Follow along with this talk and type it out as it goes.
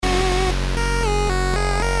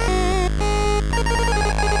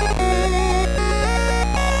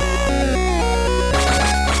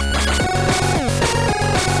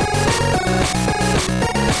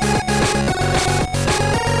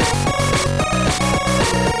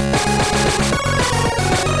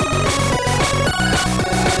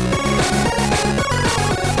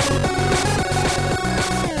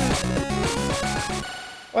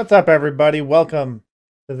What's up, everybody? Welcome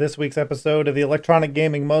to this week's episode of the Electronic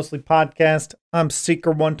Gaming Mostly podcast. I'm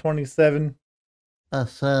Seeker127.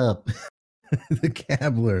 What's up? The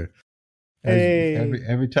Gabbler. Hey.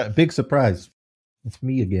 Every time. Big surprise. It's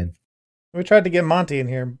me again. We tried to get Monty in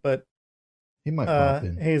here, but he might pop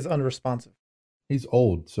in. He's unresponsive. He's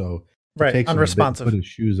old, so right, takes unresponsive. Him a bit to put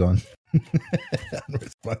his shoes on.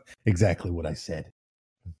 Exactly what I said.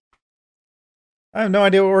 I have no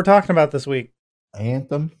idea what we're talking about this week.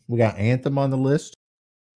 Anthem. We got Anthem on the list.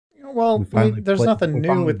 Well, there's nothing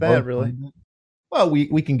new with that, really. Well,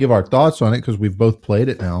 we can give our thoughts on it because we've both played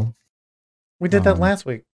it now. We did that last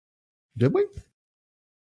week. Did we?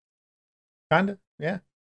 Kinda, yeah.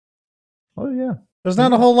 Oh, yeah. There's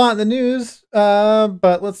not a whole lot in the news,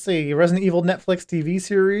 but let's see. Resident Evil Netflix TV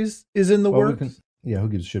series is in the works. Who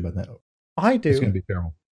gives a shit about that? I do. It's going to be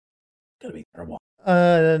terrible. It's going to be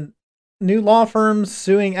terrible. New law firms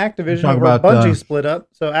suing Activision over Bungie split up.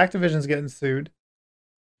 So Activision's getting sued.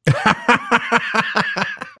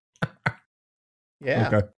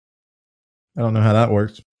 Yeah. Okay. I don't know how that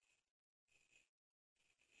works.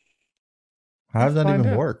 How does that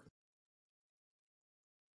even work?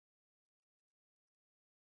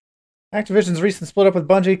 Activision's recent split up with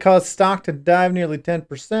Bungie caused stock to dive nearly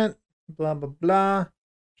 10%. Blah, blah, blah.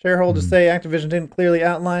 Shareholders say Activision didn't clearly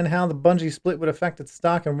outline how the Bungie split would affect its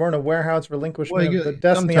stock and weren't aware how its relinquishment of the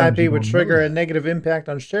Destiny IP would trigger a negative impact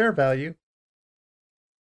on share value.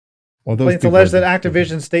 Complaints allege that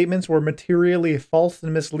Activision's statements were materially false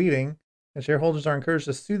and misleading, and shareholders are encouraged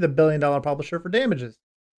to sue the billion-dollar publisher for damages.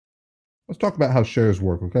 Let's talk about how shares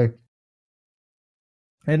work, okay?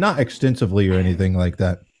 And not extensively or anything like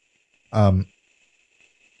that.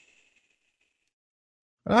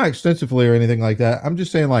 Not extensively or anything like that. I'm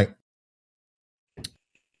just saying, like,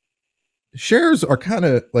 shares are kind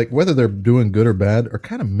of like, whether they're doing good or bad, are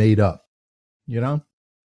kind of made up. You know,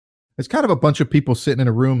 it's kind of a bunch of people sitting in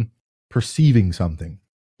a room perceiving something.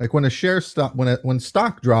 Like when a share stock, when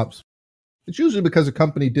stock drops, it's usually because a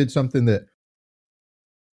company did something that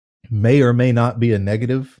may or may not be a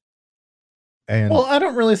negative. And well, I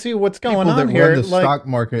don't really see what's going on here. The stock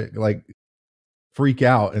market like freak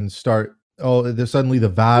out and start. Oh, suddenly the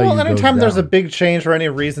value. Well, anytime there's a big change for any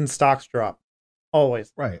reason, stocks drop.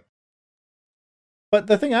 Always. Right. But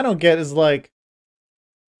the thing I don't get is like,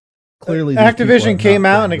 clearly Activision came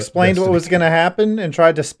out and explained what was going to happen and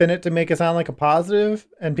tried to spin it to make it sound like a positive,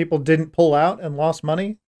 and people didn't pull out and lost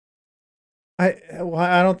money. I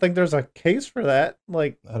don't think there's a case for that.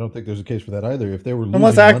 Like, I don't think there's a case for that either. If they were losing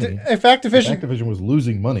money, if Activision was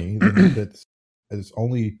losing money, then it's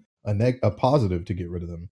only a positive to get rid of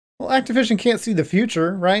them. Well, Activision can't see the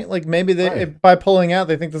future, right? Like maybe by pulling out,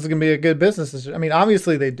 they think this is going to be a good business. I mean,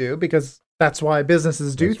 obviously they do, because that's why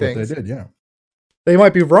businesses do things. What they did, yeah. They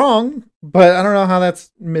might be wrong, but I don't know how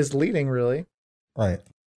that's misleading, really. Right.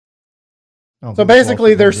 So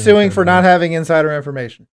basically, they're suing for not having insider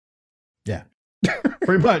information. Yeah.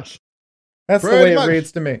 Pretty much. That's the way it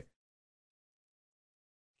reads to me.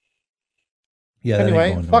 Yeah.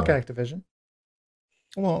 Anyway, fuck Activision.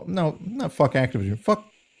 Well, no, not fuck Activision.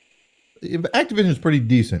 Activision's pretty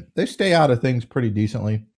decent. They stay out of things pretty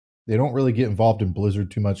decently. They don't really get involved in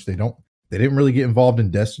Blizzard too much. They didn't really get involved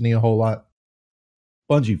in Destiny a whole lot.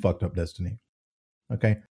 Bungie fucked up Destiny.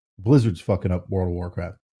 Okay. Blizzard's fucking up World of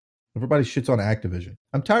Warcraft. Everybody shits on Activision.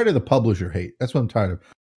 I'm tired of the publisher hate. That's what I'm tired of.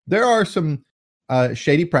 There are some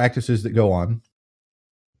shady practices that go on,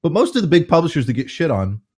 but most of the big publishers that get shit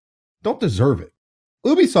on don't deserve it.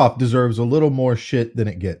 Ubisoft deserves a little more shit than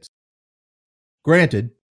it gets.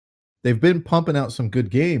 Granted, they've been pumping out some good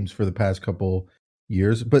games for the past couple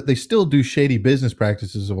years, but they still do shady business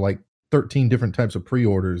practices of like 13 different types of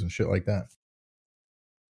pre-orders and shit like that.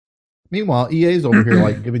 Meanwhile, EA's over here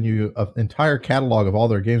like giving you an entire catalog of all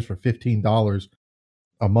their games for $15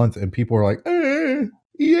 a month, and people are like,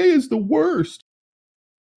 EA is the worst.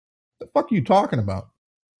 The fuck are you talking about?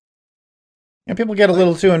 And people get a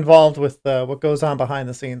little too involved with what goes on behind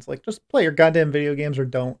the scenes. Like, just play your goddamn video games or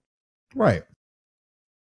don't. Right.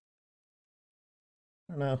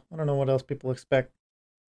 I don't know what else people expect.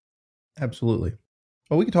 Absolutely.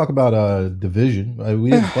 Well, we could talk about Division.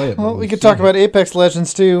 We didn't play it. Well, we could talk about Apex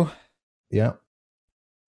Legends too. Yeah.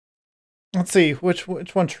 Let's see which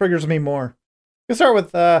one triggers me more. Let's start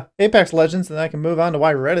with Apex Legends, and then I can move on to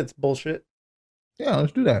why Reddit's bullshit. Yeah,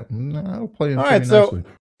 let's do that. I'll play it. All right, so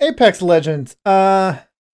Apex Legends. As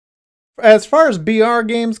far as BR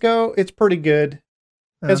games go, it's pretty good.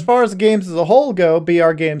 As far as the games as a whole go,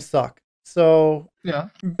 BR games suck. So yeah,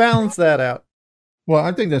 balance that out. Well,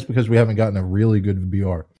 I think that's because we haven't gotten a really good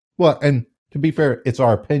BR. Well, and to be fair, it's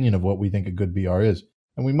our opinion of what we think a good BR is.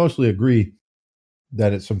 And we mostly agree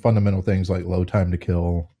that it's some fundamental things like low time to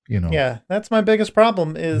kill. Yeah, that's my biggest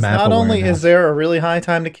problem is Map not only awareness. is there a really high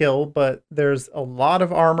time to kill, but there's a lot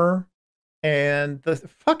of armor, and the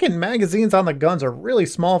fucking magazines on the guns are really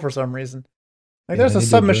small for some reason. Like Yeah, there's they a need to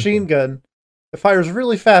submachine adjust gun that fires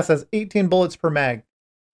really fast, has 18 bullets per mag.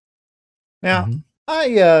 Now, Mhm.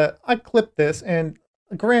 I clipped this, and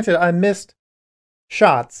granted, I missed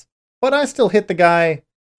shots, but I still hit the guy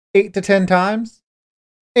 8 to 10 times.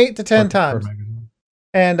 8 to 10 Per times. magazine.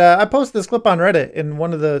 And I posted this clip on Reddit in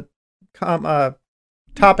one of the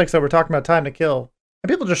topics that we're talking about time to kill. And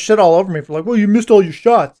people just shit all over me for like, well, you missed all your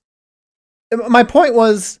shots. And my point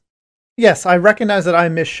was, yes, I recognize that I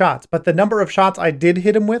missed shots, but the number of shots I did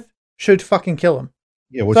hit him with should fucking kill him.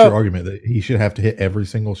 Yeah, what's So- your argument that he should have to hit every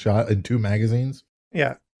single shot in 2 magazines?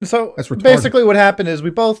 Yeah. So That's retarded. basically what happened is we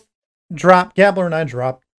both dropped, Gabler and I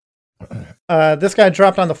dropped. This guy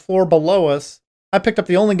dropped on the floor below us. I picked up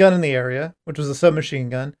the only gun in the area, which was a submachine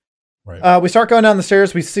gun. Right. We start going down the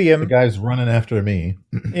stairs. We see The him. guy's running after me.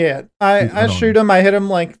 Yeah. He's I running. shoot him. I hit him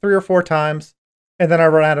like 3 or 4 times. And then I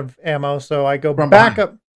run out of ammo. So I go From back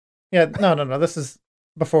behind. up. Yeah. No. This is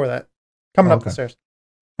before that. Coming up the Okay. stairs.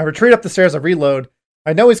 I retreat up the stairs. I reload.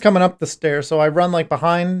 I know he's coming up the stairs. So I run like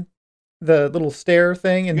behind the little stair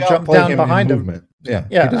thing and You jump outplay down in behind him. movement. Yeah.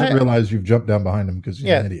 Yeah, He doesn't I- realize you've jumped down behind him because he's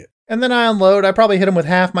Yeah. an idiot. And then I unload. I probably hit him with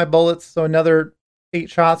half my bullets, so another 8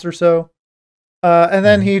 shots or so. And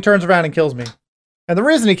then he turns around and kills me. And the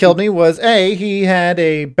reason he killed me was A, he had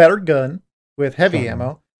a better gun with heavy Shotgun.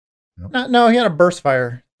 ammo. Yep. No, he had a burst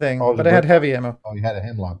fire thing, Oh, it was but a it had burst- heavy ammo. Oh, he had a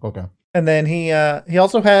hemlock. Okay. And then he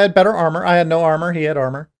also had better armor. I had no armor. He had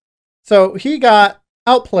armor. So he got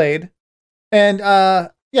outplayed. And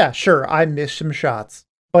yeah, sure, I missed some shots.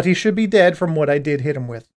 But he should be dead from what I did hit him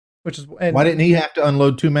with. Which is and Why didn't he have to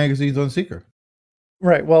unload 2 magazines on Seeker?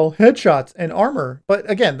 Right. Well, headshots and armor. But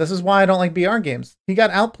again, this is why I don't like BR games. He got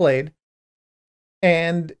outplayed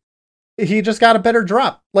and he just got a better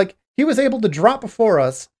drop. Like, he was able to drop before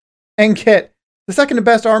us and get the second to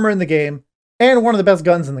best armor in the game and one of the best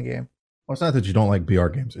guns in the game. Well, it's not that you don't like BR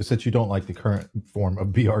games. It's that you don't like the current form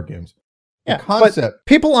of BR games. Yeah. The concept. But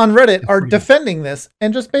people on Reddit It's are pretty- defending this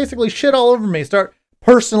and just basically shit all over me. Start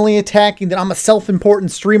personally attacking that I'm a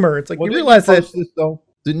self-important streamer. It's like, Well, you didn't realize that. post this, though?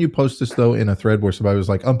 Didn't you post this though in a thread where somebody was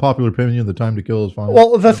like, unpopular opinion, the time to kill is fine?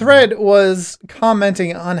 Well, the thread was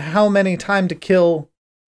commenting on how many time to kill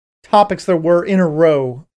topics there were in a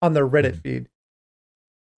row on their Reddit feed.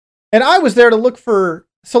 And I was there to look for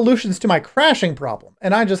solutions to my crashing problem.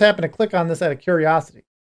 And I just happened to click on this out of curiosity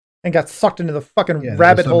and got sucked into the fucking Yeah,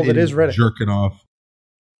 rabbit there's some hole that idiot is Reddit. jerking off.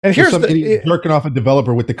 And There's here's some idiot the jerking off a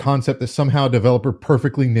developer with the concept that somehow a developer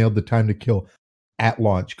perfectly nailed the time to kill at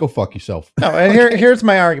launch. Go fuck yourself. no, and here's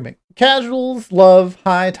my argument. Casuals love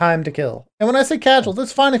high time to kill. And when I say casuals,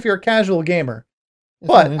 it's fine if you're a casual gamer. It's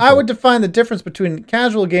But not an I would insult. define the difference between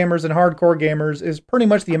casual gamers and hardcore gamers is pretty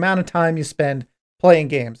much the amount of time you spend playing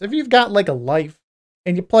games. If you've got like a life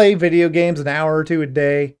and you play video games an hour or 2 a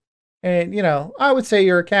day, and you know, I would say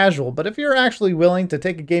you're a casual. But if you're actually willing to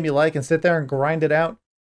take a game you like and sit there and grind it out,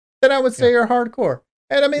 then I would say you're hardcore.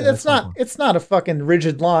 And I mean, Yeah, that's that's not hardcore. it's not a fucking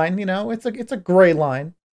rigid line, you know. It's a gray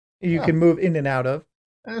line you Yeah. can move in and out of.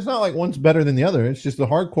 And it's not like one's better than the other. It's just the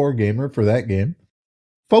hardcore gamer for that game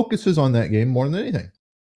focuses on that game more than anything.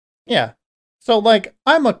 Yeah. So, like,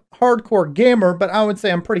 I'm a hardcore gamer, but I would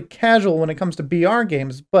say I'm pretty casual when it comes to BR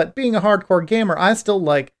games. But being a hardcore gamer, I still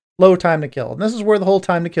like low time to kill. And this is where the whole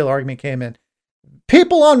time to kill argument came in.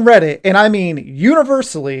 People on Reddit, and I mean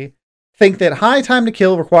universally, think that high time to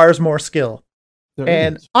kill requires more skill. They're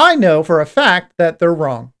And idiots. I know for a fact that they're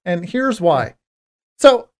wrong. And here's why.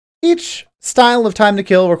 So, each style of time to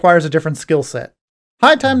kill requires a different skill set.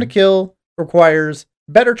 High time to kill requires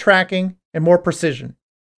better tracking and more precision.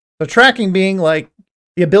 So tracking being like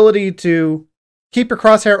the ability to keep your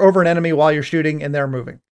crosshair over an enemy while you're shooting and they're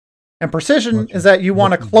moving. And precision Gotcha. is that you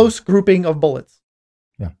want a Gotcha. close grouping of bullets.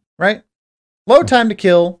 Yeah. Right? Low time to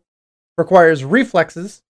kill requires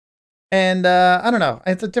reflexes. And I don't know,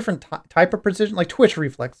 it's a different type of precision, like twitch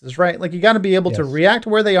reflexes, right? Like you got to be able to Yes. react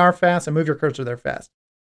where they are fast and move your cursor there fast.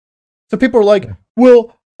 So people are like, Yeah.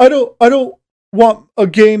 well, I don't want a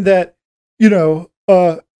game that, you know,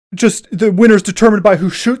 just the winner's determined by who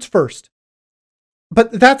shoots first.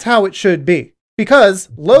 But that's how it should be. Because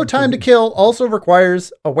low time to kill also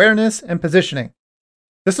requires awareness and positioning.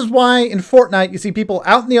 This is why in Fortnite you see people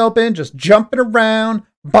out in the open just jumping around,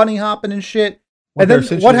 bunny hopping and shit. What And they're then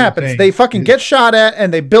essentially what happens? saying They fucking is- get shot at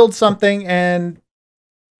and they build something and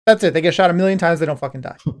that's it. They get shot a million times, they don't fucking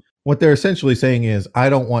die. What they're essentially saying is, I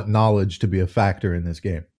don't want knowledge to be a factor in this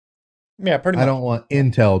game. Yeah, pretty much. I don't want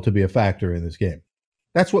intel to be a factor in this game.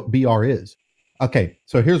 That's what BR is. Okay,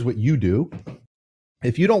 so here's what you do.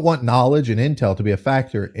 If you don't want knowledge and intel to be a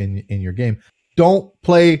factor in your game, don't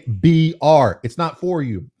play BR. It's not for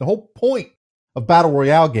you. The whole point of battle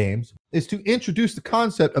royale games is to introduce the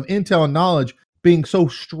concept of intel and knowledge being so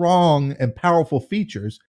strong and powerful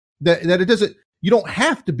features that it doesn't. You don't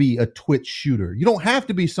have to be a Twitch shooter. You don't have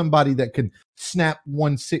to be somebody that can snap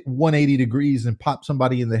 180 degrees and pop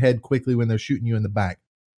somebody in the head quickly when they're shooting you in the back.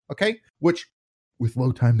 Okay? Which, with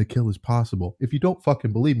low time to kill, is possible. If you don't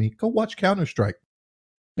fucking believe me, go watch Counter-Strike.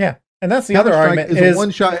 Yeah. And that's the other argument is a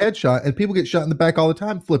one-shot headshot, and people get shot in the back all the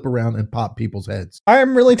time, flip around and pop people's heads. I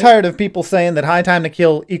am really tired of people saying that high time to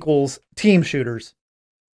kill equals team shooters.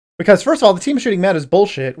 Because first of all, the team shooting meta is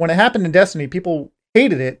bullshit. When it happened in Destiny, people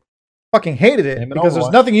hated it. Fucking hated it. Because there's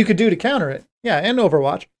nothing you could do to counter it. Yeah, and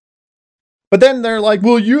Overwatch. But then they're like,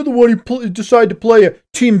 well, you're the one who decided to play a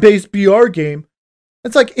team-based BR game.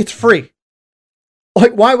 It's like, it's free.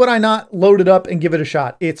 Like, why would I not load it up and give it a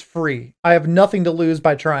shot? It's free. I have nothing to lose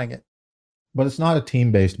by trying it. But it's not a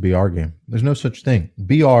team-based BR game. There's no such thing.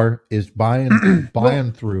 BR is by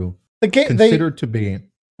and through the game considered to be.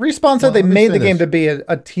 Respawn said they made the game to be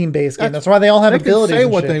a team-based game. That's why they all have abilities. They can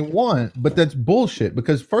say what they want, but that's bullshit.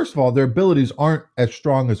 Because first of all, their abilities aren't as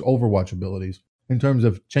strong as Overwatch abilities in terms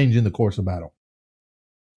of changing the course of battle.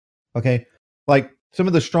 Okay, like some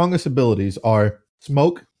of the strongest abilities are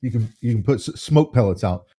smoke. You can put smoke pellets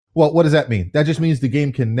out. Well, what does that mean? That just means the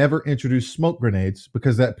game can never introduce smoke grenades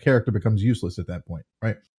because that character becomes useless at that point,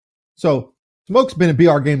 right? So smoke's been a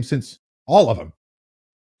BR game since all of them.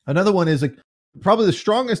 Another one is probably the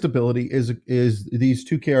strongest ability is these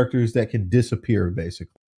two characters that can disappear,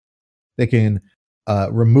 basically. They can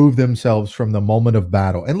remove themselves from the moment of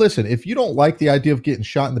battle. And listen, if you don't like the idea of getting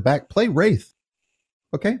shot in the back, play Wraith.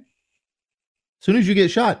 Okay? As soon as you get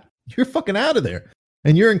shot, you're fucking out of there.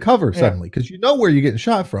 And you're in cover suddenly because you know where you're getting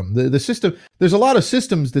shot from. The system, there's a lot of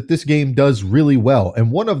systems that this game does really well.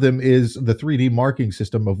 And one of them is the 3D marking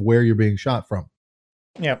system of where you're being shot from.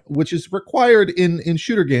 Yeah. Which is required in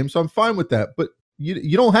shooter games. So I'm fine with that. But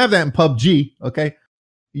you don't have that in PUBG. Okay.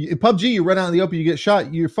 In PUBG, you run out in the open, you get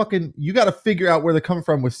shot. You got to figure out where they're coming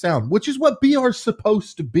from with sound, which is what BR is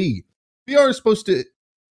supposed to be. BR is supposed to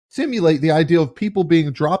simulate the idea of people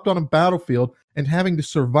being dropped on a battlefield and having to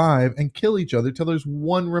survive and kill each other till there's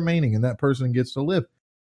one remaining and that person gets to live.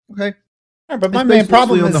 Okay. Right, but my main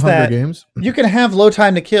problem is that you can have low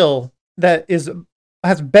time to kill that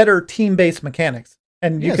has better team-based mechanics.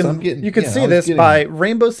 And you can see this by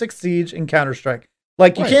Rainbow Six Siege and Counter-Strike.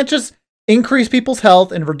 Like, you can't just increase people's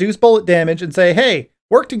health and reduce bullet damage and say, hey,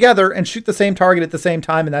 work together and shoot the same target at the same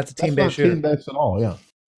time, and that's a team-based shooter. That's not team-based at all, yeah.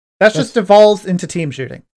 That's just evolves into team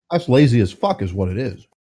shooting. That's lazy as fuck is what it is.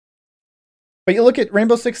 But you look at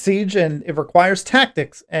Rainbow Six Siege, and it requires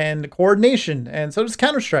tactics and coordination, and so does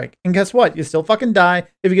Counter-Strike. And guess what? You still fucking die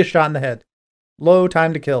if you get shot in the head. Low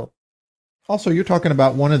time to kill. Also, you're talking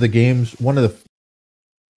about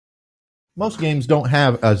most games don't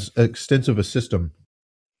have as extensive a system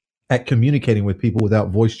at communicating with people without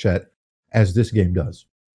voice chat as this game does.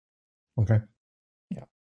 Okay? Yeah.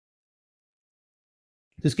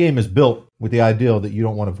 This game is built with the ideal that you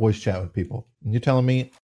don't want to voice chat with people. And you're telling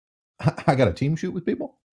me I got a team shoot with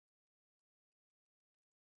people?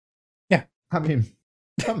 Yeah. I mean,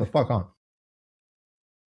 come the fuck on.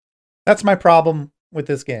 That's my problem with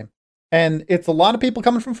this game. And it's a lot of people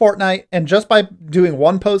coming from Fortnite, and just by doing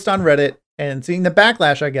one post on Reddit and seeing the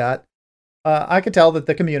backlash I got, I could tell that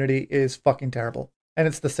the community is fucking terrible. And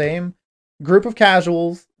it's the same group of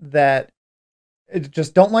casuals that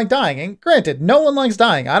just don't like dying. And granted, no one likes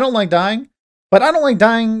dying. I don't like dying, but I don't like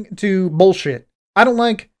dying to bullshit. I don't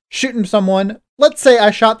like shooting someone. Let's say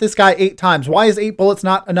I shot this guy 8 times. Why is 8 bullets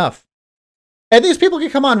not enough? And these people can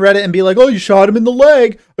come on Reddit and be like, oh, you shot him in the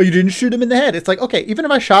leg, or you didn't shoot him in the head. It's like, okay, even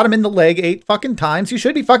if I shot him in the leg 8 fucking times, you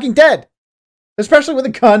should be fucking dead. Especially with a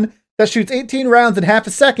gun that shoots 18 rounds in half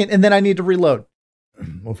a second, and then I need to reload.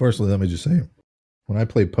 Well, firstly, let me just say, when I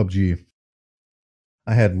played PUBG,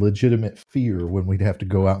 I had legitimate fear when we'd have to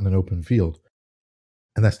go out in an open field.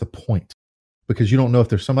 And that's the point. Because you don't know if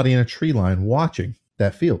there's somebody in a tree line watching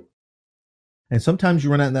that field. And sometimes you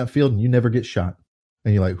run out in that field and you never get shot.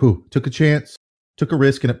 And you're like, whew, took a chance, took a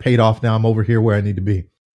risk, and it paid off. Now I'm over here where I need to be.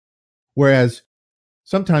 Whereas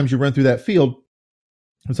sometimes you run through that field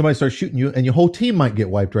and somebody starts shooting you and your whole team might get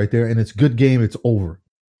wiped right there and it's good game, it's over.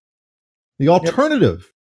 The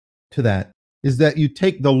alternative to that is that you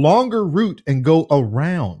take the longer route and go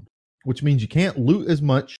around, which means you can't loot as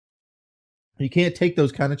much. You can't take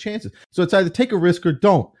those kind of chances. So it's either take a risk or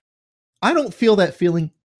don't. I don't feel that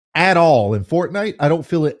feeling at all in Fortnite. I don't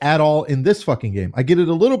feel it at all in this fucking game. I get it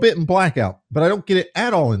a little bit in Blackout, but I don't get it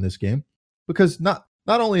at all in this game because not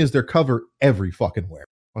only is there cover every fucking where,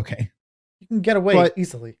 okay, You can get away But-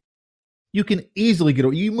 easily. you can easily get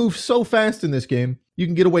away. You move so fast in this game, you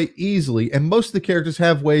can get away easily, and most of the characters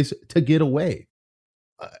have ways to get away.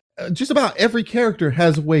 Just about every character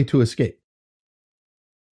has a way to escape.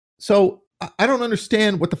 So I don't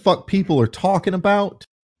understand what the fuck people are talking about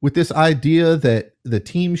with this idea that the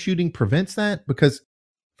team shooting prevents that, because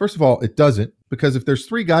first of all, it doesn't, because if there's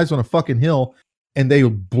 3 guys on a fucking hill and they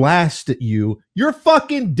blast at you, you're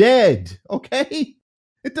fucking dead, okay?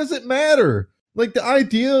 It doesn't matter. Like, the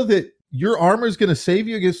idea that your armor is going to save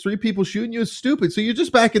you against 3 people shooting you is stupid. So you're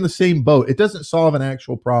just back in the same boat. It doesn't solve an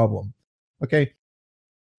actual problem, okay?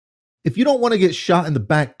 If you don't want to get shot in the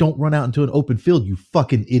back, don't run out into an open field, you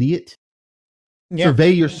fucking idiot. Yeah. Survey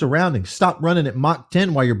your surroundings. Stop running at Mach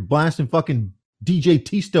 10 while you're blasting fucking DJ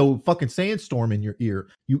Tisto fucking Sandstorm in your ear,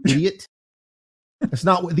 you idiot. That's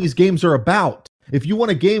not what these games are about. If you want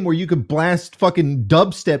a game where you can blast fucking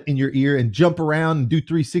dubstep in your ear and jump around and do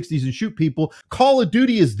 360s and shoot people, Call of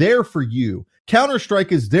Duty is there for you.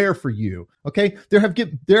 Counter-Strike is there for you. Okay? There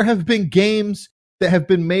have been games that have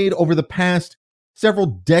been made over the past several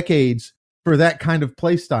decades for that kind of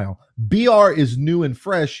play style. BR is new and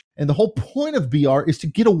fresh, and the whole point of BR is to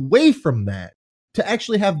get away from that, to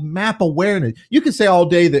actually have map awareness. You can say all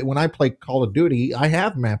day that when I play Call of Duty, I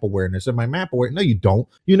have map awareness, and my map awareness, no, you don't.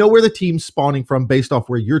 You know where the team's spawning from based off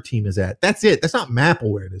where your team is at. That's it. That's not map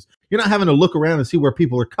awareness. You're not having to look around and see where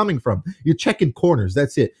people are coming from. You're checking corners.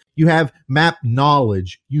 That's it. You have map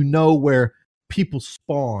knowledge. You know where people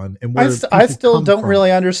spawn and where I still come don't from.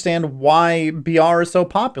 really understand why BR is so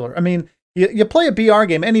popular. I mean, you play a BR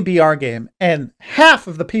game, any BR game, and half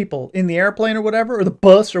of the people in the airplane or whatever, or the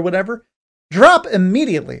bus or whatever, drop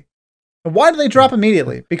immediately. And why do they drop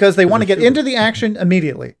immediately? Because they want to get into the action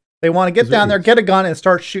immediately. They want to get down there, get a gun, and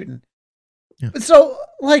start shooting. Yeah. So,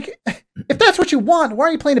 like, if that's what you want, why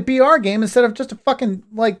are you playing a BR game instead of just a fucking,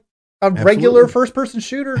 like, a regular first-person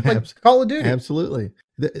shooter like Call of Duty? Absolutely.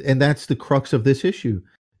 And that's the crux of this issue.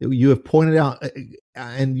 You have pointed out,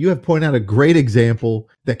 and you have pointed out a great example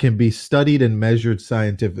that can be studied and measured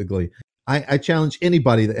scientifically. I challenge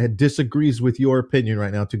anybody that disagrees with your opinion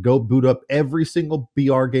right now to go boot up every single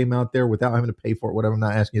BR game out there without having to pay for it, whatever. I'm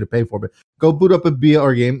not asking you to pay for it, but go boot up a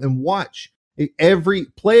BR game and watch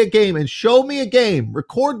play a game and show me a game.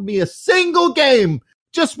 Record me a single game.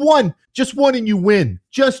 Just one, and you win.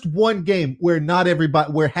 Just one game where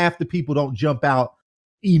half the people don't jump out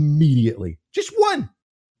immediately. Just one.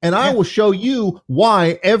 And I will show you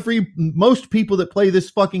why most people that play this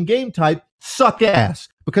fucking game type suck ass,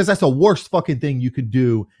 because that's the worst fucking thing you could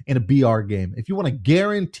do in a BR game. If you want to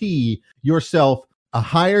guarantee yourself a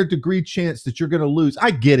higher degree chance that you're going to lose, I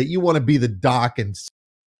get it. You want to be the Doc and,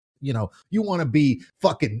 you want to be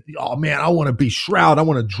fucking, oh man, I want to be Shroud. I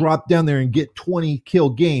want to drop down there and get 20 kill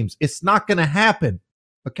games. It's not going to happen.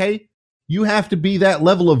 Okay. You have to be that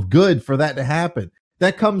level of good for that to happen.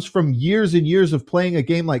 That comes from years and years of playing a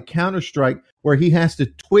game like Counter-Strike where he has to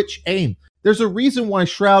twitch aim. There's a reason why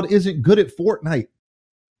Shroud isn't good at Fortnite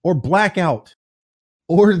or Blackout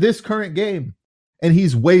or this current game. And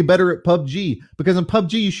he's way better at PUBG, because in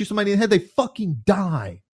PUBG, you shoot somebody in the head, they fucking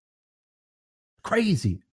die.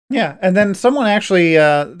 Crazy. Yeah, and then someone actually,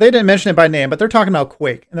 they didn't mention it by name, but they're talking about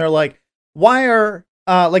Quake. And they're like, why are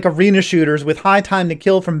like arena shooters with high time to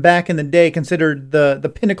kill from back in the day considered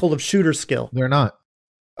the pinnacle of shooter skill? They're not.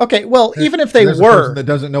 Okay, well, even if they There's a were, person that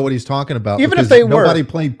doesn't know what he's talking about. Even if because they were, nobody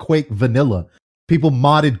played Quake vanilla. People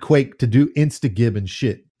modded Quake to do Instagib and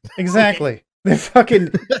shit. Exactly. They fucking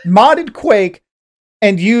modded Quake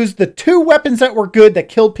and used the 2 weapons that were good that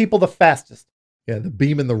killed people the fastest. Yeah, the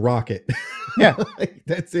beam and the rocket. Yeah.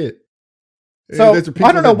 That's it. So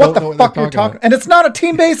I don't know what the fuck you're talking about. And it's not a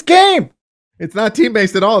team-based game. It's not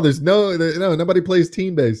team-based at all. There's nobody plays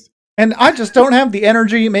team-based. And I just don't have the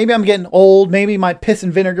energy. Maybe I'm getting old. Maybe my piss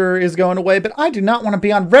and vinegar is going away. But I do not want to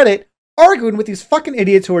be on Reddit arguing with these fucking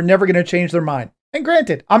idiots who are never going to change their mind. And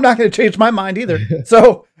granted, I'm not going to change my mind either.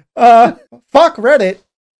 So, fuck Reddit.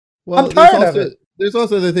 Well, I'm tired of it. There's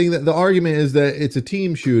also the thing that the argument is that it's a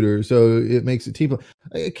team shooter, so it makes it team.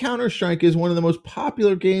 Counter-Strike is one of the most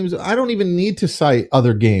popular games. I don't even need to cite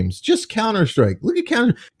other games. Just Counter-Strike. Look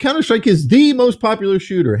at Counter-Strike is the most popular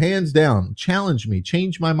shooter, hands down. Challenge me.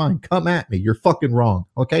 Change my mind. Come at me. You're fucking wrong.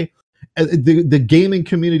 Okay? The gaming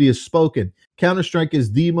community has spoken. Counter-Strike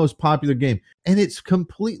is the most popular game, and it's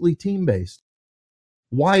completely team-based.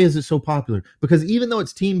 Why is it so popular? Because even though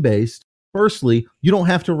it's team-based, firstly, you don't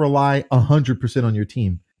have to rely 100% on your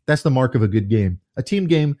team. That's the mark of a good game. A team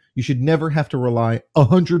game, you should never have to rely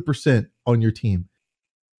 100% on your team.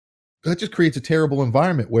 That just creates a terrible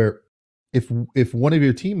environment where if one of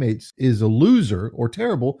your teammates is a loser or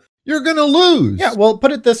terrible, you're gonna lose. Yeah, well,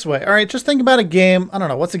 put it this way. All right, just think about a game. I don't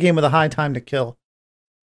know, what's a game with a high time to kill?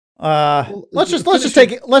 Let's just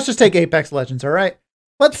take Apex Legends, all right?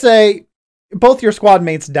 Let's say both your squad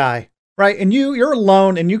mates die, right? And you're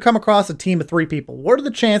alone and you come across a team of 3 people. What are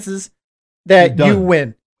the chances that you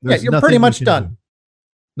win? There's you're pretty much done. Do.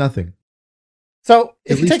 Nothing. So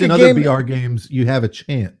if at you least take in a other game, BR games, you have a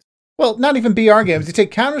chance. well, not even BR games. You take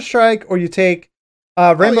Counter-Strike or you take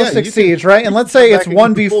Rainbow Six can, Siege, right? And let's say it's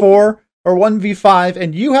 1v4 or 1v5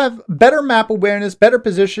 and you have better map awareness, better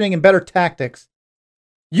positioning, and better tactics.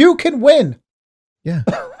 You can win. Yeah.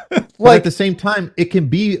 But at the same time, it can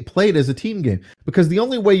be played as a team game because the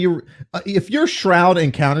only way if you're Shroud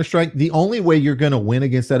and Counter-Strike, the only way you're going to win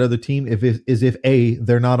against that other team is if A,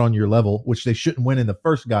 they're not on your level, which they shouldn't win in the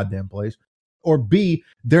first goddamn place, or B,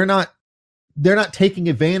 they're not taking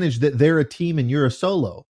advantage that they're a team and you're a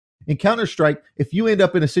solo. In Counter-Strike, if you end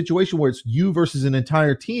up in a situation where it's you versus an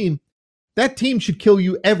entire team, that team should kill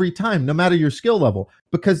you every time, no matter your skill level,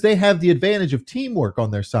 because they have the advantage of teamwork on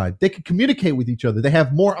their side. They can communicate with each other. They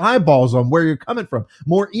have more eyeballs on where you're coming from,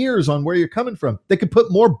 more ears on where you're coming from. They can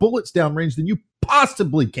put more bullets downrange than you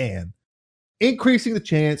possibly can, increasing the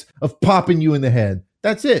chance of popping you in the head.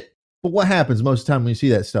 That's it. But what happens most of the time when you see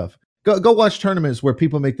that stuff? Go watch tournaments where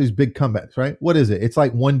people make these big comebacks, right? What is it? It's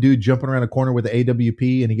like one dude jumping around a corner with the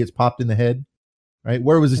AWP and he gets popped in the head. Right?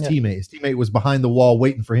 Where was his teammate? His teammate was behind the wall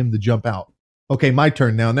waiting for him to jump out. Okay, my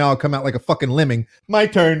turn now. Now I'll come out like a fucking lemming. My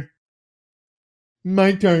turn.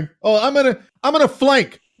 Oh, I'm gonna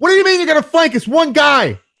flank. What do you mean you're gonna flank? It's one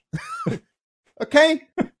guy. Okay?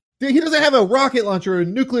 He doesn't have a rocket launcher or a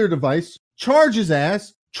nuclear device. Charge his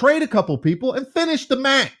ass, trade a couple people, and finish the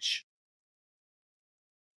match.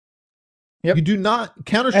 Yep. You do not.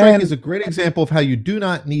 Counter-Strike is a great example of how you do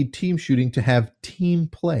not need team shooting to have team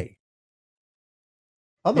play.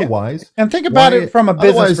 Otherwise, and think about it from a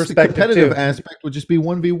business perspective. The competitive aspect would just be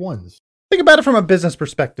 1v1s. Think about it from a business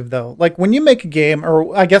perspective, though. Like when you make a game,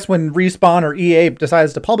 or I guess when Respawn or EA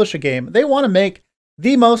decides to publish a game, they want to make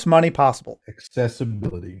the most money possible.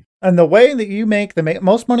 Accessibility. And the way that you make the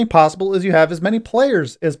most money possible is you have as many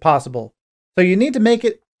players as possible. So you need to make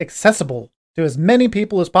it accessible to as many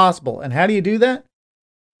people as possible. And how do you do that?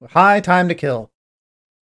 High time to kill.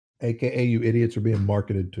 AKA you idiots are being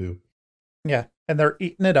marketed to. Yeah. And they're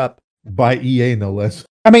eating it up. By EA, no less.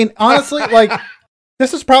 I mean, honestly, like,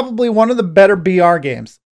 this is probably one of the better BR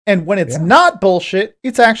games. And when it's not bullshit,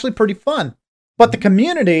 it's actually pretty fun. But the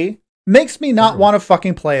community makes me not want to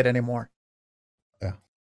fucking play it anymore. Yeah.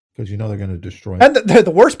 Because you know they're going to destroy it. And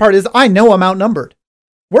the worst part is I know I'm outnumbered.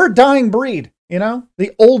 We're a dying breed, you know?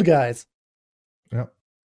 The old guys. Yeah.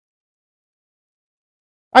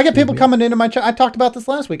 I get people coming into my chat. I talked about this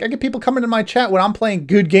last week. I get people coming into my chat when I'm playing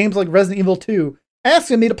good games like Resident Evil 2,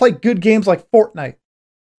 asking me to play good games like Fortnite.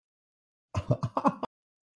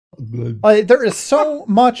 There is so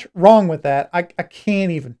much wrong with that. I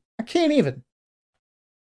can't even.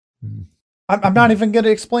 I'm not even going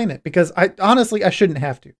to explain it because I shouldn't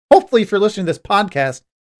have to. Hopefully, if you're listening to this podcast,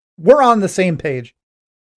 we're on the same page.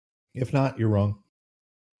 If not, you're wrong.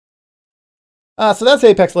 So that's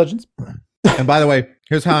Apex Legends. And by the way,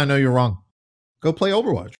 here's how I know you're wrong. Go play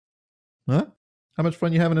Overwatch. Huh? How much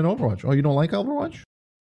fun you having in Overwatch? Oh, you don't like Overwatch?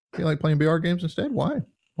 You like playing BR games instead? Why?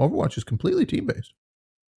 Overwatch is completely team-based.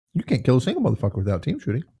 You can't kill a single motherfucker without team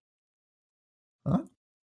shooting. Huh?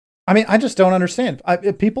 I mean, I just don't understand.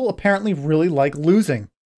 People apparently really like losing.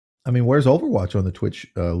 I mean, where's Overwatch on the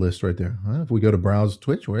Twitch list right there? Huh? If we go to browse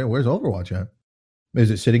Twitch, where's Overwatch at? Is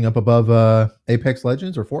it sitting up above Apex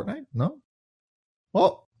Legends or Fortnite? No.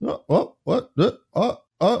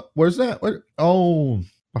 Where's that? Oh,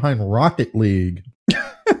 behind Rocket League.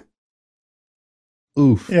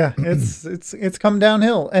 Oof. Yeah, it's come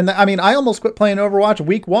downhill. And I mean, I almost quit playing Overwatch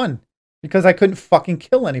week 1 because I couldn't fucking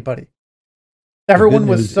kill anybody. Everyone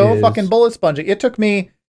was so fucking bullet spongy. It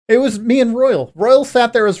was me and Royal. Royal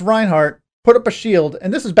sat there as Reinhardt, put up a shield,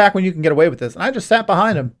 and this is back when you can get away with this. And I just sat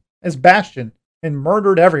behind him as Bastion and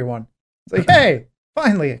murdered everyone. It's like, hey,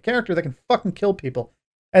 finally, a character that can fucking kill people.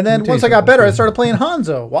 And then once I got better, I started playing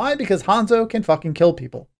Hanzo. Why? Because Hanzo can fucking kill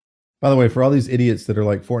people. By the way, for all these idiots that are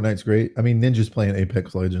like, Fortnite's great, I mean, Ninja's playing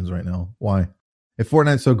Apex Legends right now. Why? If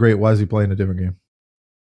Fortnite's so great, why is he playing a different game?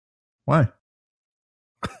 Why?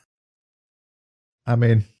 I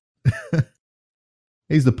mean,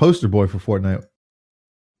 he's the poster boy for Fortnite.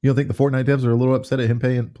 You don't think the Fortnite devs are a little upset at him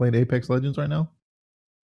playing Apex Legends right now?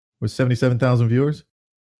 With 77,000 viewers?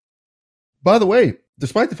 By the way,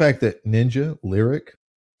 despite the fact that Ninja, Lyric,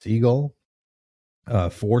 Seagull,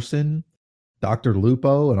 Forsen, Dr.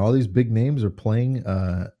 Lupo, and all these big names are playing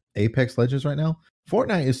Apex Legends right now,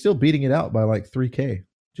 Fortnite is still beating it out by like 3K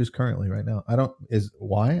just currently right now.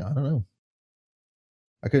 Why? I don't know.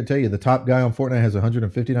 I couldn't tell you. The top guy on Fortnite has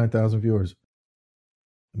 159,000 viewers.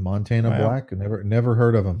 Montana Black. Never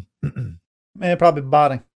heard of him. Man, probably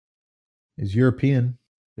botting. He's European.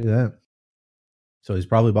 Do that. So he's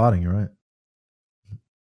probably botting. You're right.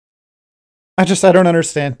 I don't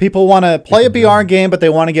understand. People want to play a BR game, but they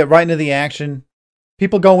want to get right into the action.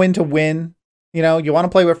 People go in to win. You know, you want to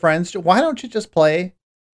play with friends. Why don't you just play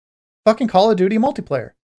fucking Call of Duty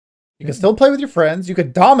multiplayer? You can still play with your friends. You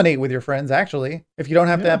could dominate with your friends, actually, if you don't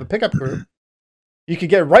have to have a pickup group. You could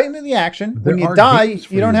get right into the action. When you die,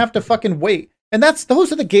 you don't have to fucking wait. And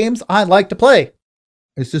those are the games I like to play.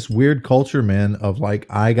 It's this weird culture, man, of like,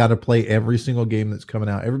 I got to play every single game that's coming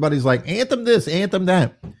out. Everybody's like, Anthem this, Anthem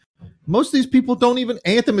that. Most of these people don't even,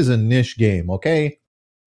 Anthem is a niche game, okay?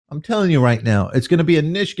 I'm telling you right now, it's going to be a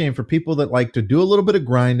niche game for people that like to do a little bit of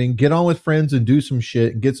grinding, get on with friends and do some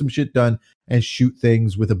shit and get some shit done and shoot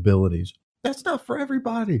things with abilities. That's not for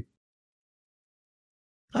everybody.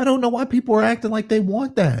 I don't know why people are acting like they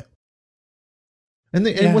want that. And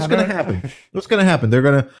what's going to happen? What's going to happen? There's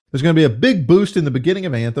going to be a big boost in the beginning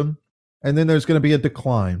of Anthem, and then there's going to be a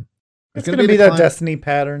decline. It's going to be that Destiny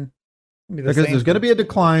pattern. Because there's going to be a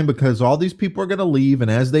decline because all these people are going to leave, and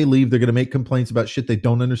as they leave, they're going to make complaints about shit they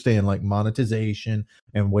don't understand, like monetization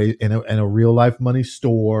and a real life money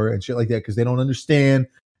store and shit like that, because they don't understand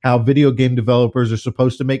how video game developers are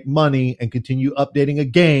supposed to make money and continue updating a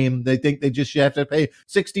game. They think they just have to pay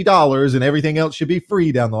 $60 and everything else should be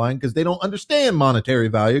free down the line because they don't understand monetary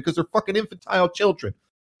value because they're fucking infantile children.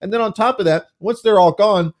 And then on top of that, once they're all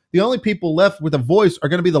gone, the only people left with a voice are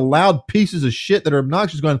going to be the loud pieces of shit that are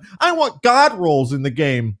obnoxious going, I want God rolls in the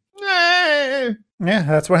game. Yeah,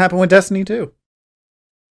 that's what happened with Destiny 2.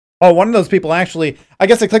 Oh, one of those people actually, I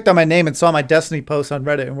guess I clicked on my name and saw my Destiny post on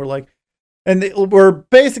Reddit and we're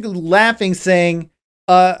basically laughing saying,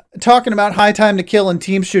 talking about high time to kill and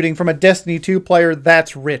team shooting from a Destiny 2 player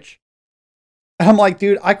that's rich. And I'm like,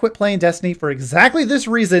 dude, I quit playing Destiny for exactly this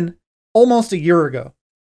reason almost a year ago.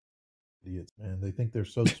 Idiots, man. They think they're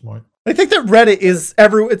so smart. They think that Reddit is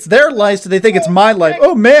it's their life, so they think it's my life.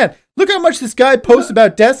 Oh man, look how much this guy posts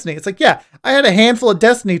about Destiny. It's like, yeah, I had a handful of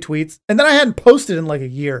Destiny tweets, and then I hadn't posted in like a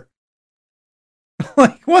year.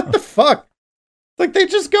 Like, what the fuck? Like, they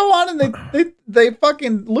just go on and they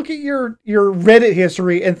fucking look at your Reddit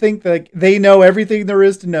history and think that they know everything there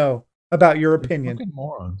is to know about your opinion. Fucking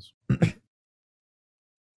morons.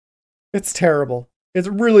 It's terrible. It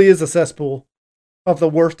really is a cesspool of the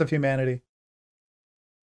worst of humanity.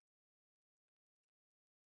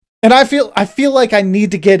 And I feel like I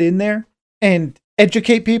need to get in there and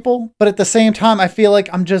educate people, but at the same time, I feel like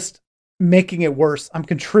I'm just making it worse. I'm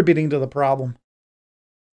contributing to the problem.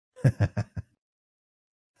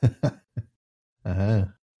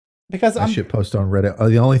 Because I shit post on Reddit.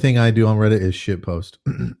 The only thing I do on Reddit is shit post.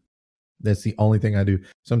 That's the only thing I do.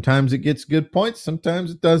 Sometimes it gets good points,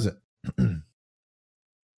 sometimes it doesn't.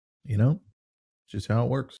 You know? Just how it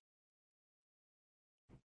works.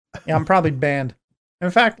 Yeah, I'm probably banned.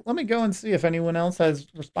 In fact, let me go and see if anyone else has.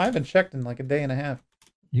 I haven't checked in like a day and a half.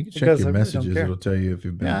 You can check your messages. It'll tell you if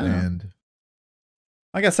you've been banned.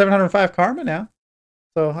 I got 705 karma now.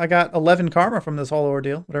 So I got 11 karma from this whole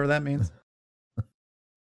ordeal, whatever that means.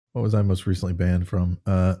 What was I most recently banned from?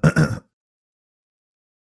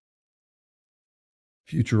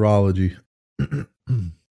 Futurology.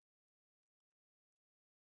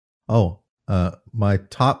 My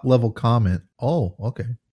top level comment. Oh, okay.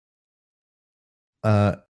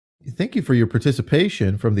 Thank you for your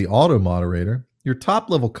participation from the auto moderator. Your top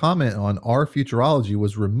level comment on our Futurology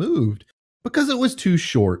was removed because it was too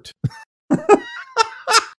short.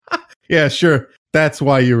 Yeah, sure. That's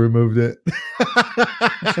why you removed it.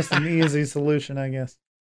 It's just an easy solution, I guess.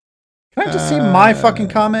 Can I just see my fucking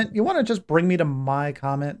comment? You want to just bring me to my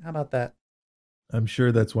comment? How about that? I'm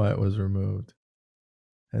sure that's why it was removed.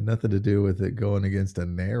 Had nothing to do with it going against a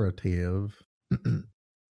narrative.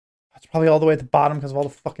 It's probably all the way at the bottom because of all the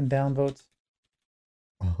fucking downvotes.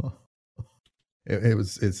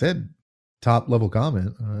 It said top level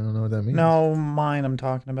comment. I don't know what that means. No, mine I'm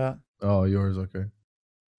talking about. Oh, yours, okay.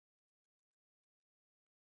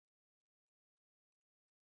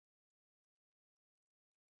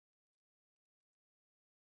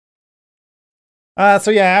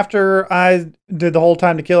 So yeah, after I did the whole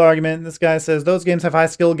time to kill argument, this guy says those games have high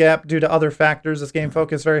skill gap due to other factors. This game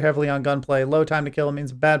focused very heavily on gunplay. Low time to kill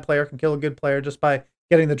means a bad player can kill a good player just by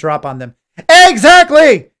getting the drop on them.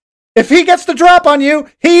 Exactly! If he gets the drop on you,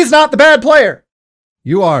 he's not the bad player.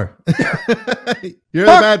 You are. You're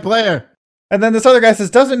the bad player. And then this other guy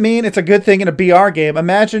says, doesn't mean it's a good thing in a BR game.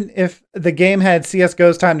 Imagine if the game had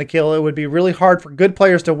CSGO's time to kill. It would be really hard for good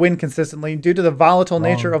players to win consistently due to the volatile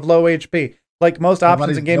nature of low HP. Like most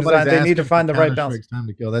options in game design, they need to find the right balance. Time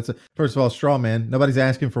to kill. First of all, straw man. Nobody's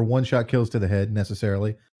asking for one-shot kills to the head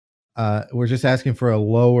necessarily. We're just asking for a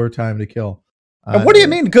lower time to kill. And what do you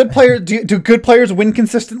mean, good players? Do good players win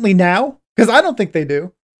consistently now? Because I don't think they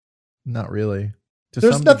do. Not really.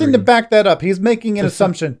 There's nothing to back that up. He's making an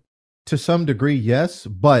assumption. To some degree, yes,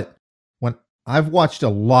 but when I've watched a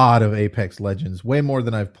lot of Apex Legends, way more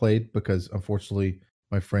than I've played, because unfortunately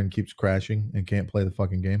my friend keeps crashing and can't play the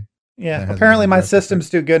fucking game. Yeah, apparently my system's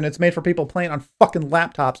too good, and it's made for people playing on fucking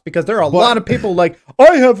laptops, because there are a lot of people like,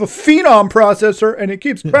 I have a Phenom processor and it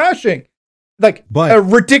keeps crashing. Like, a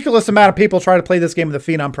ridiculous amount of people try to play this game with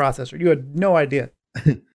a Phenom processor. You had no idea.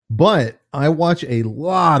 But I watch a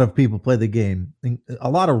lot of people play the game, a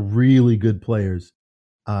lot of really good players.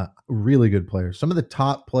 Some of the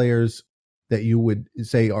top players that you would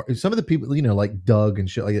say are some of the people, like Doug and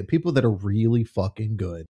shit like that, people that are really fucking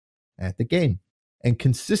good at the game. And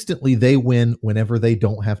consistently they win whenever they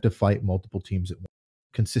don't have to fight multiple teams at once.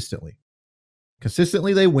 Consistently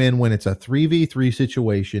they win when it's a 3v3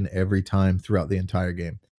 situation every time throughout the entire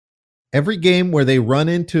game. Every game where they run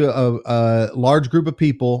into a large group of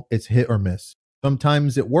people, it's hit or miss.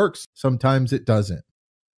 Sometimes it works, sometimes it doesn't.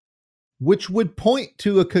 Which would point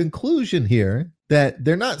to a conclusion here that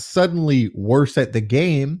they're not suddenly worse at the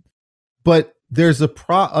game, but there's an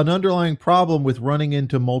underlying problem with running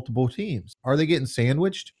into multiple teams. Are they getting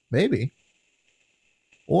sandwiched? Maybe.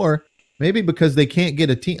 Or maybe because they can't get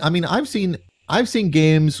a team. I mean, I've seen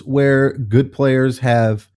games where good players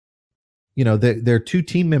have, their two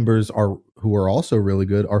team members who are also really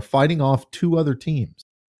good are fighting off two other teams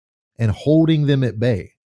and holding them at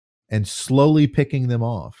bay and slowly picking them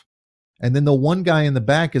off. And then the one guy in the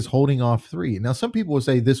back is holding off three. Now, some people will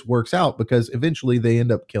say this works out because eventually they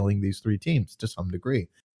end up killing these three teams to some degree.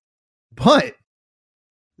 But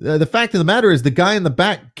the fact of the matter is the guy in the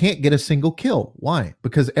back can't get a single kill. Why?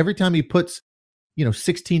 Because every time he puts,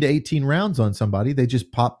 16 to 18 rounds on somebody, they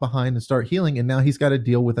just pop behind and start healing. And now he's got to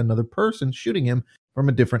deal with another person shooting him from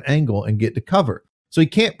a different angle and get to cover. So he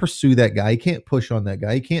can't pursue that guy. He can't push on that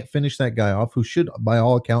guy. He can't finish that guy off, who should, by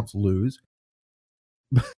all accounts, lose.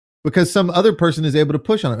 Because some other person is able to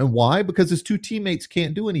push on him. And why? Because his two teammates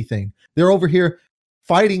can't do anything. They're over here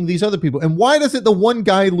fighting these other people. And why doesn't the one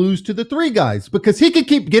guy lose to the three guys? Because he can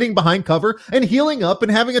keep getting behind cover and healing up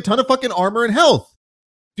and having a ton of fucking armor and health.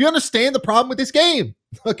 Do you understand the problem with this game?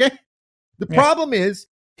 Okay? The problem is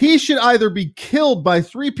he should either be killed by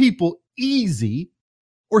three people easy,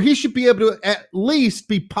 or he should be able to at least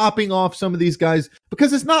be popping off some of these guys,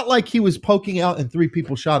 because it's not like he was poking out and three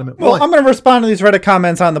people shot him at once. Well, I'm going to respond to these Reddit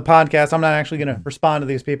comments on the podcast. I'm not actually going to respond to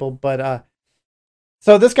these people, but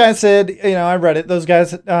so this guy said, I read it. Those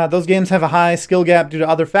games have a high skill gap due to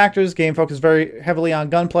other factors. Game focus very heavily on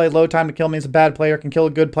gunplay. Low time to kill means a bad player can kill a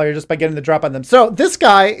good player just by getting the drop on them. So this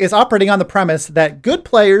guy is operating on the premise that good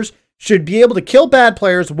players should be able to kill bad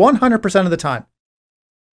players 100% of the time.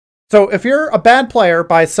 So if you're a bad player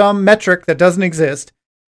by some metric that doesn't exist,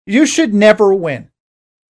 you should never win.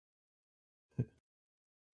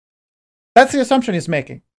 That's the assumption he's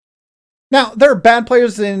making. Now, there are bad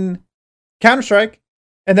players in Counter-Strike,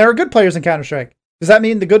 and there are good players in Counter-Strike. Does that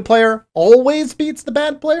mean the good player always beats the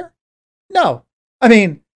bad player? No. I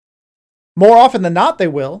mean, more often than not, they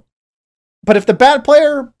will. But if the bad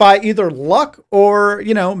player, by either luck or,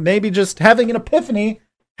 maybe just having an epiphany,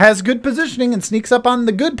 has good positioning and sneaks up on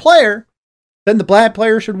the good player, then the bad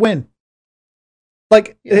player should win.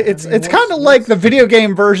 Like, it's kind of like the video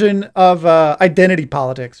game version of identity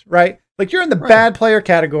politics, right? Like, you're in the bad player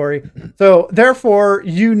category, so therefore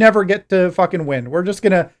you never get to fucking win. We're just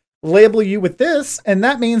going to label you with this, and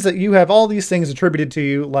that means that you have all these things attributed to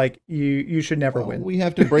you, like you should never win. We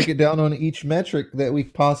have to break it down on each metric that we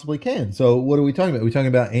possibly can. So what are we talking about? Are we talking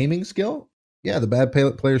about aiming skill? Yeah, the bad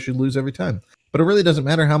player should lose every time. But it really doesn't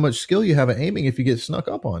matter how much skill you have at aiming if you get snuck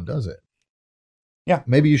up on, does it? Yeah.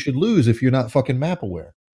 Maybe you should lose if you're not fucking map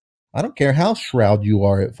aware. I don't care how shroud you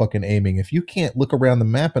are at fucking aiming. If you can't look around the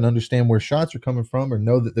map and understand where shots are coming from, or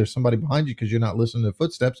know that there's somebody behind you because you're not listening to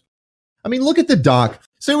footsteps. I mean, look at the doc.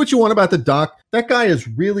 Say what you want about the doc. That guy is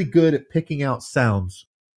really good at picking out sounds.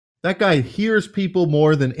 That guy hears people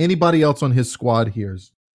more than anybody else on his squad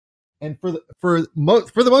hears. And for the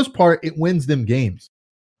most part, it wins them games.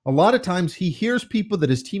 A lot of times he hears people that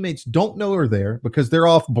his teammates don't know are there because they're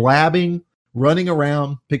off blabbing, running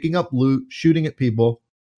around, picking up loot, shooting at people.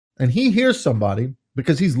 And he hears somebody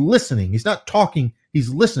because he's listening. He's not talking. He's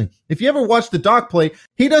listening. If you ever watch the doc play,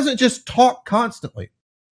 he doesn't just talk constantly.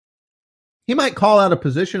 He might call out a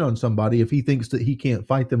position on somebody if he thinks that he can't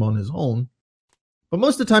fight them on his own. But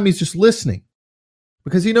most of the time, he's just listening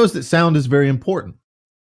because he knows that sound is very important.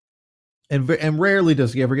 And rarely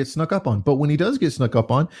does he ever get snuck up on. But when he does get snuck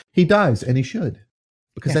up on, he dies, and he should.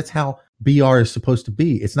 Because that's how BR is supposed to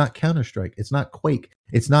be. It's not Counter-Strike. It's not Quake.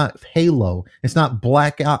 It's not Halo. It's not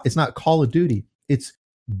Blackout. It's not Call of Duty. It's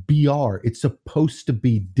BR. It's supposed to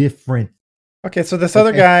be different. Okay, so this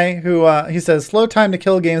other guy who he says, slow time to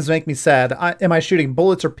kill games make me sad. Am I shooting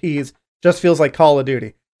bullets or peas? Just feels like Call of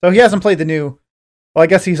Duty. So he hasn't played the new, well, I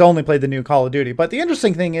guess he's only played the new Call of Duty. But the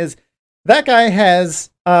interesting thing is that guy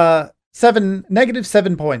has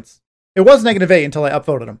 -7 points. It was -8 until I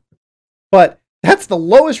upvoted him. But that's the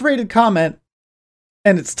lowest rated comment,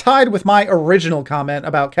 and it's tied with my original comment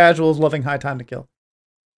about casuals loving high time to kill.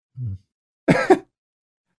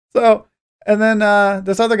 So, and then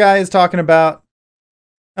this other guy is talking about,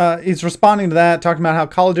 he's responding to that, talking about how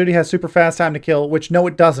Call of Duty has super fast time to kill, which no,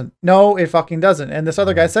 it doesn't. No, it fucking doesn't. And this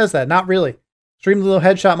other guy says that. Not really. Extremely low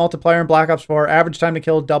headshot multiplier in Black Ops 4. Average time to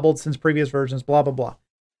kill doubled since previous versions, blah, blah, blah.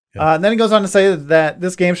 Yeah. And then he goes on to say that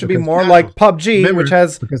this game should be more like PUBG, which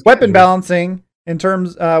has weapon balancing in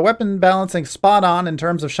terms, weapon balancing spot on in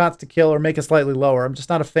terms of shots to kill or make it slightly lower. I'm just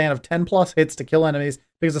not a fan of 10 plus hits to kill enemies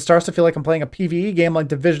because it starts to feel like I'm playing a PvE game like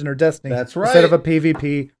Division or Destiny. That's right. Instead of a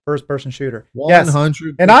PvP first person shooter. 100%.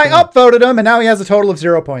 Yes. And I upvoted him and now he has a total of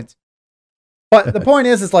 0 points. But the point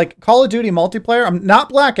is like Call of Duty multiplayer, I'm not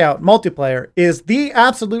Blackout, multiplayer is the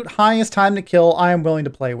absolute highest time to kill I am willing to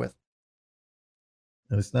play with.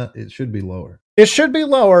 And it's not, it should be lower. It should be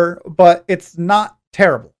lower, but it's not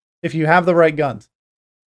terrible if you have the right guns.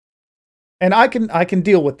 And I can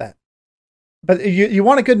deal with that. But you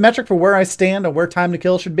want a good metric for where I stand and where time to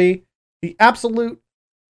kill should be? The absolute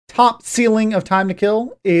top ceiling of time to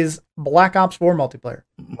kill is Black Ops 4 multiplayer.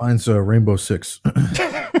 Mine's Rainbow Six.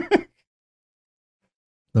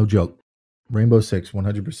 No joke. Rainbow Six,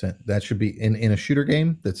 100%. That should be in a shooter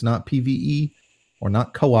game that's not PvE or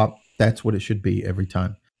not co-op. That's what it should be every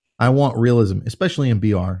time. I want realism, especially in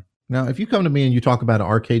BR. Now, if you come to me and you talk about an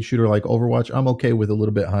arcade shooter like Overwatch, I'm okay with a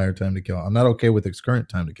little bit higher time to kill. I'm not okay with its current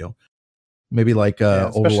time to kill. Maybe like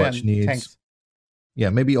Overwatch needs. Tanks. Yeah,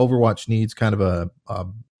 maybe Overwatch needs kind of a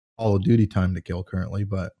Call of Duty time to kill currently.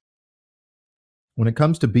 But when it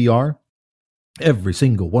comes to BR, every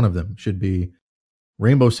single one of them should be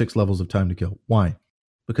Rainbow Six levels of time to kill. Why?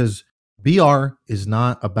 Because BR is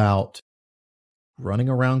not about running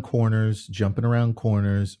around corners, jumping around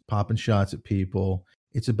corners, popping shots at people.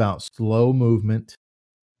 It's about slow movement.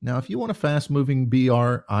 Now, if you want a fast-moving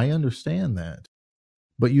BR, I understand that.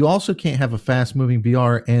 But you also can't have a fast-moving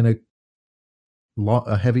BR and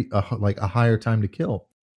a higher time to kill.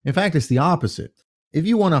 In fact, it's the opposite. If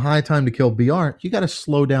you want a high time to kill BR, you got to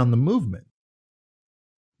slow down the movement.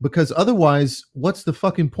 Because otherwise, what's the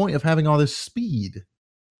fucking point of having all this speed?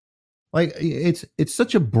 Like, it's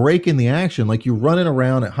such a break in the action. Like, you're running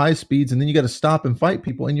around at high speeds, and then you got to stop and fight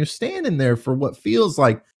people, and you're standing there for what feels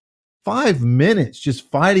like 5 minutes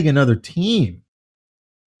just fighting another team,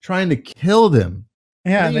 trying to kill them.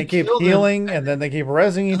 Yeah, and they keep healing, and then they keep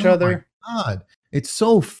rezzing each other. My God, it's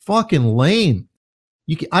so fucking lame.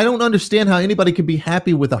 I don't understand how anybody could be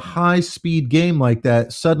happy with a high-speed game like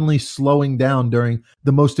that suddenly slowing down during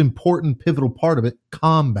the most important pivotal part of it,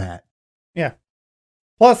 combat. Yeah.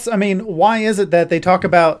 Plus, I mean, why is it that they talk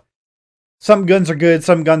about some guns are good,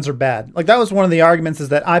 some guns are bad? Like, that was one of the arguments is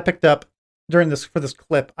that I picked up for this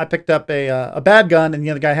clip. I picked up a bad gun, and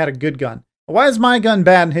the other guy had a good gun. Why is my gun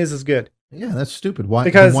bad and his is good? Yeah, that's stupid. Why?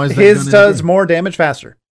 Because his does more damage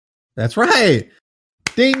faster. That's right.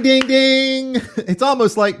 Ding, ding, ding. It's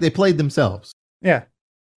almost like they played themselves. Yeah.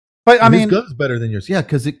 But I mean, his gun's better than yours. Yeah,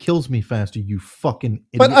 because it kills me faster, you fucking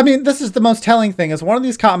idiot. But I mean, this is the most telling thing is one of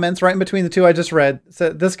these comments right in between the two I just read.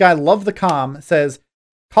 Said this guy Love the Com says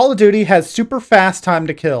Call of Duty has super fast time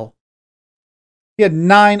to kill. He had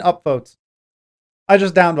 9 upvotes. I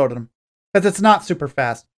just downvoted him because it's not super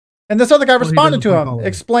fast. And this other guy responded to him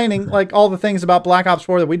explaining like all the things about Black Ops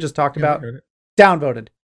 4 that we just talked about. Downvoted.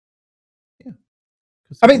 Yeah.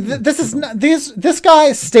 I mean, this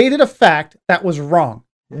guy stated a fact that was wrong.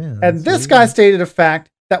 Yeah, and this guy stated a fact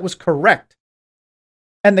that was correct.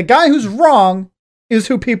 And the guy who's wrong is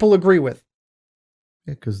who people agree with.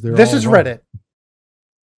 Yeah, because they're this is wrong. Reddit.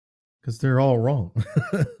 Because they're all wrong.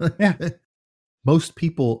 Yeah. Most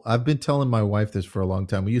people, I've been telling my wife this for a long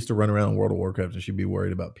time. We used to run around in World of Warcraft and she'd be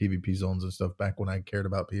worried about PvP zones and stuff back when I cared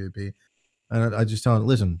about PvP. And I just tell her,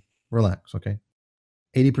 listen, relax, okay?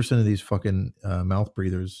 80% of these fucking mouth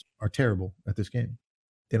breathers are terrible at this game.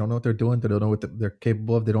 They don't know what they're doing. They don't know what they're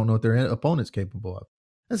capable of. They don't know what their opponent's capable of.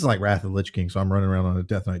 This is like Wrath of the Lich King, so I'm running around on a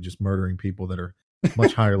Death Knight just murdering people that are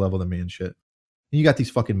much higher level than me and shit. And you got these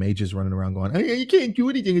fucking mages running around going, hey, you can't do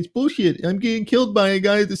anything. It's bullshit. I'm getting killed by a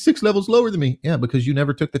guy that's 6 levels lower than me. Yeah, because you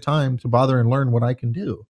never took the time to bother and learn what I can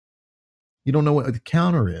do. You don't know what the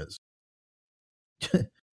counter is.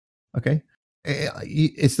 Okay.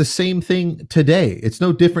 It's the same thing today. It's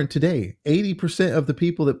no different today. 80% of the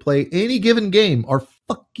people that play any given game are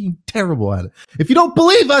fucking terrible at it. If you don't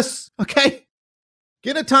believe us, okay,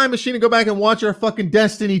 get a time machine and go back and watch our fucking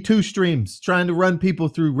Destiny 2 streams trying to run people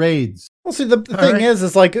through raids. Well, see, the thing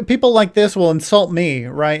is like people like this will insult me,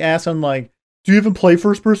 right? Asking like, do you even play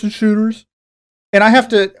first-person shooters? And I have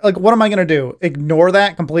to, like, what am I going to do? Ignore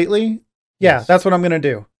that completely? Yeah, yes. That's what I'm going to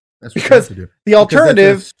do. That's what because the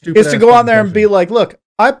alternative is to go out there and be like, look,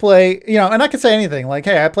 I play, and I can say anything like,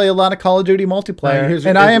 hey, I play a lot of Call of Duty multiplayer,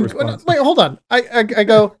 and I am, wait, hold on. I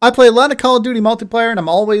go, I play a lot of Call of Duty multiplayer, and I'm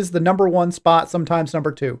always the number 1 spot, sometimes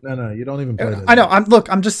number 2. No, you don't even play that. I know.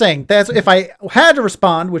 I'm just saying that's if I had to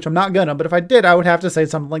respond, which I'm not gonna, but if I did, I would have to say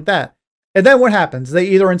something like that. And then what happens? They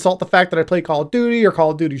either insult the fact that I play Call of Duty or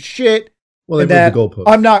Call of Duty shit. Well, they move the goalpost.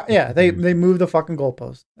 I'm not. Yeah, they move the fucking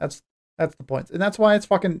goalpost. That's the point, and that's why it's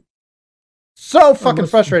fucking. So fucking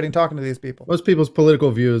frustrating talking to these people. Most people's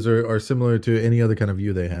political views are similar to any other kind of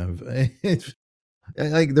view they have. It's,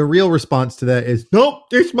 like the real response to that is, nope,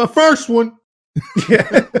 this is my first one.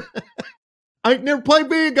 Yeah. I ain't never played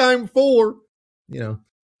video game before.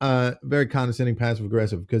 Very condescending, passive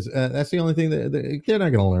aggressive, because that's the only thing that they're not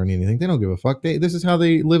going to learn anything. They don't give a fuck. This is how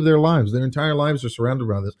they live their lives. Their entire lives are surrounded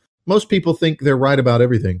around this. Most people think they're right about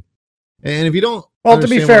everything. And if you don't, well, to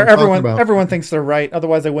be fair, everyone thinks they're right.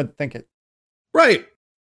 Otherwise, they wouldn't think it. Right.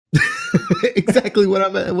 Exactly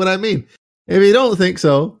what I mean. If you don't think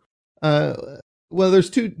so, well, there's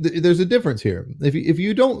a difference here. If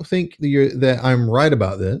you don't think that I'm right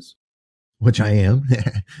about this, which I am,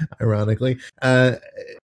 ironically,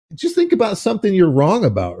 just think about something you're wrong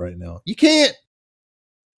about right now. You can't.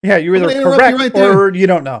 Yeah, you're either correct or you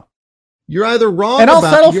don't know. You're either wrong, and I'll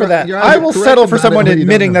settle for that. I will settle for someone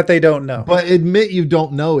admitting that they don't know. But admit you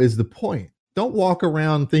don't know is the point. Don't walk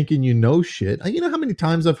around thinking you know shit. You know how many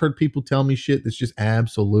times I've heard people tell me shit that's just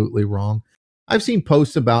absolutely wrong? I've seen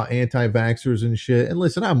posts about anti-vaxxers and shit. And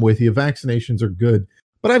listen, I'm with you. Vaccinations are good.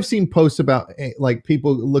 But I've seen posts about like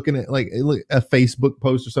people looking at like a Facebook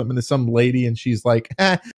post or something to some lady and she's like,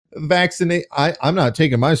 vaccinate. I'm not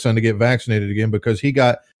taking my son to get vaccinated again because he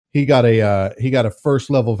got a first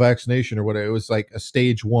level vaccination or whatever. It was like a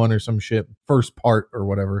stage 1 or some shit, first part or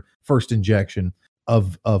whatever, first injection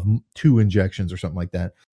of 2 injections or something like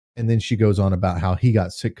that. And then she goes on about how he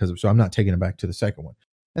got sick because of, so I'm not taking it back to the second one.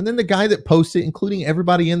 And then the guy that posts it, including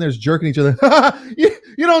everybody in there, is jerking each other. you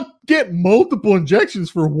don't get multiple injections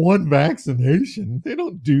for 1 vaccination. They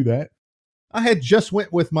don't do that. I had just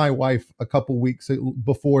went with my wife a couple weeks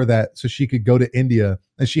before that so she could go to India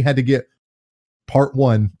and she had to get part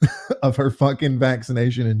 1 of her fucking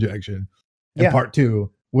vaccination injection. And part 2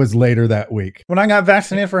 was later that week. When I got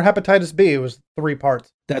vaccinated for hepatitis B, it was 3 parts.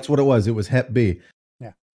 That's what it was. It was Hep B.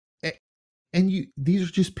 Yeah. And these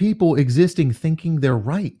are just people existing thinking they're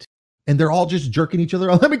right. And they're all just jerking each other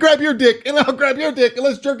off. Let me grab your dick and I'll grab your dick and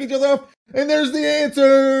let's jerk each other off. And there's the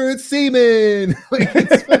answer. It's semen.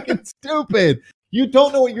 It's fucking stupid. You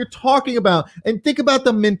don't know what you're talking about. And think about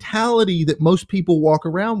the mentality that most people walk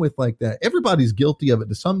around with like that. Everybody's guilty of it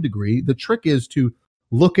to some degree. The trick is to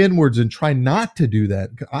look inwards and try not to do that.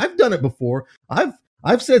 I've done it before.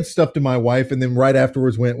 I've said stuff to my wife and then right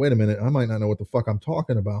afterwards went, wait a minute, I might not know what the fuck I'm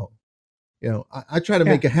talking about. I try to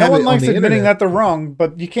make a habit. No one likes admitting that they're wrong,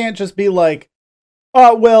 but you can't just be like,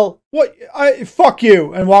 well, fuck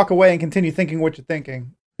you, and walk away and continue thinking what you're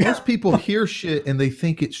thinking. Most people hear shit and they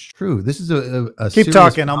think it's true. This is a keep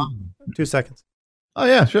talking. I'm 2 seconds. Oh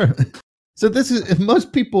yeah, sure. So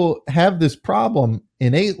most people have this problem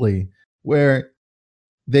innately where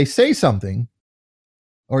they say something,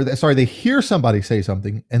 they hear somebody say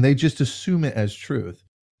something and they just assume it as truth.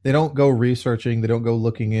 They don't go researching. They don't go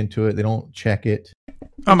looking into it. They don't check it.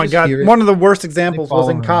 Oh my God. One of the worst examples was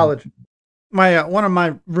in college. One of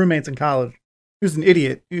my roommates in college, he was an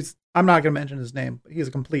idiot. I'm not going to mention his name, but he's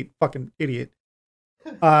a complete fucking idiot.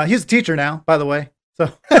 He's a teacher now, by the way.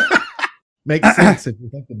 So makes sense if you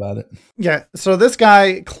think about it. Yeah. So this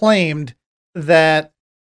guy claimed that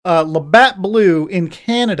Labatt Blue in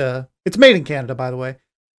Canada, it's made in Canada, by the way,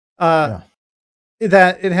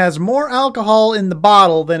 that it has more alcohol in the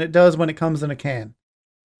bottle than it does when it comes in a can.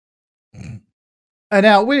 And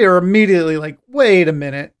now we are immediately like, wait a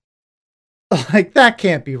minute. Like, that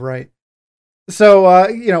can't be right. So,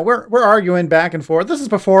 we're arguing back and forth. This is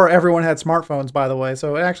before everyone had smartphones, by the way.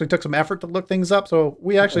 So it actually took some effort to look things up. So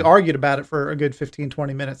we actually argued about it for a good 15,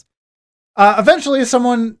 20 minutes. Eventually,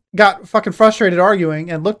 someone got fucking frustrated arguing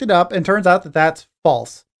and looked it up, and turns out that that's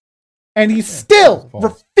false. And he still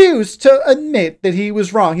refused to admit that he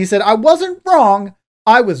was wrong. He said, I wasn't wrong.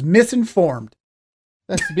 I was misinformed.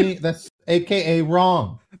 That's AKA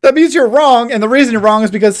wrong. That means you're wrong. And the reason you're wrong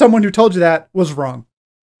is because someone who told you that was wrong.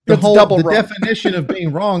 The definition of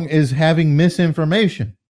being wrong is having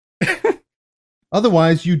misinformation.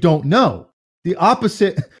 Otherwise, you don't know. The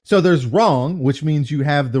opposite. So there's wrong, which means you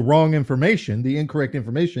have the wrong information, the incorrect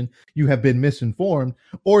information. You have been misinformed.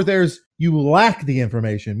 Or there's you lack the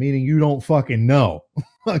information, meaning you don't fucking know.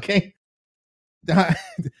 Okay. God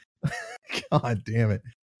damn it.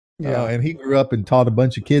 Yeah. And he grew up and taught a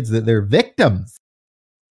bunch of kids that they're victims.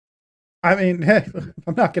 I mean, hey,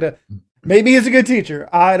 I'm not going to. Maybe he's a good teacher.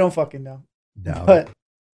 I don't fucking know. No. But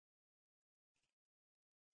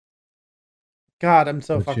God, I'm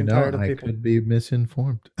so fucking tired of people. I could be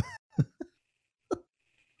misinformed.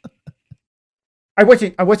 I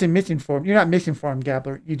wasn't misinformed. You're not misinformed,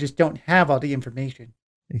 Gabler. You just don't have all the information.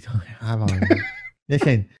 You don't have all the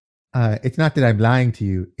Listen, it's not that I'm lying to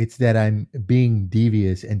you. It's that I'm being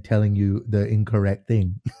devious and telling you the incorrect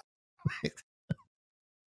thing.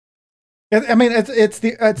 I mean, it's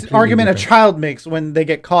the argument a child makes when they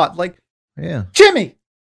get caught. Like, yeah, Jimmy,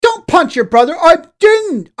 don't punch your brother. I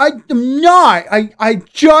didn't. I'm not. I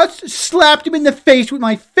just slapped him in the face with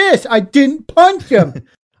my fist. I didn't punch him.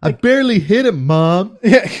 I barely hit him, Mom.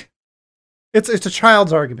 Yeah, it's a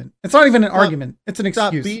child's argument. It's not even an argument. It's an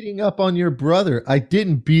excuse. Stop beating up on your brother. I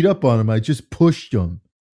didn't beat up on him. I just pushed him.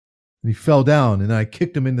 And he fell down, and I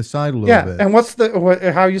kicked him in the side a little bit.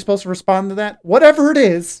 And how are you supposed to respond to that? Whatever it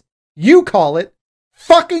is. You call it,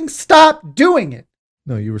 fucking stop doing it.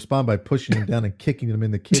 No, you respond by pushing him down and kicking him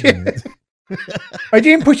in the kidney. I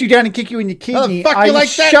didn't push you down and kick you in the kidney. I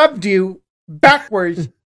shoved you backwards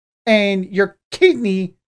and your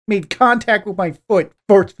kidney made contact with my foot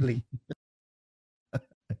forcefully.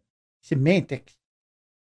 Semantics.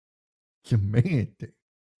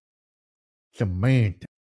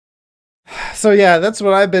 So yeah, that's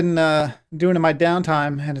what I've been doing in my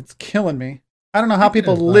downtime, and it's killing me. I don't know how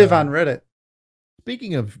people live on Reddit.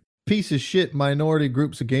 Speaking of piece of shit minority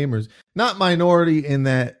groups of gamers, not minority in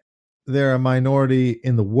that they're a minority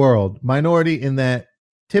in the world, minority in that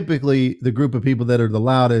typically the group of people that are the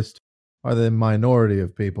loudest are the minority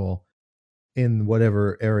of people in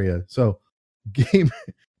whatever area. So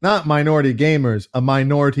not minority gamers, a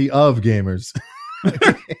minority of gamers.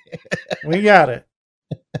 We got it.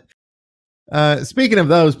 Speaking of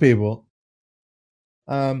those people,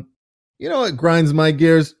 you know what grinds my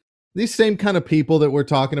gears? These same kind of people that we're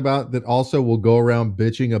talking about that also will go around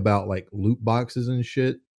bitching about like loot boxes and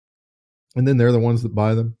shit. And then they're the ones that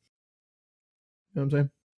buy them. You know what I'm saying?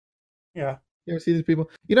 Yeah. You ever see these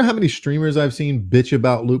people? You know how many streamers I've seen bitch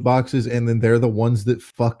about loot boxes and then they're the ones that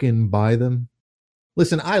fucking buy them?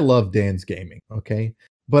 Listen, I love Dan's gaming, okay?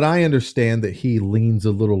 But I understand that he leans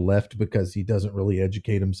a little left because he doesn't really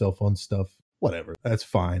educate himself on stuff. Whatever. That's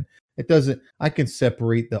fine. It doesn't. I can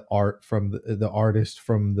separate the art from the artist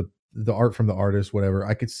from the art from the artist. Whatever.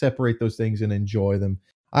 I could separate those things and enjoy them.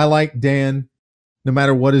 I like Dan, no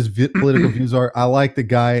matter what his political views are. I like the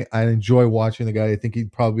guy. I enjoy watching the guy. I think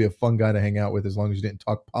he'd probably be a fun guy to hang out with as long as you didn't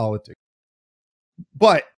talk politics.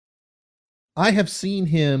 But I have seen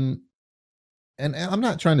him, and I'm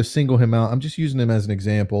not trying to single him out. I'm just using him as an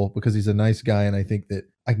example because he's a nice guy, and I think that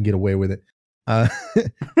I can get away with it.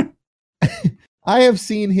 I have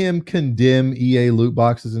seen him condemn EA loot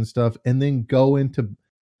boxes and stuff, and then go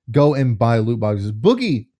and buy loot boxes.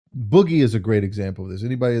 Boogie is a great example of this.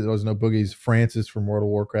 Anybody that doesn't know Boogie's Francis from World of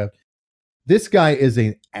Warcraft. This guy is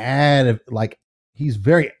he's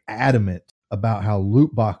very adamant about how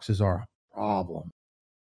loot boxes are a problem.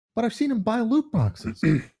 But I've seen him buy loot boxes.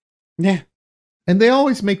 Yeah. And they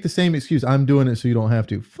always make the same excuse. I'm doing it so you don't have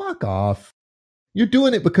to. Fuck off. You're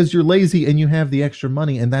doing it because you're lazy and you have the extra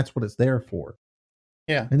money, and that's what it's there for.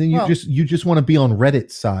 Yeah. And then you just want to be on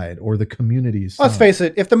Reddit's side or the community's side. Let's face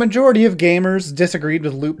it, if the majority of gamers disagreed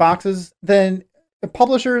with loot boxes, then the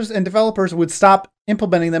publishers and developers would stop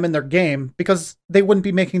implementing them in their game because they wouldn't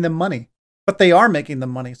be making them money. But they are making them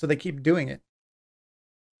money, so they keep doing it.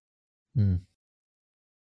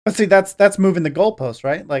 But see, that's moving the goalpost,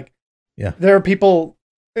 right? Like, yeah, there are people,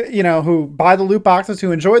 who buy the loot boxes,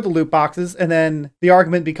 who enjoy the loot boxes, and then the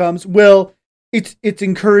argument becomes, well, it's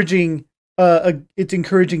encouraging. It's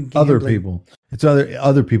encouraging gambling. Other people. It's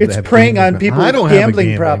other people. It's preying on people with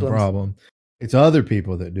gambling problems. It's other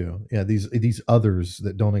people that do. Yeah, these others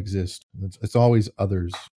that don't exist. It's always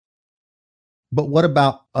others. But what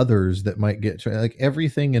about others that might get like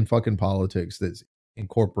everything in fucking politics that's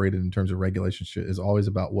incorporated in terms of regulation shit is always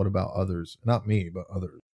about what about others? Not me, but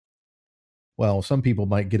others. Well, some people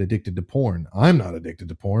might get addicted to porn. I'm not addicted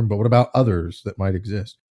to porn, but what about others that might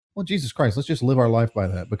exist? Well, Jesus Christ, let's just live our life by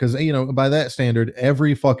that. Because, by that standard,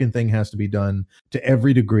 every fucking thing has to be done to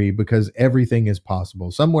every degree because everything is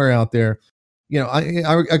possible. Somewhere out there,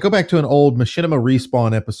 I go back to an old Machinima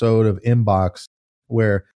Respawn episode of Inbox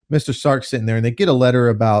where Mr. Sark's sitting there and they get a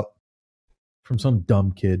letter from some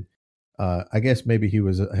dumb kid. I guess maybe he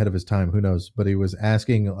was ahead of his time. Who knows? But he was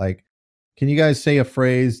asking, like, can you guys say a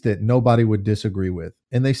phrase that nobody would disagree with?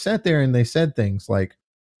 And they sat there and they said things like,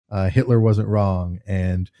 Hitler wasn't wrong,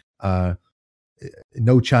 and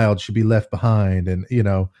no child should be left behind, and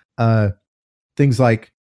things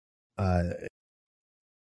like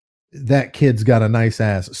that kid's got a nice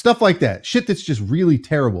ass, stuff like that. Shit that's just really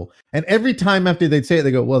terrible. And every time after they'd say it,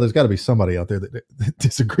 they go, well, there's got to be somebody out there that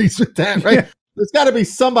disagrees with that, right? Yeah. There's got to be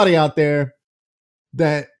somebody out there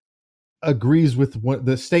that agrees with what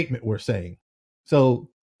the statement we're saying. So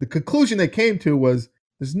the conclusion they came to was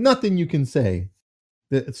there's nothing you can say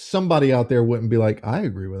that somebody out there wouldn't be like, I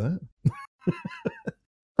agree with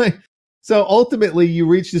that. So ultimately you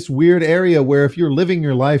reach this weird area where if you're living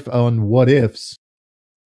your life on what ifs,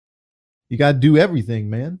 you got to do everything,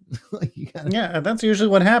 man. Yeah, and that's usually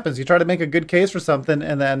what happens. You try to make a good case for something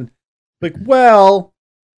and then like, well,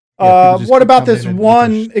 what about this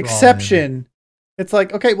one exception? It's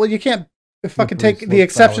like, okay, well, you can't fucking take the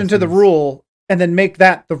exception to the rule and then make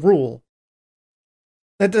that the rule.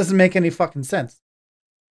 That doesn't make any fucking sense.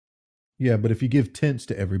 Yeah, but if you give tints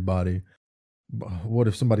to everybody, what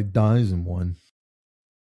if somebody dies in one?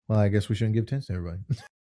 Well, I guess we shouldn't give tints to everybody.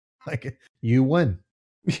 Like, you win.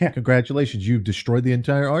 Yeah. Congratulations. You've destroyed the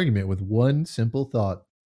entire argument with one simple thought.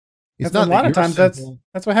 It's not a lot of times that's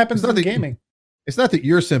what happens in gaming. It's not that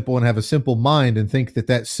you're simple and have a simple mind and think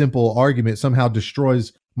that simple argument somehow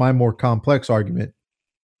destroys my more complex argument.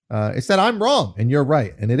 It's that I'm wrong and you're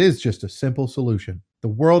right. And it is just a simple solution. The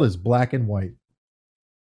world is black and white.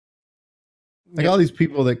 Like all these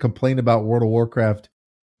people that complain about World of Warcraft,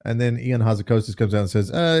 and then Ian Hazzikostas comes out and says,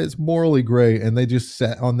 it's morally gray. And they just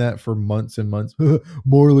sat on that for months and months.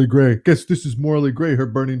 Morally gray. Guess this is morally gray. Her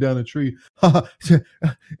burning down a tree.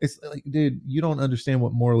 It's like, dude, you don't understand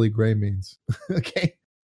what morally gray means. Okay.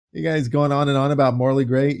 You guys going on and on about morally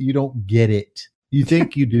gray. You don't get it. You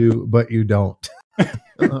think you do, but you don't.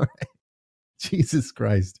 All right. Jesus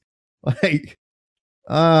Christ. Like,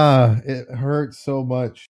 it hurts so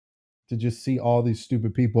much to just see all these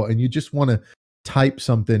stupid people, and you just want to type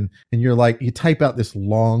something, and you're like, you type out this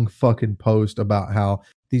long fucking post about how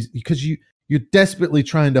because you're desperately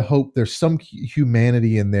trying to hope there's some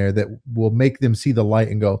humanity in there that will make them see the light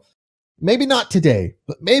and go, maybe not today,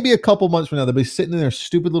 but maybe a couple months from now, they'll be sitting in their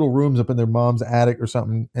stupid little rooms up in their mom's attic or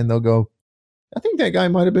something, and they'll go, I think that guy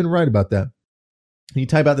might have been right about that. And you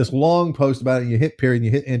type out this long post about it, and you hit period, and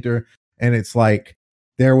you hit enter, and it's like,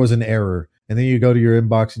 there was an error. And then you go to your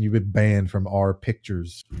inbox and you've been banned from our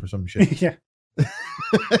pictures or some shit. Yeah.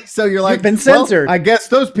 So you're like, you've been censored. Well, I guess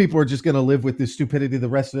those people are just going to live with this stupidity the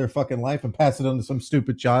rest of their fucking life and pass it on to some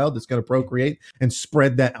stupid child that's going to procreate and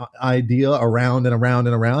spread that idea around and around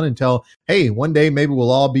and around until, hey, one day maybe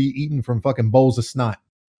we'll all be eating from fucking bowls of snot.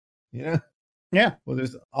 You know? Yeah. Well,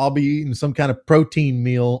 I'll be eating some kind of protein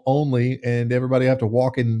meal only, and everybody have to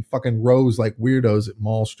walk in fucking rows like weirdos at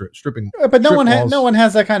mall stripping. But no one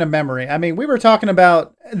has that kind of memory. I mean, we were talking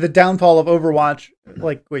about the downfall of Overwatch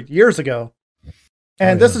years ago,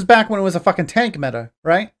 and this is back when it was a fucking tank meta,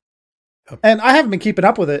 right? Yep. And I haven't been keeping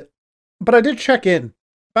up with it, but I did check in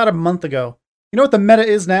about a month ago. You know what the meta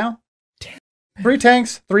is now? 3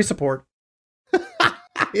 tanks, 3 support.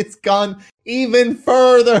 It's gone even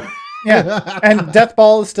further. Yeah, and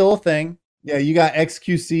Deathball is still a thing. Yeah, you got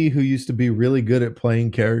XQC, who used to be really good at playing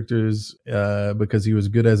characters because he was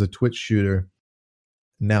good as a Twitch shooter.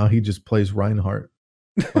 Now he just plays Reinhardt.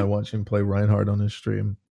 I watch him play Reinhardt on his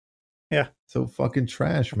stream. Yeah. So fucking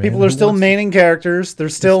trash, man. People are still maining characters. They're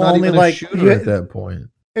still only like shooter at that point.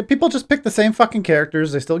 People just pick the same fucking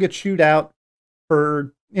characters. They still get chewed out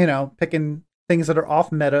for, picking things that are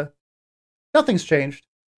off meta. Nothing's changed.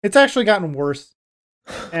 It's actually gotten worse.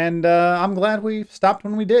 And I'm glad we stopped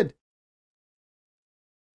when we did.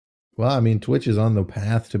 Well, I mean, Twitch is on the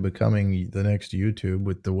path to becoming the next YouTube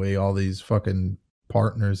with the way all these fucking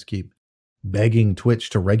partners keep begging Twitch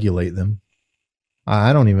to regulate them.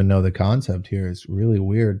 I don't even know the concept here. It's really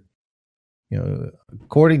weird.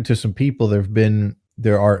 According to some people,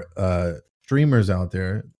 there are streamers out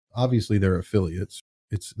there obviously they're affiliates.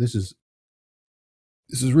 This is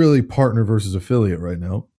really partner versus affiliate right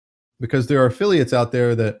now, because there are affiliates out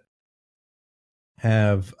there that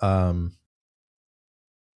have some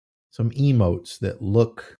emotes that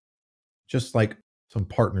look just like some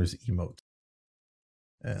partners' emotes.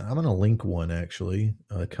 And I'm going to link one, actually,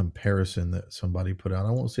 a comparison that somebody put out.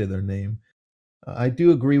 I won't say their name. I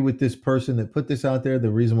do agree with this person that put this out there. The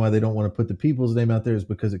reason why they don't want to put the people's name out there is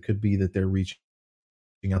because it could be that they're reaching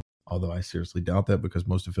out. Although I seriously doubt that, because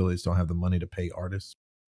most affiliates don't have the money to pay artists.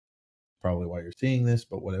 Probably why you're seeing this,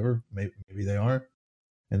 but whatever. Maybe they are.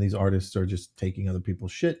 And these artists are just taking other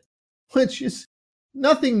people's shit, which is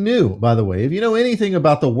nothing new, by the way. If you know anything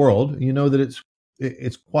about the world, you know that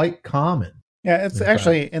it's quite common. Yeah, it's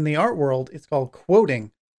actually in the art world, it's called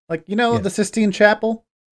quoting. Like, the Sistine Chapel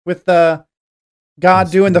with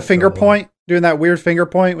God doing the finger point, doing that weird finger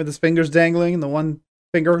point with his fingers dangling and the one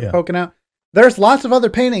finger poking out. There's lots of other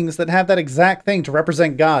paintings that have that exact thing to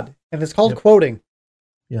represent God, and it's called quoting.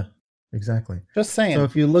 Yeah, exactly. Just saying. So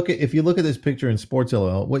if you look at this picture in Sports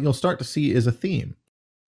LL, what you'll start to see is a theme.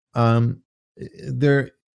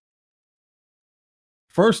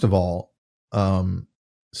 First of all,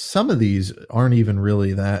 some of these aren't even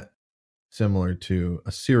really that similar to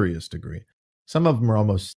a serious degree. Some of them are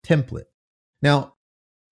almost template. Now,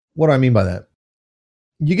 what do I mean by that?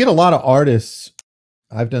 You get a lot of artists.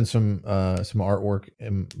 I've done some artwork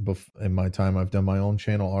in my time. I've done my own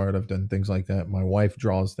channel art. I've done things like that. My wife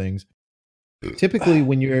draws things. Typically,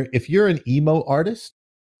 if you're an emo artist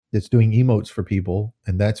that's doing emotes for people,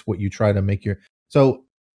 and that's what you try to make so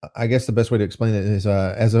I guess the best way to explain it is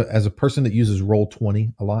as a person that uses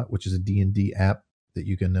Roll20 a lot, which is a D&D app that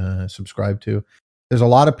you can subscribe to. There's a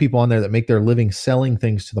lot of people on there that make their living selling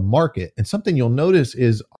things to the market. And something you'll notice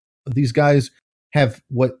is these guys have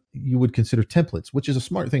what you would consider templates, which is a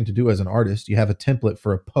smart thing to do as an artist. You have a template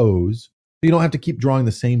for a pose. You don't have to keep drawing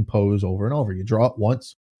the same pose over and over. You draw it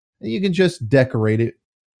once and you can just decorate it.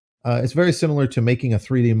 It's very similar to making a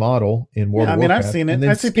 3D model in World of Warcraft. I've seen it.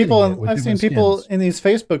 I've seen people in these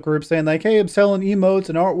Facebook groups saying like, "Hey, I'm selling emotes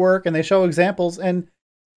and artwork," and they show examples, and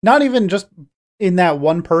not even just in that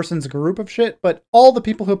one person's group of shit, but all the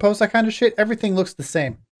people who post that kind of shit, everything looks the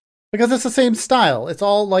same because it's the same style. It's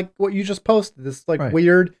all like what you just posted. This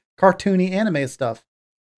weird cartoony anime stuff.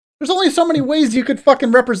 There's only so many ways you could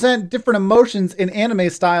fucking represent different emotions in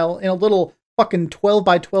anime style in a little fucking 12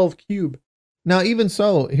 by 12 cube. Now, even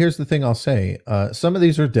so, here's the thing I'll say. Some of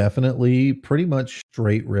these are definitely pretty much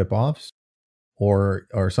straight ripoffs or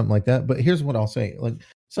something like that. But here's what I'll say. Like,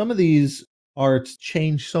 some of these arts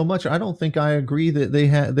change so much. I don't think I agree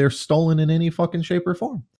that they're stolen in any fucking shape or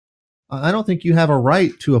form. I don't think you have a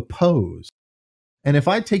right to oppose. And if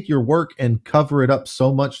I take your work and cover it up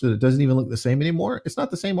so much that it doesn't even look the same anymore, it's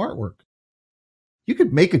not the same artwork. You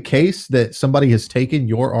could make a case that somebody has taken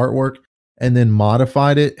your artwork and then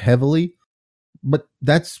modified it heavily, but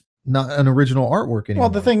that's not an original artwork anymore. Well,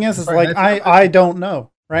 the thing is like, I don't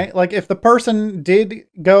know, right? Like, if the person did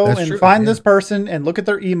go find this person and look at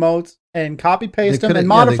their emotes and copy paste them and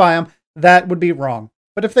modify them, that would be wrong.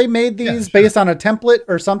 But if they made these based on a template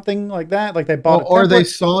or something like that, like they bought a template, or they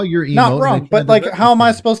saw your emote. Not wrong, but like, how am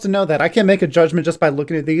I supposed to know that? I can't make a judgment just by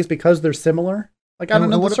looking at these because they're similar. Like, I don't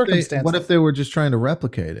know the circumstances. What if they were just trying to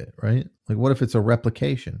replicate it, right? Like, what if it's a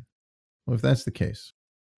replication? What if that's the case?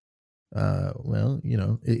 Well,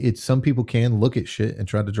 it's some people can look at shit and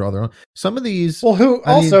try to draw their own. Some of these. Well, who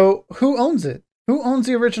owns it? Who owns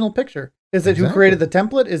the original picture? Is it who created the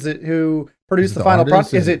template? Is it who produced the final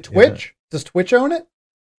product? Is it Twitch? Yeah. Does Twitch own it?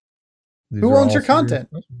 Who owns your content?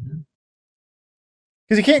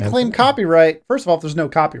 Because you can't claim copyright. First of all, if there's no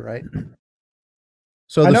copyright.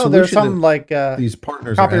 So I know there's some like these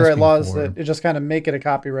partners copyright laws that it just kind of make it a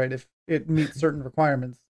copyright if it meets certain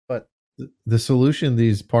requirements. But the solution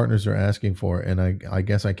these partners are asking for, and I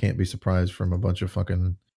guess I can't be surprised from a bunch of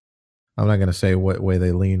fucking, I'm not going to say what way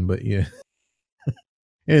they lean, but yeah.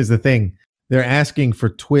 Here's the thing. They're asking for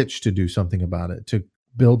Twitch to do something about it, to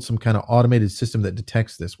build some kind of automated system that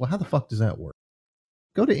detects this. Well, how the fuck does that work?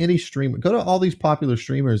 Go to any streamer, go to all these popular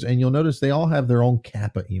streamers, and you'll notice they all have their own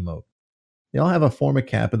Kappa emote. They all have a form of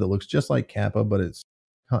Kappa that looks just like Kappa, but it's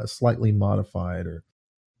slightly modified or,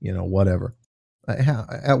 whatever.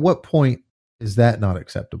 At what point is that not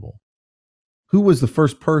acceptable? Who was the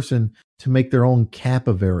first person to make their own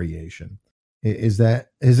Kappa variation? Is that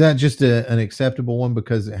just an acceptable one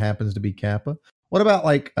because it happens to be Kappa? What about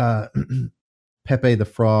like Pepe the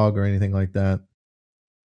Frog or anything like that?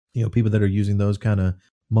 People that are using those kind of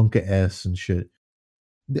Monka S and shit.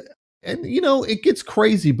 And it gets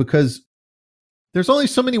crazy because there's only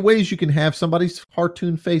so many ways you can have somebody's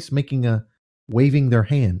cartoon face making a waving their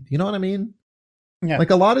hand. You know what I mean? Yeah. Like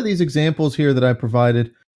a lot of these examples here that I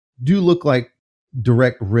provided do look like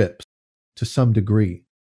direct rips to some degree.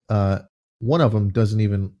 One of them doesn't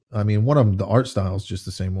even, one of them, the art style is just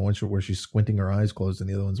the same one where she's squinting her eyes closed and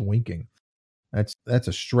the other one's winking. That's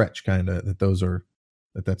a stretch kind of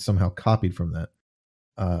that's somehow copied from that.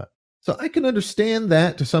 So I can understand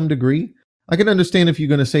that to some degree. I can understand if you're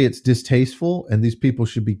going to say it's distasteful and these people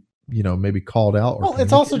should be, maybe called out. Well,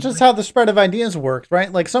 it's also just how the spread of ideas works,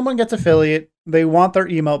 right? Like someone gets affiliate, they want their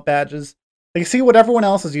emote badges, they see what everyone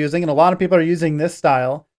else is using, and a lot of people are using this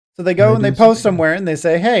style. So they go and they post somewhere and they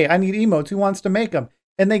say, hey, I need emotes. Who wants to make them?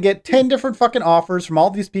 And they get 10 different fucking offers from all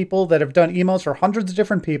these people that have done emotes for hundreds of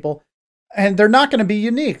different people. And they're not going to be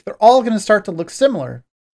unique. They're all going to start to look similar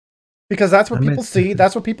because that's what people see.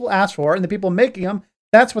 That's what people ask for. And the people making them,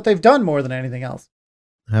 that's what they've done more than anything else.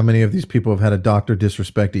 How many of these people have had a Dr.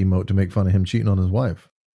 Disrespect emote to make fun of him cheating on his wife?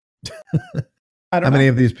 How many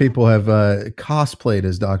of these people have cosplayed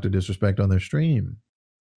as Dr. Disrespect on their stream?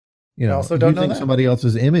 Also don't know that. Somebody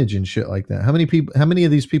else's image and shit like that. How many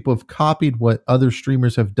of these people have copied what other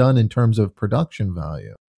streamers have done in terms of production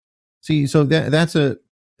value? See, so that's at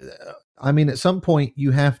some point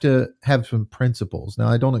you have to have some principles. Now,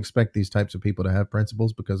 I don't expect these types of people to have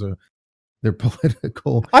principles because of their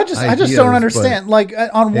political I just don't understand. Like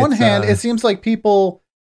on one hand, it seems like people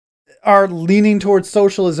are leaning towards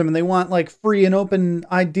socialism and they want like free and open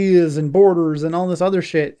ideas and borders and all this other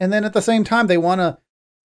shit. And then at the same time, they want to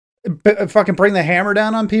fucking bring the hammer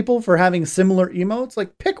down on people for having similar emotes.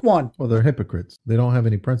 Like pick one. Well, they're hypocrites. They don't have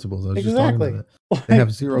any principles. I was just talking about that. They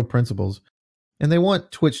have zero principles. And they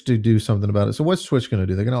want Twitch to do something about it. So what's Twitch going to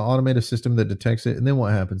do? They're going to automate a system that detects it. And then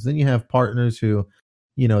what happens? Then you have partners who,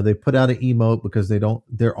 they put out an emote because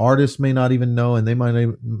their artists may not even know, and they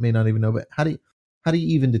may not even know. But how do you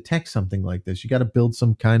even detect something like this? You got to build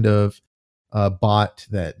some kind of bot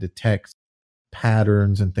that detects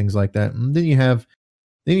patterns and things like that. And then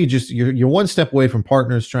you're one step away from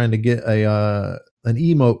partners trying to get an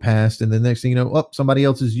emote passed. And the next thing you know, somebody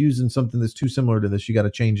else is using something that's too similar to this. You got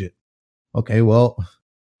to change it. Okay, well,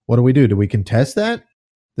 what do we do? Do we contest that?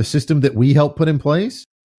 The system that we helped put in place?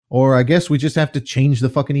 Or I guess we just have to change the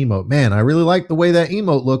fucking emote. Man, I really like the way that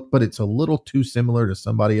emote looked, but it's a little too similar to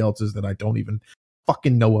somebody else's that I don't even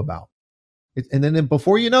fucking know about. And then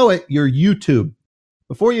before you know it, you're YouTube.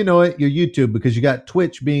 Before you know it, you're YouTube because you got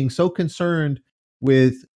Twitch being so concerned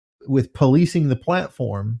with policing the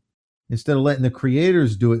platform instead of letting the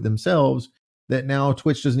creators do it themselves that now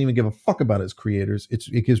Twitch doesn't even give a fuck about its creators.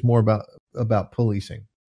 It gives more about policing.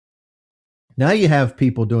 Now you have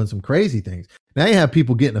people doing some crazy things. Now you have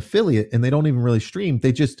people getting affiliate and they don't even really stream.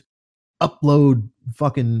 They just upload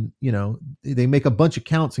fucking, they make a bunch of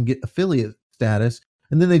accounts and get affiliate status.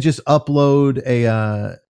 And then they just upload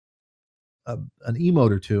an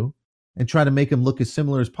emote or two and try to make them look as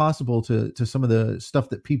similar as possible to some of the stuff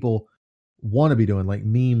that people want to be doing, like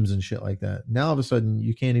memes and shit like that. Now all of a sudden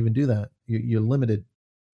you can't even do that. You're limited.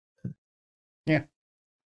 Yeah.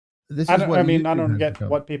 I don't get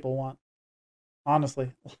what people want.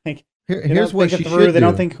 Honestly, like here's what she should do. They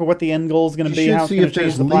don't think what the end goal is going to be. How see if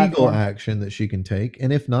there's legal action that she can take,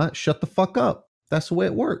 and if not, shut the fuck up. That's the way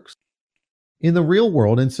it works in the real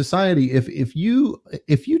world, in society. If you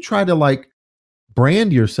try to like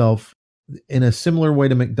brand yourself in a similar way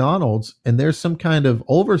to McDonald's, and there's some kind of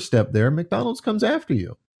overstep there, McDonald's comes after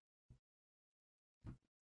you.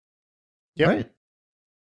 Yep. Right?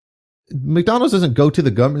 McDonald's doesn't go to the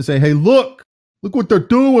government and say, "Hey, look what they're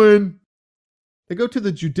doing." They go to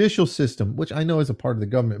the judicial system, which I know is a part of the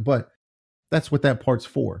government, but that's what that part's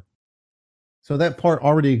for. So that part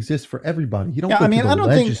already exists for everybody. You don't.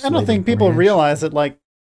 I don't think people realize that. Like,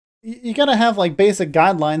 you got to have like basic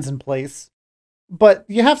guidelines in place, but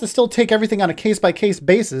you have to still take everything on a case by case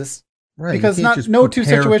basis, right? Because no two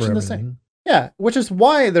situations are the same. Yeah, which is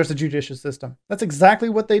why there's a judicial system. That's exactly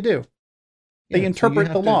what they do. They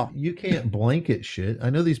interpret the law. You can't blanket shit. I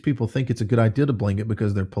know these people think it's a good idea to blanket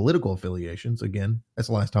because they're political affiliations. Again, that's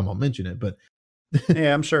the last time I'll mention it, but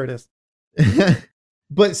yeah, I'm sure it is.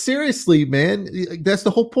 But seriously, man, that's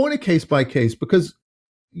the whole point of case by case, because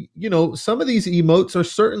some of these emotes are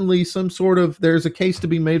certainly some sort of, there's a case to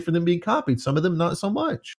be made for them being copied. Some of them not so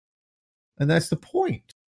much. And that's the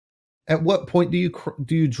point. At what point do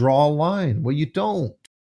you draw a line? Well, you don't.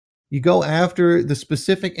 You go after the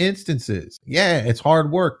specific instances. Yeah, it's hard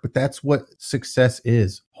work, but that's what success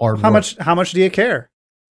is. Hard work. How much do you care?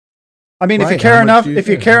 I mean, if you care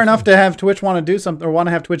enough to have Twitch want to do something, or want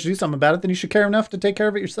to have Twitch do something about it, then you should care enough to take care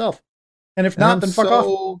of it yourself. And if not, then fuck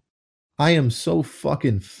off. I am so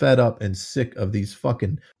fucking fed up and sick of these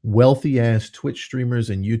fucking wealthy ass Twitch streamers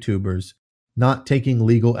and YouTubers not taking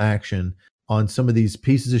legal action on some of these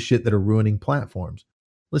pieces of shit that are ruining platforms.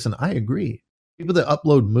 Listen, I agree. People that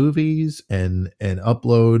upload movies and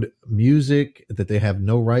upload music that they have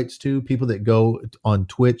no rights to, people that go on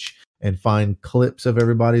Twitch and find clips of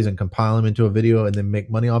everybody's and compile them into a video and then make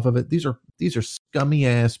money off of it. These are scummy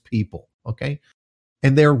ass people, okay?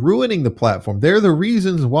 And they're ruining the platform. They're the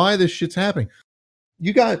reasons why this shit's happening.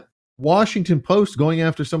 You got Washington Post going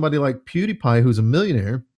after somebody like PewDiePie, who's a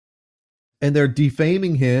millionaire, and they're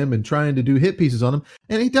defaming him and trying to do hit pieces on him,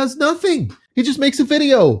 and he does nothing. He just makes a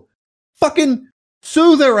video. Fucking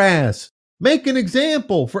sue their ass. Make an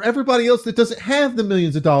example for everybody else that doesn't have the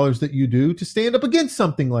millions of dollars that you do to stand up against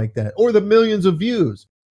something like that, or the millions of views.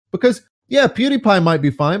 Because, yeah, PewDiePie might be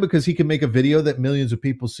fine because he can make a video that millions of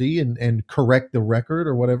people see and correct the record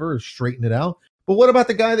or whatever, or straighten it out. But what about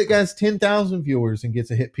the guy that has 10,000 viewers and gets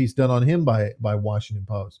a hit piece done on him by Washington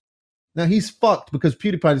Post? Now he's fucked because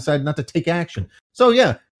PewDiePie decided not to take action. So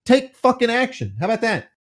yeah, take fucking action. How about that?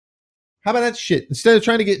 How about that shit? Instead of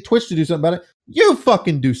trying to get Twitch to do something about it, you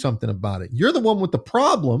fucking do something about it. You're the one with the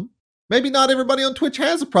problem. Maybe not everybody on Twitch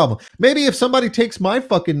has a problem. Maybe if somebody takes my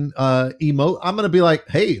fucking emote, I'm going to be like,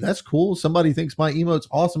 hey, that's cool. Somebody thinks my emote's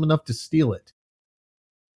awesome enough to steal it.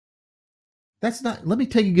 That's not, let me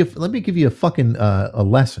give you a fucking a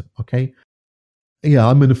lesson, okay? Yeah,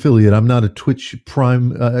 I'm an affiliate. I'm not a Twitch Prime,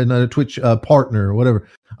 not a Twitch partner or whatever.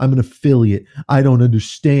 I'm an affiliate. I don't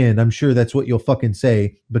understand. I'm sure that's what you'll fucking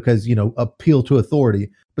say because, you know, appeal to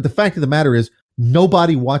authority. But the fact of the matter is,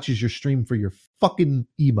 nobody watches your stream for your fucking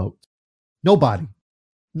emote. Nobody.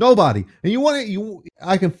 And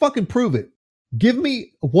I can fucking prove it. Give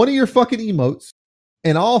me one of your fucking emotes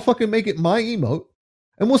and I'll fucking make it my emote.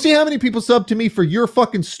 And we'll see how many people sub to me for your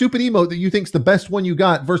fucking stupid emote that you think's the best one you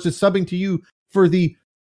got versus subbing to you for the,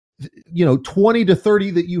 20 to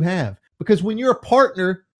 30 that you have. Because when you're a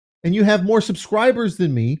partner and you have more subscribers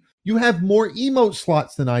than me, you have more emote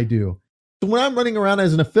slots than I do. So when I'm running around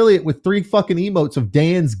as an affiliate with 3 fucking emotes of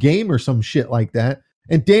Dan's Game or some shit like that,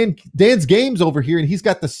 and Dan's Game's over here and he's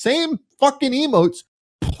got the same fucking emotes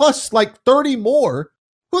plus like 30 more,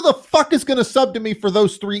 who the fuck is going to sub to me for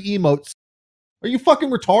those 3 emotes? Are you fucking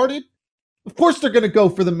retarded? Of course they're going to go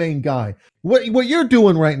for the main guy. What you're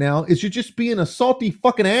doing right now is you're just being a salty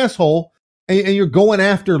fucking asshole and you're going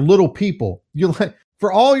after little people. You're like,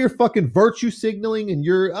 for all your fucking virtue signaling and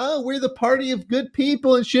we're the party of good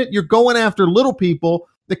people and shit, you're going after little people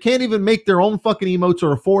that can't even make their own fucking emotes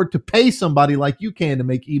or afford to pay somebody like you can to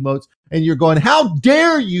make emotes. And you're going, how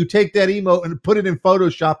dare you take that emote and put it in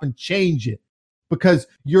Photoshop and change it because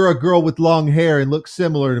you're a girl with long hair and look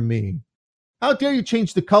similar to me. How dare you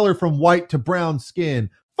change the color from white to brown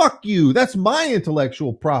skin? Fuck you. That's my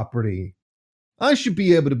intellectual property. I should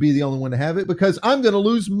be able to be the only one to have it because I'm going to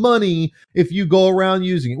lose money if you go around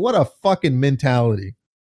using it. What a fucking mentality.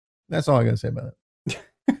 That's all I got to say about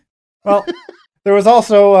it. Well, there was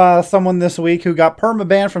also someone this week who got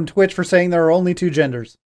permabanned from Twitch for saying there are only 2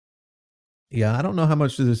 genders. Yeah, I don't know how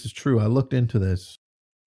much of this is true. I looked into this.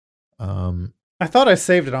 I thought I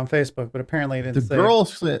saved it on Facebook, but apparently it didn't.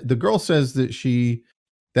 The girl says that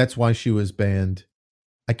that's why she was banned.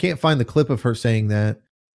 I can't find the clip of her saying that.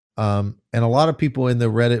 And a lot of people in the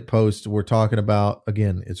Reddit post were talking about,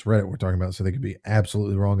 again, it's Reddit we're talking about, so they could be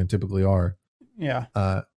absolutely wrong and typically are. Yeah.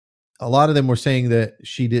 A lot of them were saying that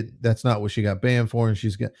that's not what she got banned for.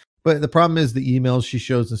 And but the problem is the emails she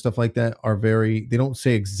shows and stuff like that are they don't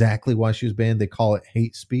say exactly why she was banned. They call it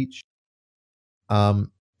hate speech.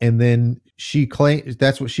 And then she claims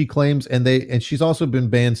that's what she claims, and she's also been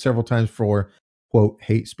banned several times for quote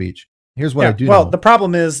hate speech. Here's what I do. Well, the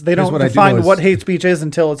problem is they don't define what hate speech is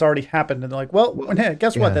until it's already happened, and they're like, "Well,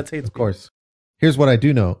 guess what? That's hate speech." Of course. Here's what I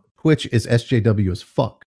do know: Twitch is SJW as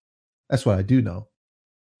fuck. That's what I do know.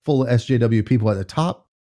 Full of SJW people at the top,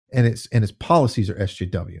 and its policies are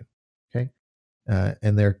SJW. Okay,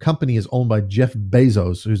 and their company is owned by Jeff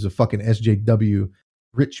Bezos, who's a fucking SJW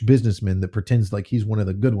rich businessman that pretends like he's one of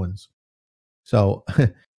the good ones. So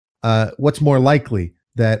what's more likely,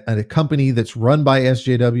 that a company that's run by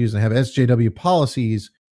SJWs and have SJW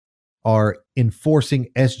policies are enforcing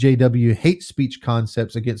SJW hate speech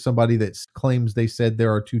concepts against somebody that claims they said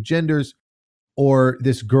there are 2 genders, or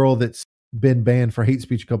this girl that's been banned for hate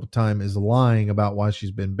speech a couple of times is lying about why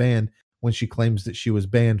she's been banned when she claims that she was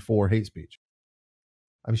banned for hate speech?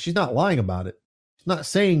 I mean, she's not lying about it. She's not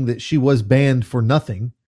saying that she was banned for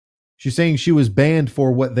nothing. She's saying she was banned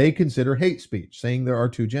for what they consider hate speech, saying there are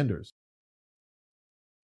 2 genders.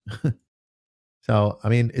 So, I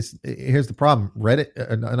mean, here's the problem.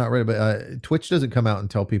 Reddit, not Reddit, but Twitch doesn't come out and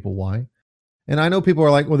tell people why. And I know people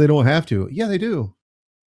are like, well, they don't have to. Yeah, they do.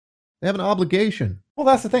 They have an obligation. Well,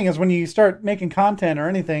 that's the thing is when you start making content or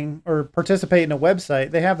anything or participate in a website,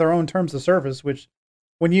 they have their own terms of service, which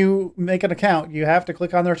when you make an account, you have to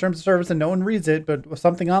click on their terms of service and no one reads it. But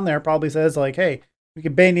something on there probably says like, hey, we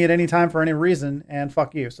can ban you at any time for any reason and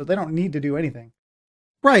fuck you. So they don't need to do anything.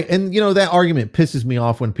 Right. And, that argument pisses me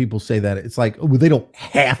off when people say that. It's like, oh, they don't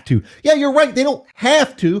have to. Yeah, you're right. They don't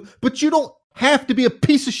have to, but you don't have to be a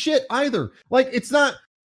piece of shit either. Like, it's not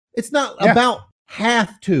about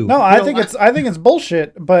have to. No, I think it's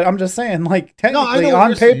bullshit, but I'm just saying, like, technically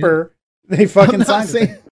on paper, they fucking signed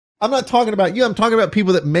it. I'm not talking about you. I'm talking about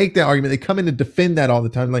people that make that argument. They come in to defend that all the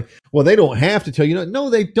time. Like, well, they don't have to tell you.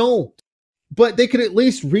 No, they don't. But they could at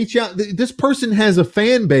least reach out. This person has a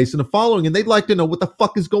fan base and a following, and they'd like to know what the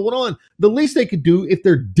fuck is going on. The least they could do, if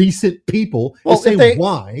they're decent people, is say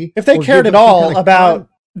why. If they cared at all about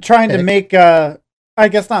trying to make, I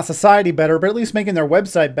guess not society better, but at least making their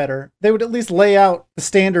website better, they would at least lay out the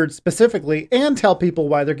standards specifically and tell people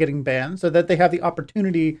why they're getting banned so that they have the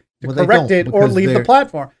opportunity to correct it or leave the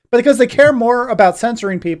platform. But because they care more about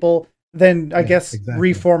censoring people than, I guess,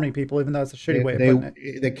 reforming people, even though it's a shitty way of putting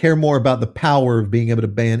it. They care more about the power of being able to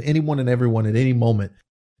ban anyone and everyone at any moment.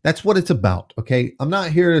 That's what it's about, okay? I'm not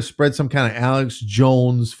here to spread some kind of Alex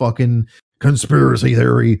Jones fucking conspiracy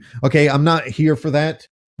theory, okay? I'm not here for that,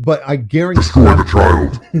 but I guarantee... Destroy the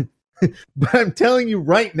child. But I'm telling you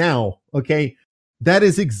right now, okay, that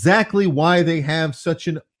is exactly why they have such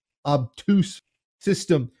an obtuse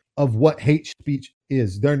system of what hate speech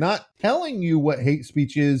is. They're not telling you what hate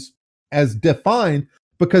speech is as defined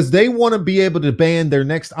because they want to be able to ban their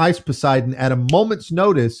next Ice Poseidon at a moment's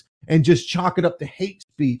notice and just chalk it up to hate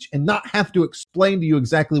speech and not have to explain to you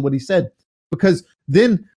exactly what he said. Because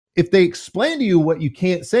then if they explain to you what you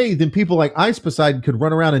can't say, then people like Ice Poseidon could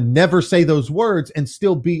run around and never say those words and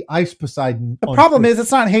still be Ice Poseidon. The problem is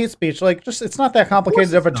it's not hate speech. Like, just it's not that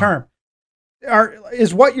complicated of a term.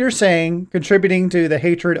 Is what you're saying contributing to the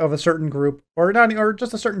hatred of a certain group or not, or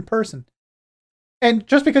just a certain person? And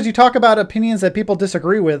just because you talk about opinions that people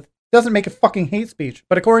disagree with doesn't make it fucking hate speech.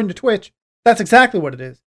 But according to Twitch, that's exactly what it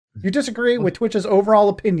is. You disagree with Twitch's overall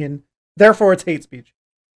opinion, therefore it's hate speech.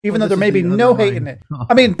 Even though there may be no hate in it.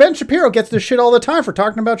 I mean, Ben Shapiro gets this shit all the time for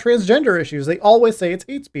talking about transgender issues. They always say it's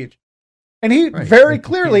hate speech. And he very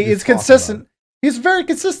clearly is consistent. He's very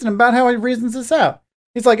consistent about how he reasons this out.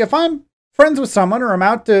 He's like, if I'm friends with someone or I'm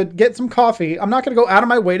out to get some coffee, I'm not going to go out of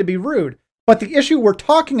my way to be rude. But the issue we're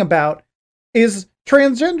talking about is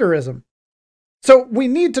transgenderism. So we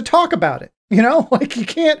need to talk about it. Like you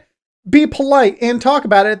can't be polite and talk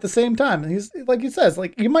about it at the same time. And he's like he says,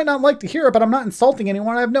 like, you might not like to hear it, but I'm not insulting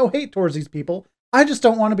anyone. I have no hate towards these people. I just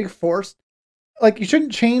don't want to be forced. Like, you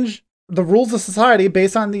shouldn't change the rules of society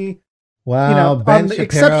based on the Ben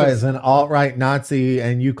Shapiro is an alt-right Nazi,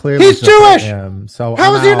 and you clearly he's Jewish. Him, so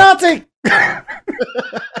how is he a Nazi?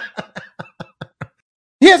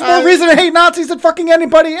 He has more reason to hate Nazis than fucking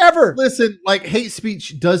anybody ever. Listen, like, hate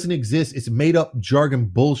speech doesn't exist. It's made up jargon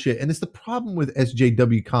bullshit. And it's the problem with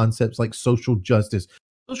SJW concepts like social justice.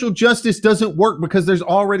 Social justice doesn't work because there's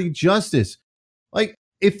already justice. Like,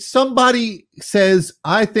 if somebody says,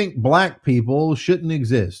 I think black people shouldn't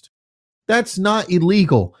exist, that's not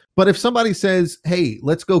illegal. But if somebody says, hey,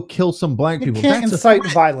 let's go kill some black people, can't incite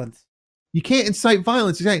violence. You can't incite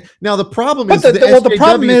violence. Now, the problem is the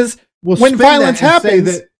problem is when violence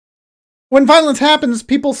happens,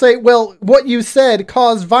 people say, well, what you said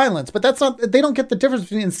caused violence, but that's not, they don't get the difference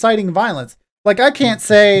between inciting violence. Like, I can't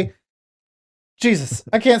say,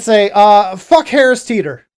 fuck Harris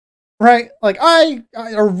Teeter, right? Like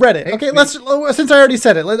or Reddit. Okay, since I already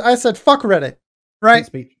said it, I said, fuck Reddit, right?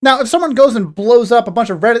 Now, if someone goes and blows up a bunch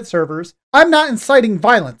of Reddit servers, I'm not inciting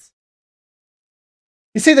violence.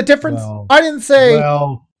 You see the difference? Well, I didn't say,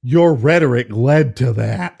 your rhetoric led to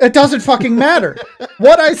that. It doesn't fucking matter.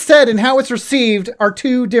 What I said and how it's received are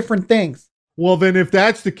two different things. Well, then if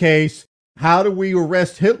that's the case, how do we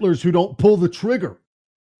arrest Hitlers who don't pull the trigger?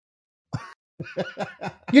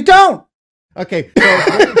 You don't. Okay, so it's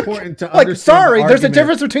very important to understand. There's a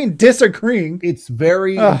difference between disagreeing. It's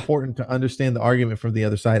very important to understand the argument from the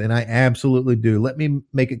other side, and I absolutely do. Let me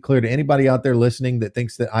make it clear to anybody out there listening that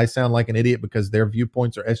thinks that I sound like an idiot because their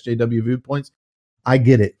viewpoints are SJW viewpoints. I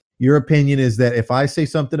get it. Your opinion is that if I say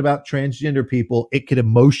something about transgender people, it could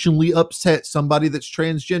emotionally upset somebody that's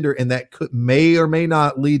transgender, and that may or may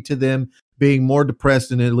not lead to them being more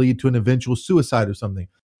depressed and it lead to an eventual suicide or something.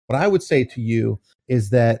 What I would say to you is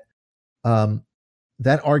that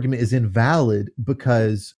that argument is invalid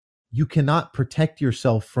because you cannot protect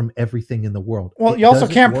yourself from everything in the world. Well, you also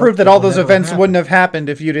can't prove that all those events wouldn't have happened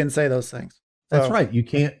if you didn't say those things. That's So, right. You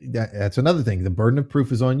can't. That's another thing. The burden of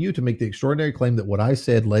proof is on you to make the extraordinary claim that what I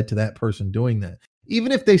said led to that person doing that.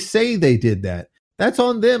 Even if they say they did that, that's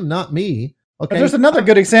on them, not me. but Okay. there's another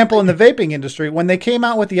good example in the vaping industry. When they came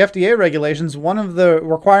out with the FDA regulations, one of the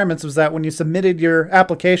requirements was that when you submitted your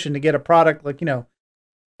application to get a product, like, not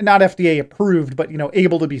FDA approved, but,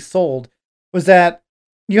 able to be sold, was that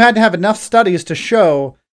you had to have enough studies to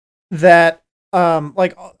show that,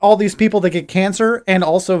 like, all these people that get cancer and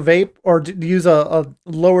also vape or use a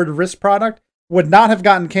lowered risk product would not have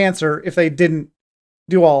gotten cancer if they didn't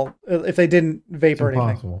if they didn't vape It's or anything.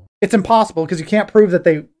 impossible. It's impossible because you can't prove that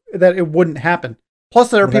it wouldn't happen.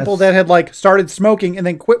 Plus, there are Well, people that had like started smoking and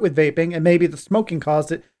then quit with vaping, and maybe the smoking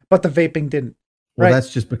caused it, but the vaping didn't. Well, Right.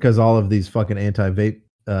 that's just because all of these fucking anti-vape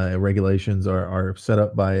regulations are set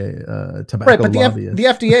up by tobacco Right, but lobbyists. the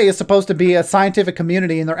FDA is supposed to be a scientific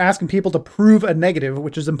community, and they're asking people to prove a negative,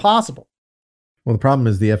 which is impossible. Well, the problem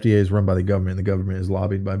is the FDA is run by the government, and the government is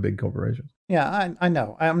lobbied by big corporations. Yeah, I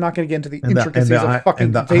know. I'm not going to get into the And intricacies of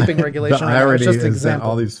fucking vaping regulation. The right now. irony It's just an is that example.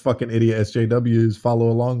 all these fucking idiot SJWs follow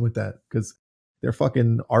along with that because they're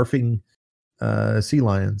fucking arfing sea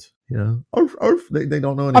lions. Arf, arf. They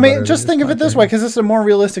don't know any I mean, better. just think of it this way, because this is a more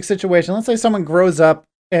realistic situation. Let's say someone grows up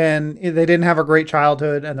and they didn't have a great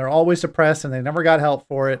childhood, and they're always depressed, and they never got help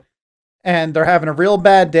for it, and they're having a real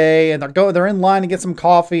bad day, and they're in line to get some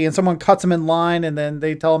coffee, and someone cuts them in line, and then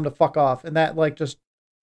they tell them to fuck off, and that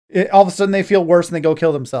all of a sudden they feel worse and they go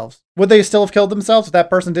kill themselves. Would they still have killed themselves if that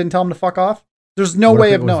person didn't tell them to fuck off? There's no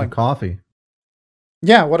way of knowing. Coffee.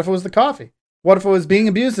 Yeah, what if it was the coffee? What if it was being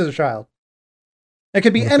abused as a child? It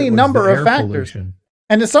could be any number of factors. Pollution?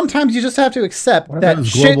 And sometimes you just have to accept What if that it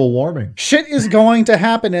was global warming? shit is going to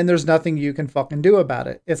happen and there's nothing you can fucking do about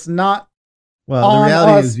it. It's not. Well, the on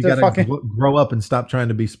reality us is you to got to fucking- grow up and stop trying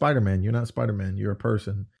to be Spider-Man. You're not Spider-Man. You're a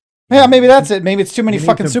person. Yeah, maybe that's it. Maybe it's too many You need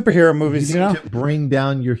fucking to- superhero movies, You need to bring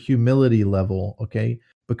down your humility level, okay?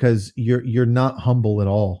 Because you're not humble at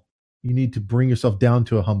all. You need to bring yourself down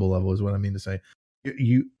to a humble level, is what I mean to say.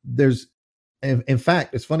 In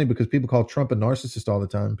fact, it's funny because people call Trump a narcissist all the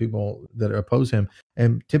time, people that oppose him.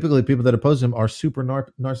 And typically people that oppose him are super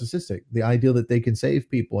narcissistic. The idea that they can save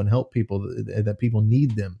people and help people, that people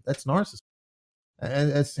need them, that's narcissism.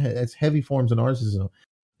 And that's heavy forms of narcissism.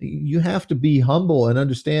 You have to be humble and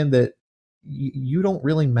understand that you don't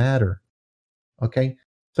really matter. Okay.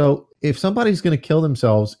 So if somebody's going to kill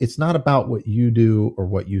themselves, it's not about what you do or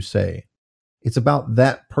what you say. It's about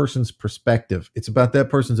that person's perspective. It's about that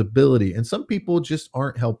person's ability. And some people just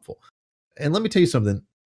aren't helpful. And let me tell you something.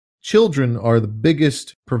 Children are the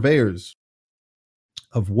biggest purveyors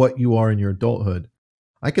of what you are in your adulthood.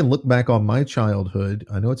 I can look back on my childhood.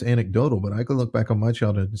 I know it's anecdotal, but I can look back on my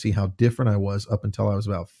childhood and see how different I was up until I was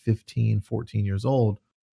about 15, 14 years old.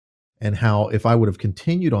 And how if I would have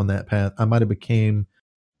continued on that path, I might have became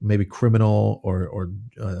maybe criminal or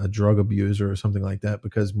a drug abuser or something like that,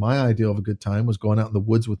 because my ideal of a good time was going out in the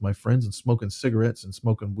woods with my friends and smoking cigarettes and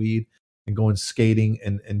smoking weed and going skating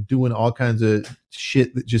and doing all kinds of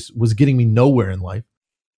shit that just was getting me nowhere in life.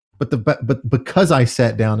 But because I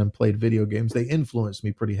sat down and played video games, they influenced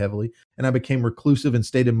me pretty heavily, and I became reclusive and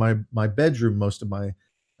stayed in my bedroom most of my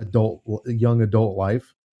young adult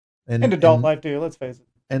life. And adult life too, let's face it.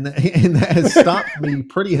 And that has stopped me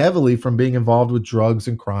pretty heavily from being involved with drugs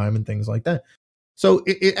and crime and things like that. So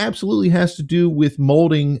it absolutely has to do with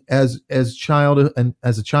molding as a child and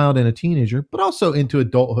a teenager, but also into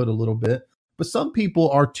adulthood a little bit. But some people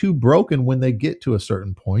are too broken when they get to a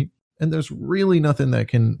certain point, and there's really nothing that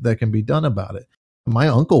can be done about it. My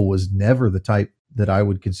uncle was never the type that I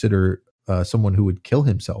would consider someone who would kill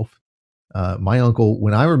himself. My uncle,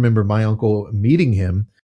 when I remember my uncle meeting him,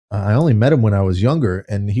 I only met him when I was younger,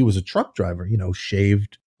 and he was a truck driver,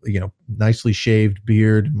 shaved, nicely shaved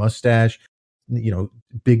beard, mustache,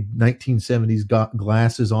 big 1970s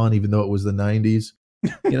glasses on, even though it was the 90s.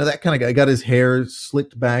 That kind of guy. Got his hair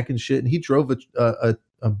slicked back and shit, and he drove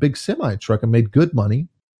a big semi truck and made good money.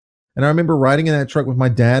 And I remember riding in that truck with my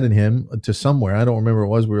dad and him to somewhere. I don't remember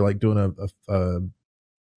what it was. We were like doing a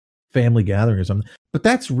family gathering or something. But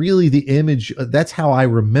that's really the image. That's how I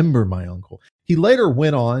remember my uncle. He later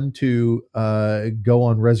went on to go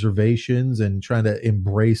on reservations and trying to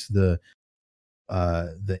embrace the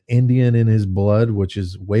Indian in his blood, which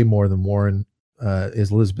is way more than Warren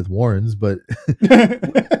is Elizabeth Warren's. But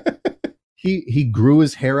he grew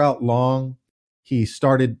his hair out long. He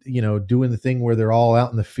started, doing the thing where they're all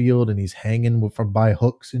out in the field and he's hanging from by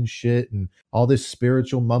hooks and shit, and all this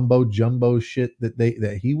spiritual mumbo jumbo shit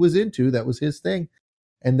that he was into. That was his thing.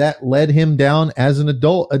 And that led him down as an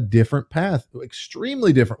adult, a different path,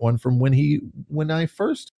 extremely different one from when I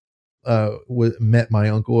first met my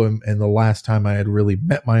uncle, and the last time I had really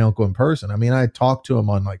met my uncle in person. I mean, I talked to him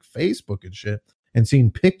on like Facebook and shit and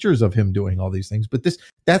seen pictures of him doing all these things, but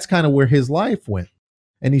that's kind of where his life went.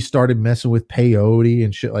 And he started messing with peyote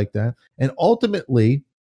and shit like that. And ultimately,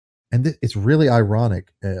 it's really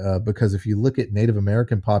ironic because if you look at Native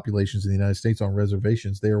American populations in the United States on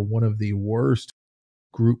reservations, they are one of the worst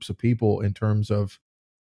groups of people in terms of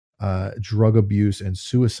drug abuse and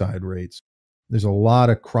suicide rates. There's a lot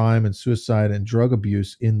of crime and suicide and drug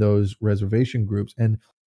abuse in those reservation groups. And,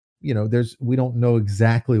 you know, we don't know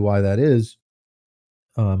exactly why that is.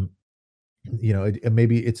 You know,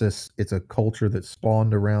 maybe it's a culture that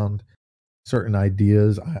spawned around certain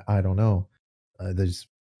ideas. I don't know.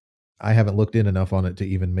 I haven't looked in enough on it to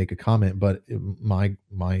even make a comment, but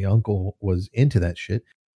my uncle was into that shit,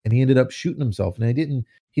 and he ended up shooting himself. And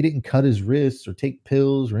he didn't cut his wrists or take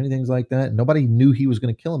pills or anything like that. Nobody knew he was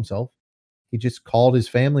going to kill himself. He just called his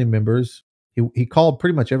family members. He called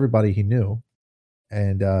pretty much everybody he knew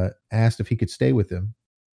and asked if he could stay with him.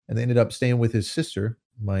 And they ended up staying with his sister,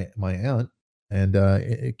 my aunt, and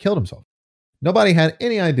it killed himself. Nobody had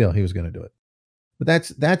any idea he was going to do it. But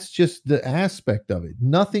that's just the aspect of it.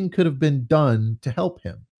 Nothing could have been done to help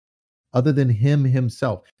him other than him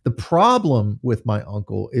himself. The problem with my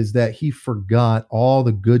uncle is that he forgot all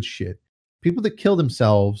the good shit. People that kill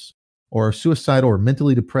themselves or are suicidal or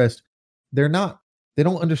mentally depressed, they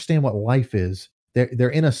don't understand what life is. They're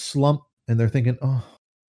in a slump and they're thinking, oh,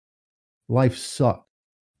 life sucks.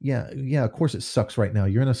 Yeah, of course it sucks right now.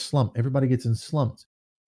 You're in a slump. Everybody gets in slumps.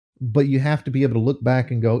 But you have to be able to look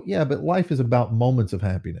back and go, yeah, but life is about moments of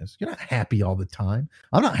happiness. You're not happy all the time.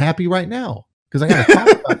 I'm not happy right now because I got to talk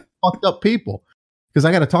about fucked up people, because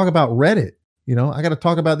I got to talk about Reddit. You know, I got to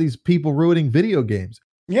talk about these people ruining video games.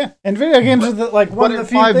 Yeah, and video games are like one of the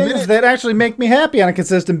few things that actually make me happy on a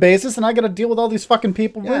consistent basis, and I got to deal with all these fucking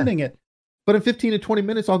people ruining it. But in 15 to 20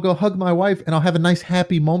 minutes, I'll go hug my wife, and I'll have a nice,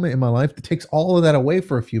 happy moment in my life that takes all of that away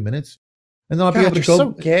for a few minutes, and then I'll be able to go. So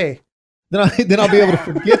gay. Then I'll be able to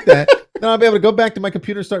forget that. Then I'll be able to go back to my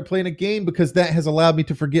computer and start playing a game, because that has allowed me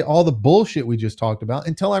to forget all the bullshit we just talked about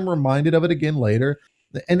until I'm reminded of it again later.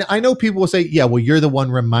 And I know people will say, yeah, well, you're the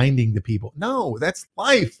one reminding the people. No, that's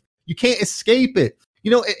life. You can't escape it.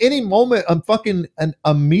 You know, at any moment,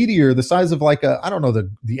 a meteor the size of like I don't know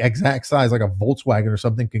the exact size, like a Volkswagen or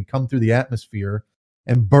something, can come through the atmosphere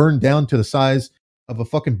and burn down to the size of a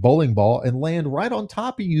fucking bowling ball and land right on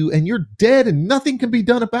top of you, and you're dead, and nothing can be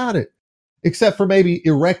done about it. Except for maybe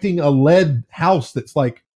erecting a lead house that's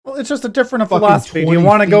like... Well, it's just a different philosophy. Do you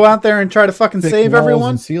want to go out there and try to fucking save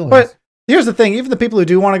everyone? But here's the thing. Even the people who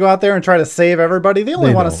do want to go out there and try to save everybody, they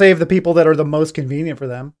only want to save the people that are the most convenient for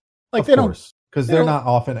them. Like, they don't... Because they're not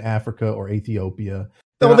off in Africa or Ethiopia.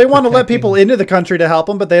 Well, they want to let people into the country to help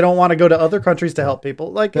them, but they don't want to go to other countries to help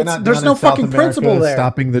people. Like, there's no fucking principle there.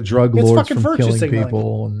 Stopping the drug lords from killing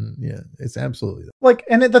people, and yeah, it's absolutely like.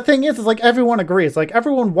 And the thing is like everyone agrees. Like,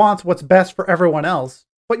 everyone wants what's best for everyone else,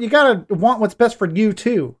 but you gotta want what's best for you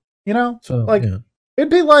too. You know,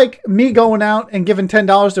 it'd be like me going out and giving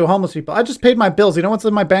 $10 to homeless people. I just paid my bills. You know what's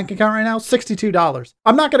in my bank account right now? $62.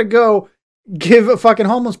 I'm not gonna go give a fucking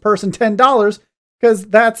homeless person $10 because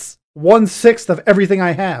that's 1/6 of everything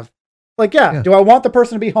I have. Like, do I want the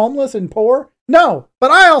person to be homeless and poor? No,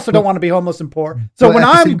 but I also don't want to be homeless and poor. So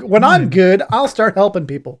when I'm good, I'll start helping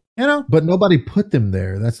people, you know? But nobody put them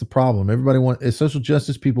there. That's the problem. Everybody social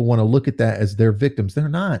justice people want to look at that as their victims. They're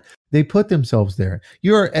not. They put themselves there.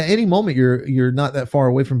 At any moment, you're not that far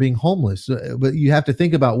away from being homeless. But you have to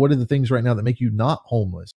think about what are the things right now that make you not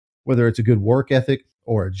homeless, whether it's a good work ethic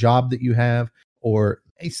or a job that you have, or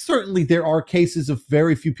certainly there are cases of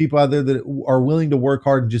very few people out there that are willing to work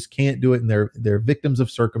hard and just can't do it, and they're victims of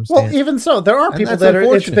circumstance. Well, even so, there are people that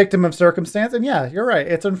are victim of circumstance, and yeah, you're right.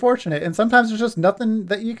 It's unfortunate, and sometimes there's just nothing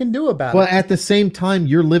that you can do about it. But at the same time,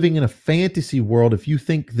 you're living in a fantasy world if you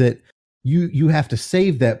think that you have to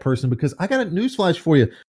save that person, because I got a newsflash for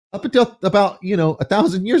you. Up until about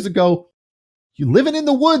 1,000 years ago, you living in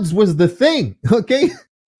the woods was the thing. Okay.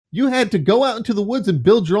 You had to go out into the woods and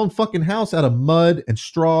build your own fucking house out of mud and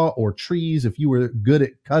straw or trees if you were good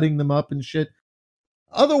at cutting them up and shit.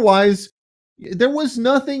 Otherwise, there was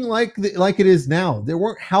nothing like it is now. There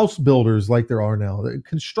weren't house builders like there are now. The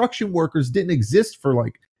construction workers didn't exist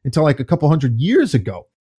until a couple hundred years ago.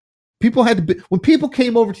 People had to when people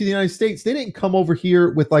came over to the United States, they didn't come over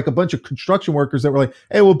here with like a bunch of construction workers that were like,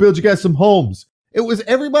 hey, we'll build you guys some homes. It was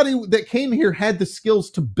everybody that came here had the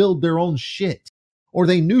skills to build their own shit. Or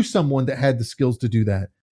they knew someone that had the skills to do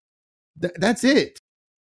that. That's it.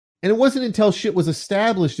 And it wasn't until shit was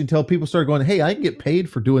established until people started going, hey, I can get paid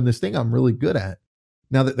for doing this thing I'm really good at.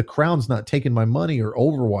 now that the crown's not taking my money or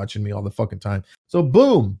overwatching me all the fucking time. So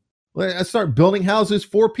boom, I start building houses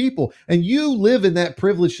for people. And you live in that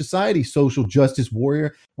privileged society, social justice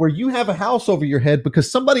warrior, where you have a house over your head because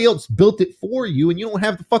somebody else built it for you and you don't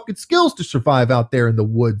have the fucking skills to survive out there in the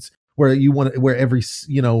woods where where every,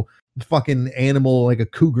 fucking animal like a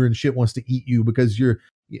cougar and shit wants to eat you because your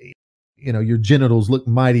genitals look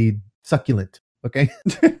mighty succulent. Okay.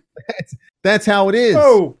 that's how it is.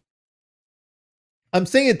 Oh, I'm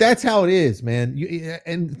saying that's how it is, man.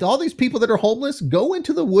 And all these people that are homeless, go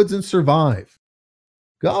into the woods and survive.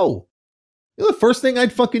 Go. The first thing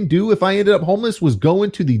I'd fucking do if I ended up homeless was go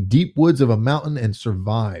into the deep woods of a mountain and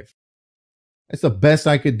survive. That's the best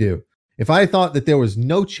I could do. If I thought that there was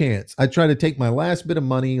no chance, I'd try to take my last bit of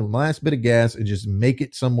money, my last bit of gas, and just make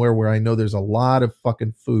it somewhere where I know there's a lot of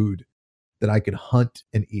fucking food that I could hunt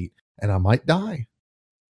and eat. And I might die.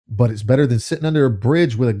 But it's better than sitting under a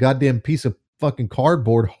bridge with a goddamn piece of fucking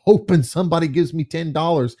cardboard hoping somebody gives me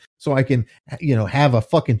 $10 so I can, have a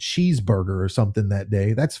fucking cheeseburger or something that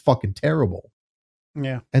day. That's fucking terrible.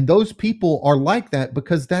 Yeah. And those people are like that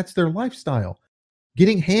because that's their lifestyle.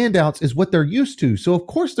 Getting handouts is what they're used to. So of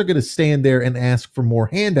course they're going to stand there and ask for more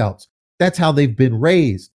handouts. That's how they've been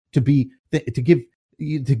raised to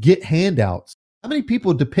get handouts. How many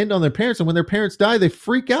people depend on their parents, and when their parents die, they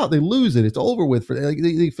freak out, they lose it, it's over with.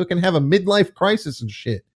 They fucking have a midlife crisis and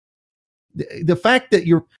shit. The fact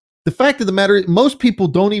of the matter is, most people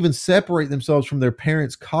don't even separate themselves from their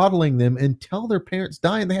parents coddling them until their parents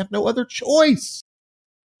die, and they have no other choice.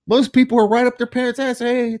 Most people are right up their parents' ass.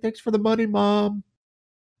 Hey, thanks for the money, mom.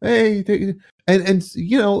 Hey, and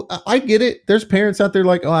I get it. There's parents out there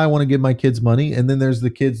like, oh, I want to give my kids money, and then there's the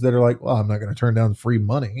kids that are like, well, I'm not going to turn down free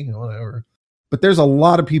money, whatever. But there's a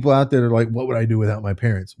lot of people out there that are like, what would I do without my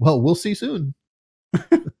parents? Well, we'll see soon.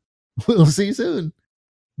 We'll see soon.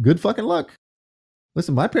 Good fucking luck.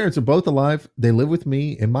 Listen, my parents are both alive. They live with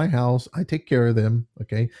me in my house. I take care of them.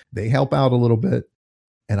 Okay. They help out a little bit.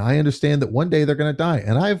 And I understand that one day they're going to die.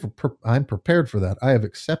 And I'm prepared for that. I have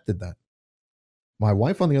accepted that. My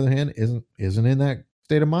wife, on the other hand, isn't in that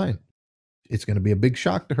state of mind. It's going to be a big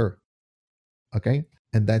shock to her. Okay.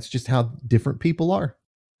 And that's just how different people are.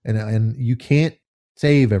 And you can't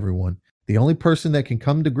save everyone. The only person that can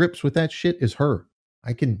come to grips with that shit is her.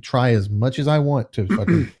 I can try as much as I want to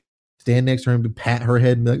fucking stand next to her and pat her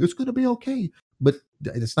head and be like, it's going to be okay. But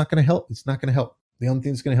it's not going to help. It's not going to help. The only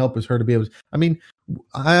thing that's going to help is her to be able to. I mean,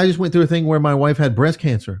 I just went through a thing where my wife had breast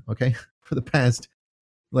cancer, okay, for the past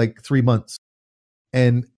like 3 months.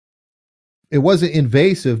 And it wasn't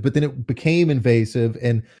invasive, but then it became invasive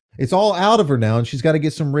and it's all out of her now. And she's got to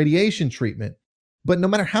get some radiation treatment. But no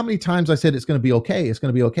matter how many times I said it's going to be okay, it's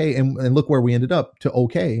going to be okay. And look where we ended up to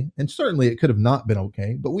okay. And certainly it could have not been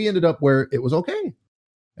okay, but we ended up where it was okay.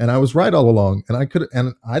 And I was right all along.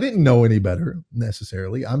 And I didn't know any better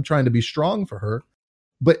necessarily. I'm trying to be strong for her.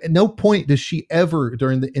 But at no point does she ever,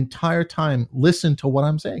 during the entire time, listen to what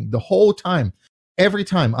I'm saying. The whole time, every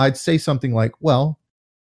time I'd say something like, well,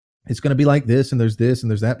 it's going to be like this and there's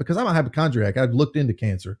that, because I'm a hypochondriac. I've looked into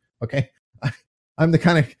cancer. Okay. I'm the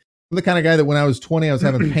kind of guy that when I was 20, I was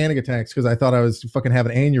having panic attacks because I thought I was fucking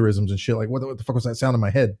having aneurysms and shit. Like, what the fuck was that sound in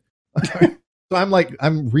my head? So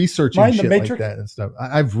I'm researching shit like that and stuff.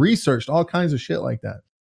 I've researched all kinds of shit like that.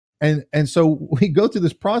 And so we go through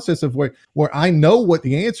this process of where I know what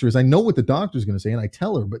the answer is. I know what the doctor's going to say and I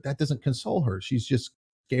tell her, but that doesn't console her. She's just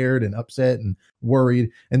scared and upset and worried.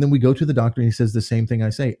 And then we go to the doctor and he says the same thing I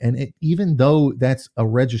say. And even though that's a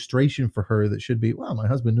registration for her that should be, wow, my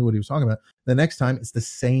husband knew what he was talking about. The next time it's the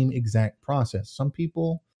same exact process. Some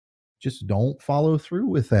people just don't follow through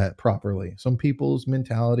with that properly. Some people's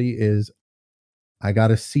mentality is, I got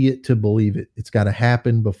to see it to believe it. It's got to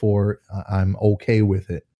happen before I'm okay with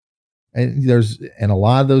it. And a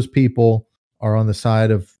lot of those people are on the side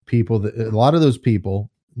of people that a lot of those people,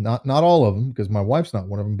 not all of them, because my wife's not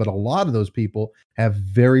one of them, but a lot of those people have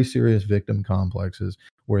very serious victim complexes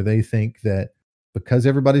where they think that because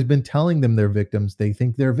everybody's been telling them they're victims, they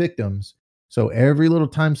think they're victims. So every little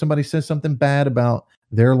time somebody says something bad about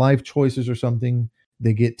their life choices or something,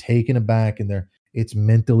 they get taken aback and it's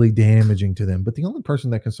mentally damaging to them. But the only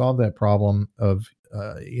person that can solve that problem of,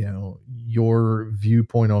 your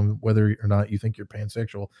viewpoint on whether or not you think you're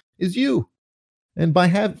pansexual is you. And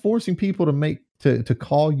by forcing people to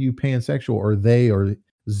call you pansexual or they or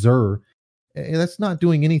zer, that's not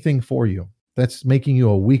doing anything for you. That's making you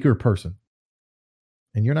a weaker person.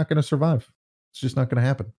 And you're not going to survive. It's just not going to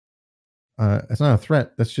happen. It's not a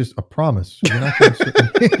threat. That's just a promise. You're not going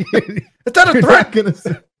to. It's not a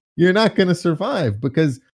threat. You're not going to survive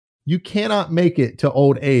because you cannot make it to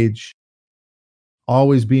old age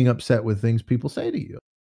always being upset with things people say to you.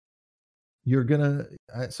 You're gonna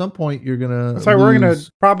at some point you're gonna. That's why we're gonna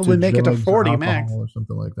probably make it to drugs or 40 max. alcohol or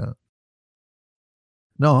something like that.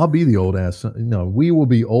 No, I'll be the old ass. No, we will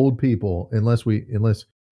be old people unless we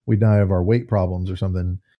die of our weight problems or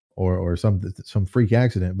something, or some freak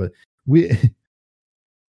accident. But we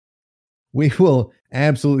will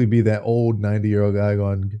absolutely be that old 90-year-old guy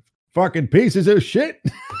going, fucking pieces of shit.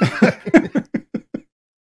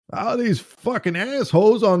 All these fucking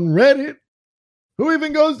assholes on Reddit. Who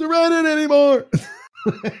even goes to Reddit anymore?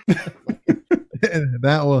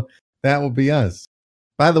 that will be us.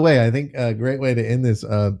 By the way, I think a great way to end this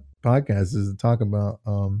podcast is to talk about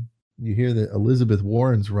you hear that Elizabeth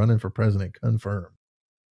Warren's running for president, confirmed.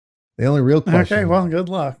 The only real question. Okay, well, good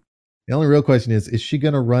luck. The only real question is she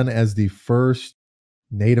going to run as the first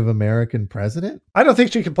Native American president? I don't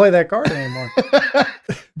think she can play that card anymore.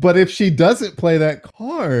 But if she doesn't play that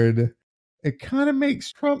card, it kind of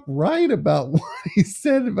makes Trump right about what he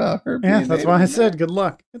said about her. Yeah, that's why I said good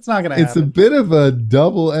luck. It's not going to happen. It's a bit of a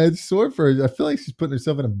double-edged sword for her. I feel like she's putting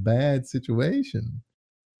herself in a bad situation.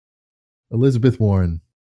 Elizabeth Warren,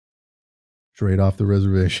 straight off the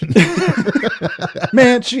reservation.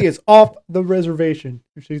 Man, she is off the reservation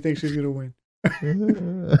if she thinks she's going to win.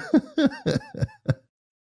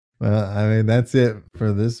 Well, I mean, that's it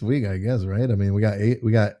for this week, I guess, right? I mean, we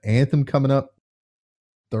got Anthem coming up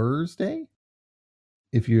Thursday.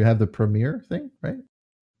 If you have the premiere thing, right?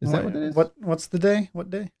 Is that what it is? What's the day? What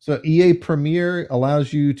day? So EA Premiere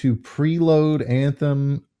allows you to preload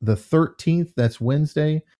Anthem the 13th. That's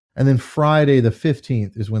Wednesday. And then Friday the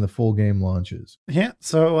 15th is when the full game launches. Yeah.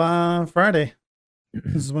 So Friday.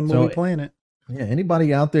 This is when we'll be playing it. Yeah.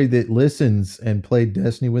 Anybody out there that listens and played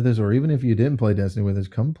Destiny with us, or even if you didn't play Destiny with us,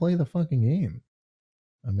 come play the fucking game.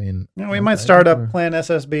 I mean, we might start up playing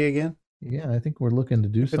SSB again. Yeah, I think we're looking to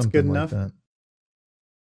do something good like enough. that.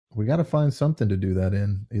 We got to find something to do that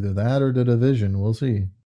in. Either that or the Division. We'll see.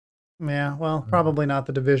 Yeah, well, probably not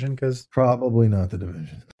the Division because probably not the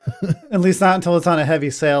Division. At least not until it's on a heavy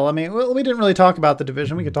sale. I mean, we didn't really talk about the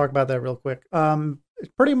Division. We could talk about that real quick.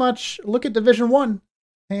 Pretty much look at Division 1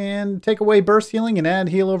 and take away burst healing and add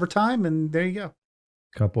heal over time, and there you go.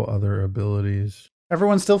 Couple other abilities.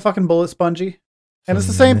 Everyone's still fucking bullet spongy, and it's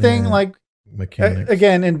the same thing. Like mechanics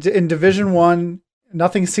again in Division 1.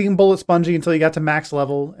 Nothing seemed bullet spongy until you got to max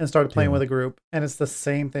level and started playing with a group. And it's the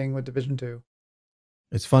same thing with Division 2.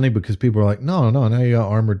 It's funny because people are like, no, now you got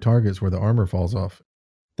armored targets where the armor falls off.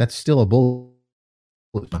 That's still a bullet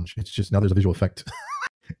sponge. It's just now there's a visual effect.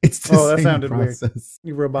 It's the same that sounded process. Weird.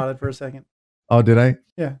 You roboted for a second. Oh, did I?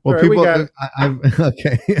 Yeah. Well, right, people,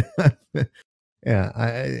 okay. Yeah.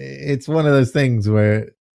 It's one of those things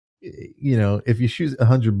where, you know, if you shoot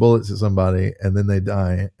 100 bullets at somebody and then they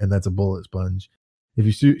die, and that's a bullet sponge. If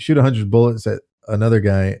you shoot 100 bullets at another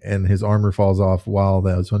guy and his armor falls off while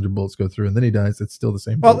those 100 bullets go through and then he dies, it's still the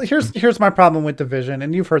same. Well, here's my problem with Division,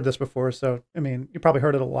 and you've heard this before, so I mean, you probably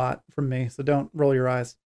heard it a lot from me, so don't roll your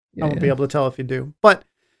eyes. I won't be able to tell if you do. But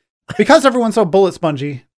because everyone's so bullet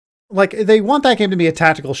spongy, like they want that game to be a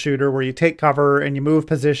tactical shooter where you take cover and you move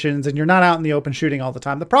positions and you're not out in the open shooting all the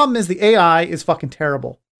time. The problem is the AI is fucking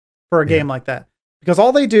terrible for a game like that. Because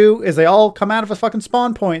all they do is they all come out of a fucking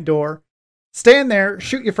spawn point door, stand there,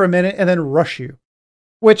 shoot you for a minute, and then rush you.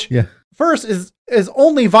 Which, first, is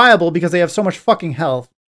only viable because they have so much fucking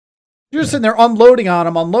health. You're just sitting there unloading on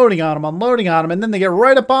them, and then they get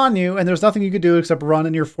right up on you, and there's nothing you could do except run,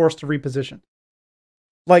 and you're forced to reposition.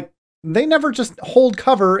 Like, they never just hold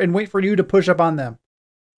cover and wait for you to push up on them.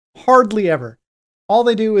 Hardly ever. All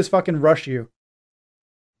they do is fucking rush you.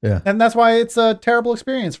 Yeah. And that's why it's a terrible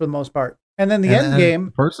experience for the most part. And then the end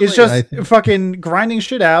game is just fucking grinding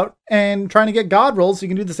shit out and trying to get god rolls so you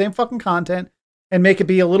can do the same fucking content and make it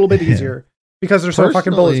be a little bit easier because they're so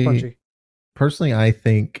fucking bullet spongy. Personally, I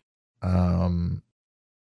think that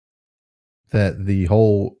the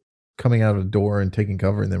whole coming out of the door and taking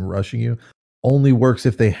cover and then rushing you only works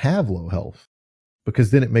if they have low health,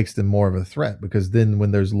 because then it makes them more of a threat. Because then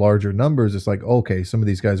when there's larger numbers, it's like, okay, some of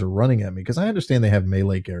these guys are running at me, because I understand they have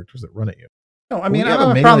melee characters that run at you. No, I mean, I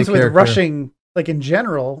don't have problems with rushing, like in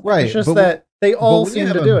general. Right. It's just that they all seem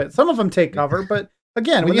to do it. Some of them take cover, but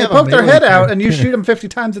again, when they poke their head out and you shoot them 50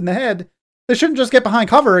 times in the head, they shouldn't just get behind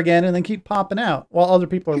cover again and then keep popping out while other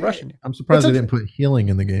people are rushing you. I'm surprised they didn't put healing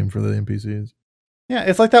in the game for the NPCs. Yeah,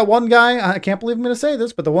 it's like that one guy, I can't believe I'm going to say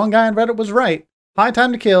this, but the one guy on Reddit was right. High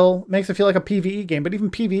time to kill makes it feel like a PvE game, but even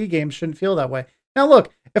PvE games shouldn't feel that way. Now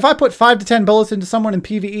look, if I put 5 to 10 bullets into someone in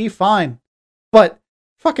PvE, fine. But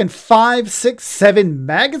fucking 5, 6, 7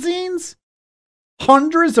 magazines?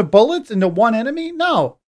 Hundreds of bullets into one enemy?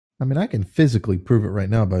 No. I mean, I can physically prove it right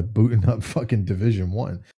now by booting up fucking Division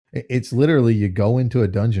 1. It's literally you go into a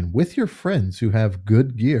dungeon with your friends who have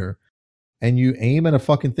good gear and you aim at a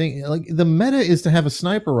fucking thing. Like the meta is to have a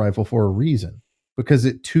sniper rifle for a reason because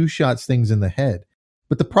it two-shots things in the head.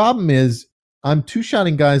 But the problem is I'm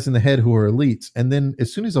two-shotting guys in the head who are elites, and then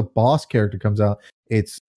as soon as a boss character comes out,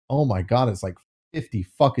 it's oh my god, it's like 50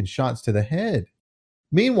 fucking shots to the head.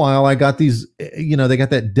 Meanwhile, I got these, they got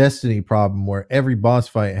that Destiny problem where every boss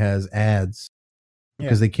fight has ads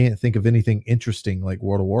because they can't think of anything interesting like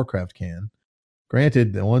World of Warcraft can.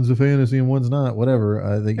 Granted, one's a fantasy and one's not, whatever.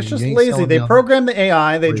 It's just lazy. They program the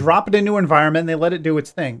AI, they drop it into an environment, and they let it do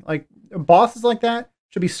its thing. Like bosses like that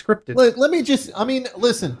should be scripted.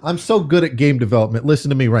 Listen, I'm so good at game development. Listen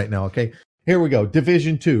to me right now, okay? Here we go.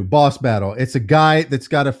 Division 2, boss battle. It's a guy that's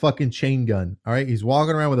got a fucking chain gun. All right. He's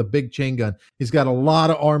walking around with a big chain gun. He's got a lot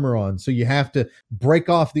of armor on. So you have to break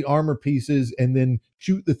off the armor pieces and then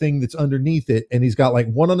shoot the thing that's underneath it. And he's got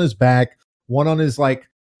like one on his back, one on his like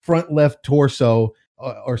front left torso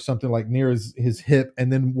or something like near his hip.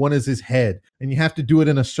 And then one is his head. And you have to do it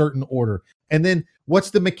in a certain order. And then what's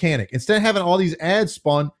the mechanic? Instead of having all these ads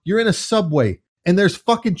spawn, you're in a subway and there's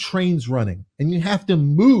fucking trains running and you have to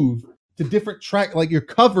move to different track, like your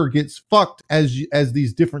cover gets fucked as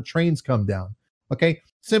these different trains come down. Okay,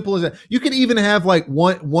 simple as that. You could even have like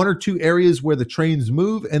one or two areas where the trains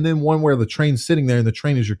move, and then one where the train's sitting there and the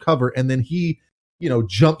train is your cover, and then he,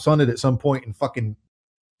 jumps on it at some point and fucking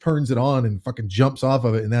turns it on and fucking jumps off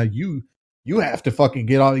of it, and now you have to fucking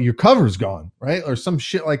get all your cover's gone, right, or some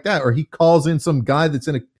shit like that, or he calls in some guy that's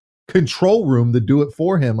in a control room to do it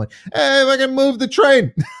for him, like, hey, if I can move the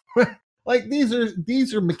train. Like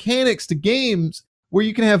these are mechanics to games where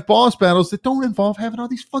you can have boss battles that don't involve having all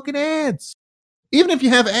these fucking ads. Even if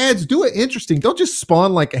you have ads, do it interesting. Don't just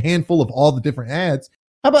spawn like a handful of all the different ads.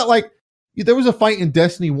 How about like there was a fight in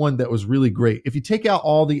Destiny 1 that was really great. If you take out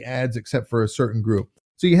all the ads except for a certain group.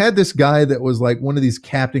 So you had this guy that was like one of these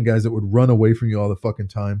captain guys that would run away from you all the fucking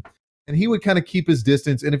time. And he would kind of keep his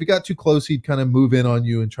distance. And if he got too close, he'd kind of move in on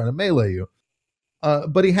you and try to melee you.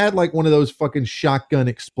 But he had like one of those fucking shotgun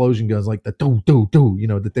explosion guns, like the do,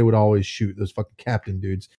 that they would always shoot, those fucking captain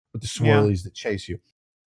dudes with the swirlies that chase you.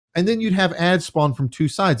 And then you'd have ads spawn from two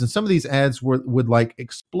sides, and some of these ads would like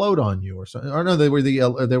explode on you or something. Or no, they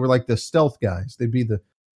were like the stealth guys. They'd be the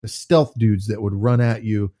stealth dudes that would run at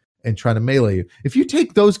you and try to melee you. If you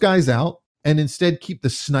take those guys out and instead keep the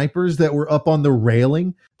snipers that were up on the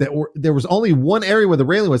railing, there was only one area where the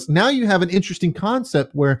railing was. Now you have an interesting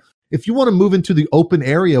concept where if you want to move into the open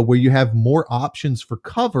area where you have more options for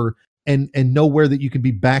cover and nowhere that you can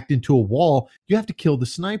be backed into a wall, you have to kill the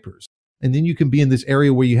snipers. And then you can be in this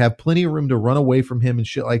area where you have plenty of room to run away from him and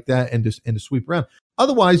shit like that and to sweep around.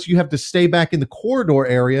 Otherwise, you have to stay back in the corridor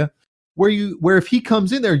area where if he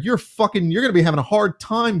comes in there, you're going to be having a hard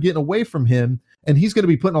time getting away from him and he's going to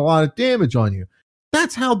be putting a lot of damage on you.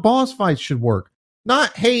 That's how boss fights should work.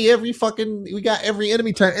 Not, hey, we got every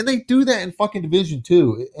enemy type. And they do that in fucking Division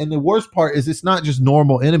 2. And the worst part is it's not just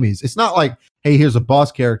normal enemies. It's not like, hey, here's a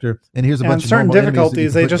boss character and here's a bunch of certain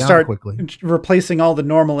difficulties. They just start replacing all the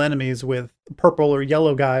normal enemies with purple or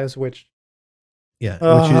yellow guys, which which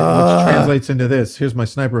translates into this. Here's my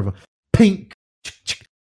sniper of a pink.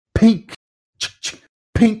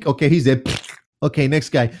 Okay, he's dead. Okay, next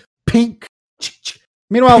guy. Pink.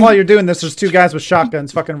 Meanwhile, while you're doing this, there's two guys with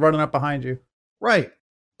shotguns fucking running up behind you. Right.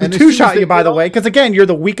 And two-shot you, by the way, because again, you're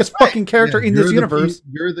the weakest fucking character in this universe.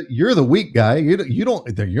 You're the weak guy.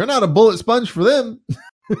 You're not a bullet sponge for them.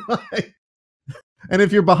 And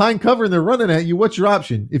if you're behind cover and they're running at you, what's your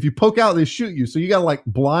option? If you poke out, they shoot you. So you got to like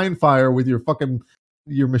blind fire with your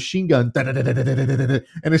machine gun,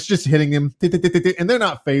 and it's just hitting them, and they're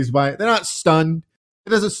not phased by it. They're not stunned. It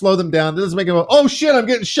doesn't slow them down. It doesn't make them go, oh shit, I'm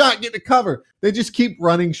getting shot, get to cover. They just keep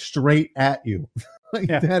running straight at you.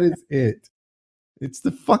 That is it. It's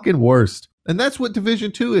the fucking worst. And that's what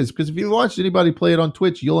Division 2 is. Because if you watch anybody play it on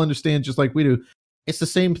Twitch, you'll understand just like we do. It's the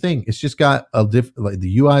same thing. It's just got like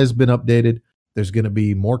the UI has been updated. There's going to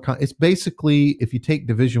be more. It's basically if you take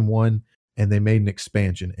Division 1 and they made an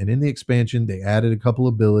expansion. And in the expansion, they added a couple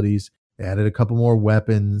abilities. They added a couple more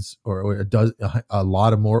weapons or a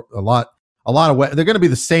lot of weapons. They're going to be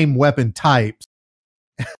the same weapon types.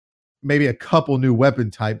 Maybe a couple new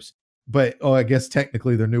weapon types. But, I guess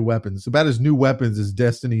technically they're new weapons. About as new weapons as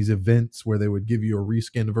Destiny's events where they would give you a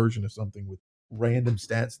reskinned version of something with random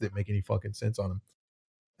stats that make any fucking sense on them.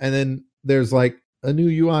 And then there's like a new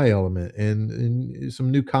UI element and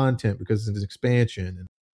some new content because it's an expansion. And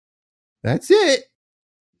that's it.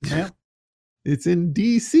 Yeah. It's in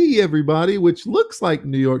DC, everybody, which looks like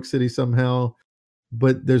New York City somehow,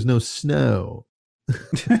 but there's no snow.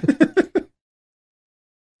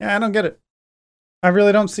 Yeah, I don't get it. I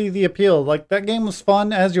really don't see the appeal. Like, that game was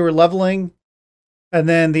fun as you were leveling, and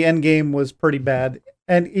then the end game was pretty bad.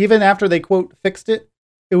 And even after they, quote, fixed it,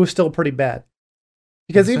 it was still pretty bad.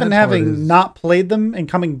 Because even having not played them and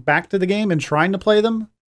coming back to the game and trying to play them,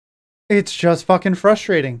 it's just fucking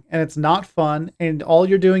frustrating. And it's not fun. And all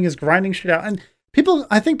you're doing is grinding shit out. And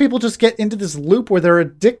I think people just get into this loop where they're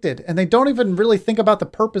addicted and they don't even really think about the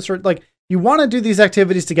purpose. Or like, you want to do these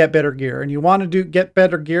activities to get better gear, and you want to get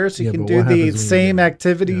better gear so you can do the same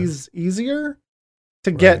activities easier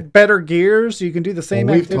to get better gear, so you can do the same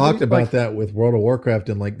activities. We've talked about that with World of Warcraft,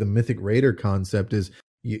 and like the Mythic Raider concept is,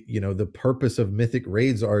 you know, the purpose of Mythic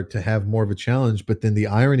Raids are to have more of a challenge, but then the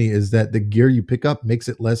irony is that the gear you pick up makes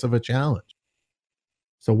it less of a challenge.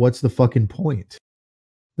 So what's the fucking point?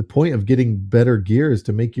 The point of getting better gear is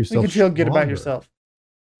to make yourself feel good about yourself.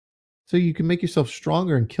 So you can make yourself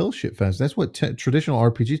stronger and kill shit fast. That's what traditional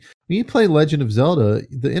RPGs. When you play Legend of Zelda,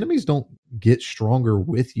 the enemies don't get stronger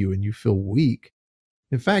with you and you feel weak.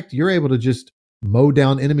 In fact, you're able to just mow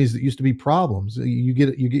down enemies that used to be problems. You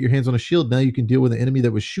get your hands on a shield. Now you can deal with an enemy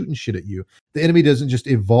that was shooting shit at you. The enemy doesn't just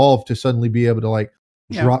evolve to suddenly be able to like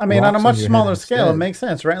drop. I mean, on a much smaller scale, it makes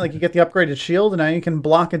sense, right? Like you get the upgraded shield, and now you can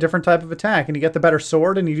block a different type of attack, and you get the better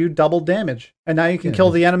sword, and you do double damage. And now you can kill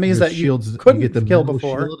the enemies that you couldn't kill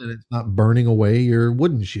before. Shield, and it's not burning away your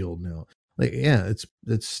wooden shield now. Like, yeah,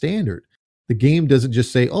 it's standard. The game doesn't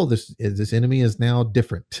just say, "Oh, this enemy is now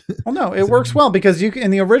different." Well, no, it works well because you can,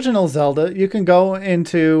 in the original Zelda, you can go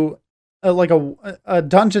into a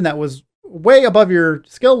dungeon that was way above your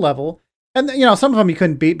skill level, and you know some of them you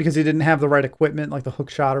couldn't beat because you didn't have the right equipment, like the hook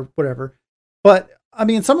shot or whatever. But I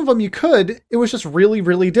mean, some of them you could. It was just really,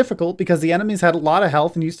 really difficult because the enemies had a lot of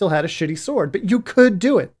health and you still had a shitty sword, but you could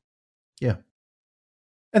do it. Yeah.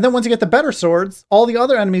 And then once you get the better swords, all the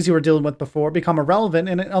other enemies you were dealing with before become irrelevant,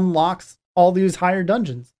 and it unlocks all these higher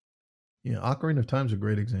dungeons. Yeah, Ocarina of Time is a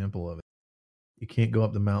great example of it. You can't go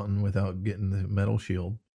up the mountain without getting the metal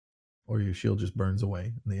shield, or your shield just burns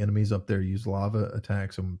away. And the enemies up there use lava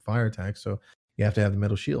attacks and fire attacks, so you have to have the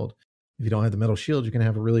metal shield. If you don't have the metal shield, you're going to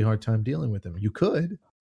have a really hard time dealing with them. You could,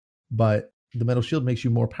 but the metal shield makes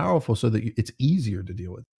you more powerful so that it's easier to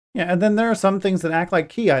deal with. Yeah, and then there are some things that act like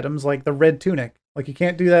key items, like the red tunic. Like you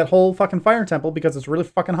can't do that whole fucking fire temple because it's really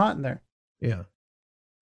fucking hot in there. Yeah.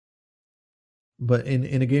 But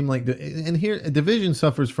in a game like and here, Division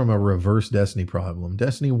suffers from a reverse Destiny problem.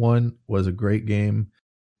 Destiny 1 was a great game.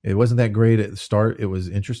 It wasn't that great at the start. It was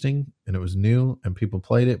interesting and it was new and people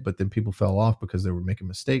played it, but then people fell off because they were making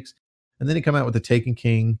mistakes. And then he came out with the Taken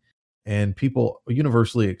King, and people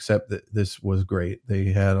universally accept that this was great. They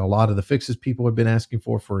had a lot of the fixes people had been asking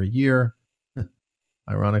for a year,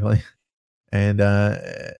 ironically. And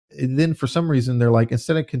then for some reason they're like,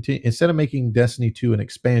 instead of making Destiny 2 an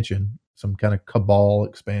expansion, some kind of Cabal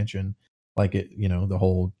expansion, like it, you know, the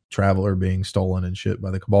whole Traveler being stolen and shit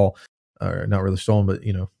by the Cabal, or not really stolen, but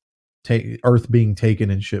you know, Earth being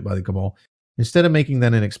taken and shit by the Cabal. Instead of making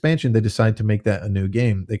that an expansion, they decide to make that a new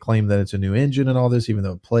game. They claim that it's a new engine and all this, even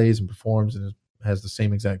though it plays and performs and has the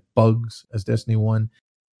same exact bugs as Destiny 1.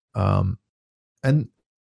 And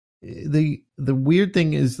the weird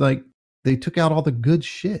thing is, like, they took out all the good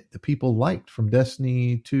shit that people liked from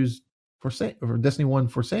Destiny 2's or Destiny 1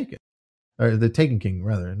 Forsaken, or the Taken King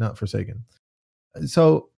rather, not Forsaken.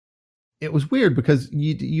 So it was weird because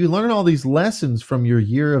you learn all these lessons from your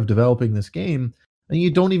year of developing this game, and you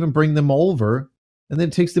don't even bring them over, and then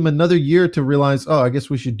it takes them another year to realize, oh, I guess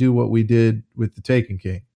we should do what we did with the Taken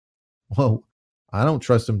King. Well, I don't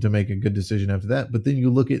trust them to make a good decision after that. But then you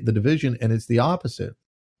look at the Division, and it's the opposite.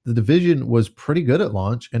 The Division was pretty good at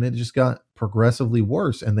launch, and it just got progressively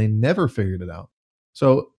worse, and they never figured it out.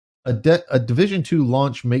 So a Division 2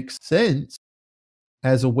 launch makes sense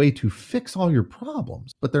as a way to fix all your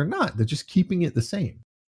problems, but they're not. They're just keeping it the same.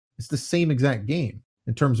 It's the same exact game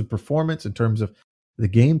in terms of performance, in terms of the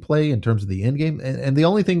gameplay, in terms of the end game. And the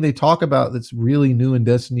only thing they talk about that's really new in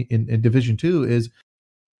Destiny in Division 2 is,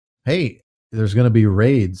 hey, there's going to be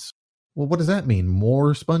raids. Well, what does that mean?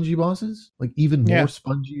 More spongy bosses? Like even more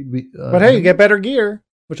spongy? But hey, you get better gear,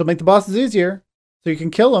 which will make the bosses easier. So you can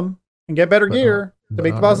kill them and get better gear to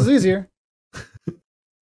make the bosses easier.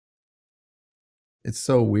 It's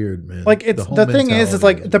so weird, man. Like the thing is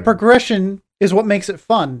like the progression is what makes it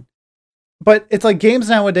fun. But it's like games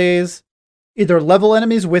nowadays either level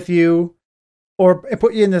enemies with you or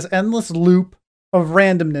put you in this endless loop of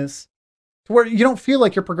randomness to where you don't feel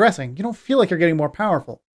like you're progressing. You don't feel like you're getting more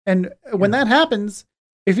powerful. And when that happens,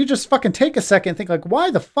 if you just fucking take a second and think like,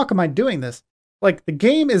 why the fuck am I doing this? Like the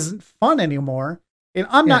game isn't fun anymore and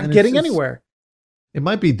I'm not getting anywhere. It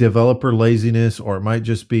might be developer laziness, or it might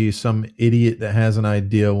just be some idiot that has an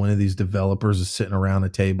idea. One of these developers is sitting around a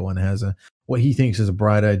table and has what he thinks is a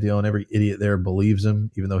bright idea, and every idiot there believes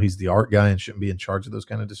him, even though he's the art guy and shouldn't be in charge of those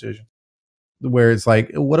kind of decisions. Where it's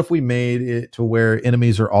like, what if we made it to where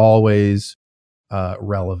enemies are always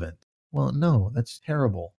relevant? Well, no, that's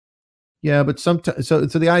terrible. Yeah, but sometimes, so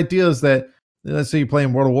the idea is that, let's say you're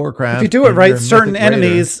playing World of Warcraft. If you do it right, certain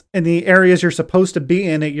enemies in the areas you're supposed to be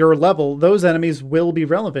in at your level, those enemies will be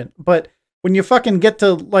relevant. But when you fucking get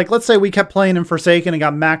to, like, let's say we kept playing in Forsaken and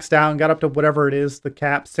got maxed out and got up to whatever it is, the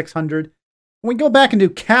cap, 600. When we go back and do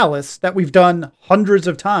Callus, that we've done hundreds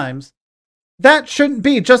of times, that shouldn't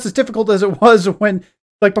be just as difficult as it was when,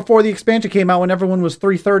 like, before the expansion came out, when everyone was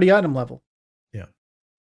 330 item level. Yeah.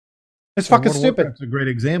 It's fucking stupid. That's a great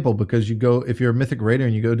example, because you go, if you're a Mythic Raider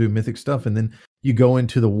and you go do Mythic stuff, and then you go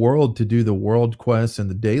into the world to do the world quests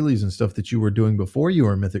and the dailies and stuff that you were doing before you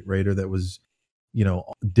were a Mythic Raider that was,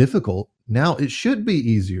 difficult. Now it should be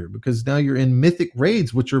easier, because now you're in Mythic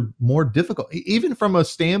raids, which are more difficult, even from a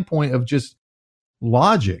standpoint of just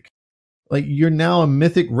logic. Like, you're now a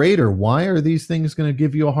Mythic Raider. Why are these things going to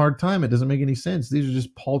give you a hard time? It doesn't make any sense. These are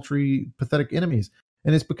just paltry, pathetic enemies.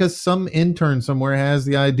 And it's because some intern somewhere has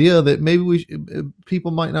the idea that maybe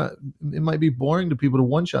people might not, it might be boring to people to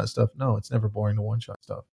one-shot stuff. No, it's never boring to one-shot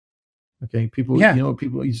stuff. Okay, people, you know what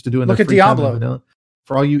people used to do in their free time in vanilla?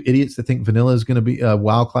 For all you idiots that think vanilla is going to be,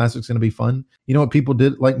 WoW Classic's going to be fun, you know what people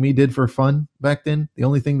did, like me, did for fun back then? The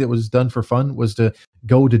only thing that was done for fun was to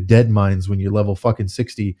go to dead mines when you're level fucking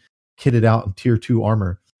 60, kitted out in tier 2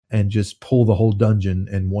 armor, and just pull the whole dungeon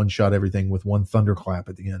and one-shot everything with one thunderclap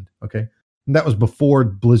at the end, okay? And that was before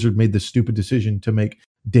Blizzard made the stupid decision to make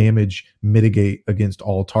damage mitigate against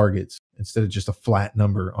all targets instead of just a flat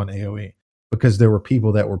number on AoE. Because there were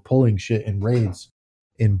people that were pulling shit in raids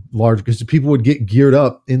in large, because people would get geared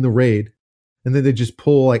up in the raid and then they just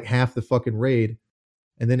pull like half the fucking raid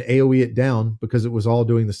and then AoE it down, because it was all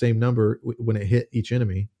doing the same number when it hit each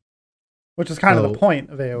enemy. Which is kind of the point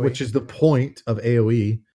of AoE. Which is the point of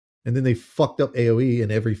AoE. And then they fucked up AoE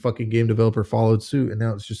and every fucking game developer followed suit. And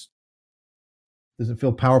now it's just, doesn't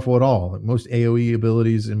feel powerful at all. Like, most AoE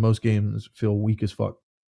abilities in most games feel weak as fuck.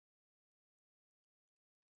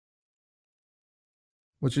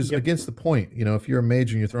 Which is against the point. If you're a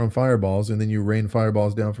mage and you're throwing fireballs and then you rain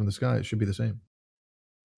fireballs down from the sky, it should be the same.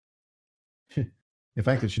 In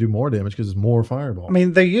fact, it should do more damage because it's more fireballs. I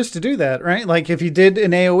mean, they used to do that, right? Like, if you did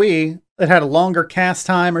an AoE that had a longer cast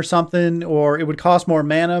time or something, or it would cost more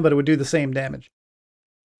mana, but it would do the same damage.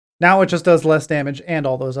 Now it just does less damage and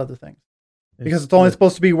all those other things. Because it's only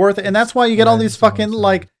supposed to be worth it. And that's why you get all these fucking,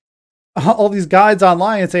 like, all these guides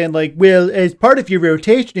online saying, like, well, as part of your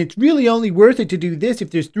rotation, it's really only worth it to do this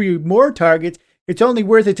if there's 3 or more targets. It's only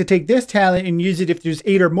worth it to take this talent and use it if there's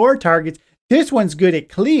 8 or more targets. This one's good at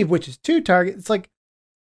cleave, which is 2 targets. It's like,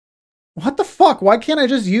 what the fuck? Why can't I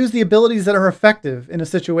just use the abilities that are effective in a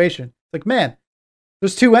situation? Like, man,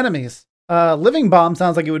 there's 2 enemies. Living Bomb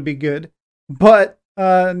sounds like it would be good, but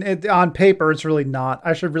on paper, it's really not.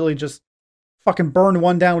 I should really just fucking burn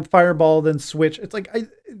one down with Fireball, then switch. It's like,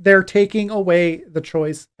 they're taking away the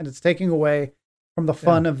choice, and it's taking away from the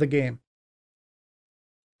fun of the game.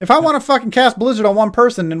 If I want to fucking cast Blizzard on one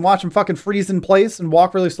person and watch him fucking freeze in place and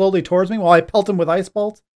walk really slowly towards me while I pelt him with Ice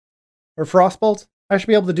Bolts or Frost Bolts, I should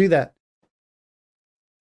be able to do that.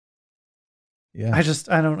 Yeah. I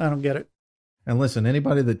don't get it. And listen,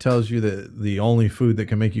 anybody that tells you that the only food that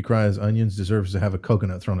can make you cry is onions deserves to have a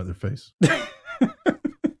coconut thrown at their face.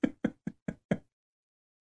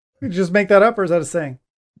 Did you just make that up, or is that a saying?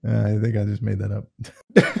 I think I just made that up.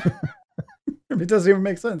 It doesn't even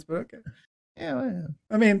make sense, but okay. Yeah, well, yeah.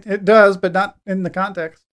 I mean, it does, but not in the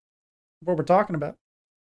context of what we're talking about.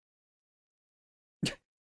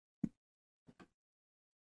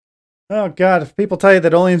 Oh, God. If people tell you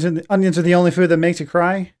that onions are the only food that makes you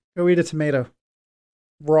cry, go eat a tomato.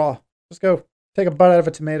 Raw. Just go take a bite out of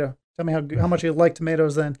a tomato. Tell me how much you like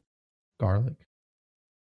tomatoes then. Garlic.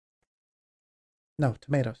 No,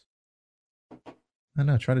 tomatoes. I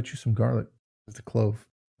know. Try to chew some garlic with the clove.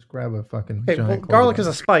 Just grab a fucking giant clove. Garlic is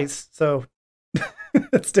a spice, so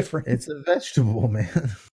that's different. It's a vegetable,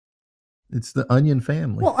 man. It's the onion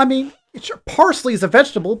family. Well, I mean, parsley is a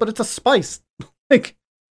vegetable, but it's a spice. Like,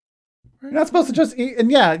 you're not supposed to just eat. And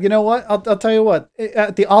yeah, you know what? I'll tell you what.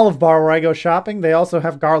 At the Olive Bar where I go shopping, they also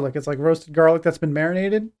have garlic. It's like roasted garlic that's been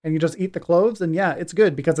marinated, and you just eat the cloves. And yeah, it's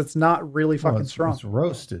good because it's not really fucking strong. It's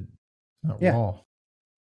roasted, not raw.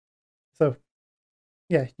 So,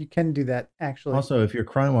 yeah, you can do that, actually. Also, if you're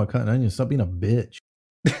crying while cutting onions, stop being a bitch.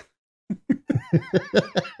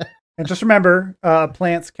 And just remember,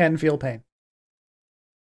 plants can feel pain.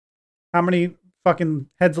 How many fucking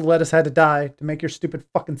heads of lettuce had to die to make your stupid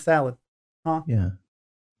fucking salad. Huh? Yeah.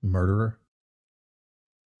 Murderer.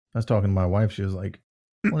 I was talking to my wife. She was like,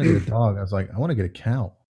 I want to get a dog. I was like, I want to get a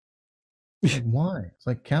cow. Like, why? It's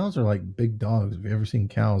like cows are like big dogs. Have you ever seen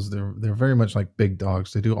cows? They're very much like big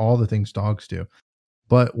dogs. They do all the things dogs do.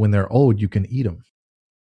 But when they're old, you can eat them.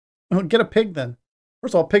 Well, get a pig then.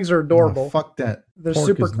 First of all, pigs are adorable. Oh, fuck that. They're Pork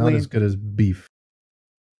super is clean. not as good as beef.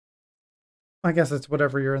 I guess it's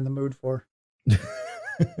whatever you're in the mood for.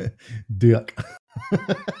 Duck.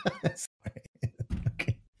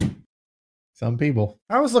 Okay. Some people.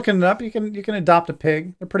 I was looking it up. You can adopt a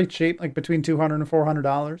pig. They're pretty cheap, like between $200 and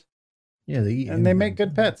 $400. Yeah, they eat. And they make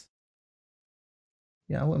good pets.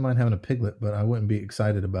 Yeah, I wouldn't mind having a piglet, but I wouldn't be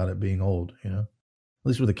excited about it being old, you know? At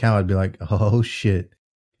least with a cow, I'd be like, oh, shit.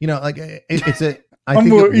 You know, like, it's a... I'm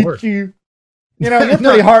going to eat you. You know, you're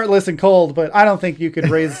pretty heartless and cold, but I don't think you could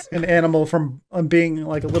raise an animal from being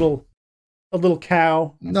like a little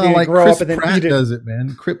cow. No, like Chris Pratt does it,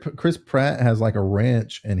 man. Chris Pratt has like a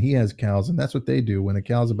ranch, and he has cows, and that's what they do. When a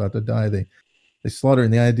cow's about to die, they slaughter.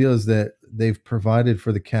 And the idea is that they've provided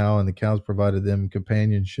for the cow, and the cow's provided them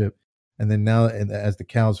companionship. And then now, as the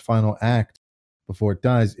cow's final act before it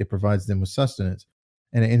dies, it provides them with sustenance.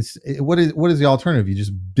 And what is the alternative? You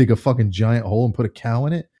just dig a fucking giant hole and put a cow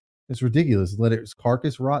in it? It's ridiculous. Let its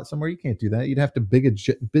carcass rot somewhere. You can't do that. You'd have to dig a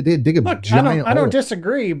giant hole. I don't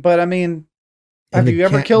disagree, but I mean, have you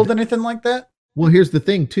ever killed anything like that? Well, here's the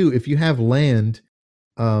thing too. If you have land,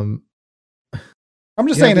 I'm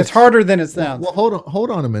just saying it's harder than it sounds. Well,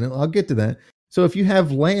 hold on a minute. I'll get to that. So if you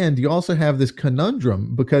have land, you also have this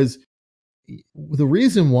conundrum, because the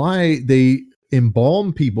reason why they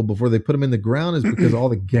embalm people before they put them in the ground is because all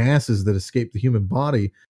the gases that escape the human body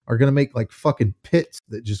are going to make like fucking pits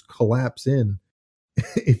that just collapse in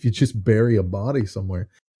if you just bury a body somewhere.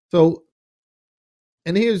 So,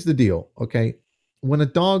 and here's the deal, okay? When a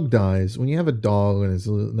dog dies, when you have a dog and it's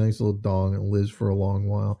a nice little dog and it lives for a long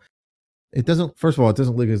while, it doesn't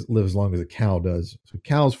live as long as a cow does. So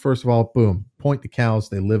cows, first of all, boom, point to cows,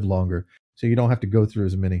 they live longer. So you don't have to go through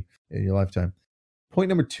as many in your lifetime. Point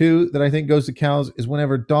number 2 that I think goes to cows is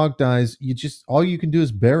whenever a dog dies, all you can do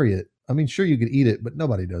is bury it. I mean, sure, you could eat it, but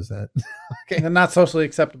nobody does that. Okay. And not socially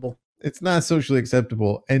acceptable. It's not socially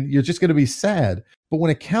acceptable. And you're just going to be sad. But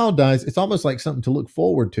when a cow dies, it's almost like something to look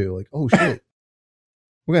forward to. Like, oh shit,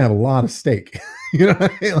 we're going to have a lot of steak. You know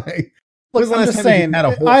what I mean? Like, look, I'm just saying,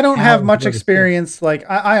 I don't have much experience. Like,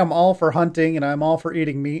 I am all for hunting and I'm all for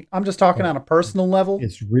eating meat. I'm just talking on a personal level.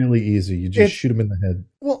 It's really easy. You just shoot them in the head.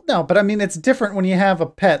 Well, no, but I mean, it's different when you have a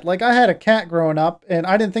pet. Like, I had a cat growing up, and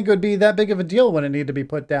I didn't think it would be that big of a deal when it needed to be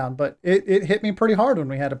put down. But it hit me pretty hard when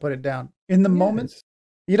we had to put it down. In the moment,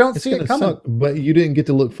 you don't see it coming. But you didn't get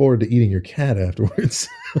to look forward to eating your cat afterwards.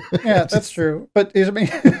 Yeah, that's true. But I mean,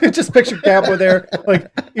 just picture Cowboy there,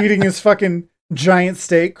 like, eating his fucking giant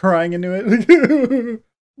steak, crying into it.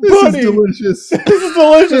 This is delicious. This is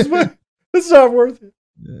delicious, but it's not worth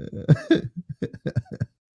it.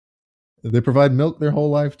 They provide milk their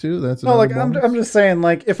whole life too. That's no, like I'm just saying,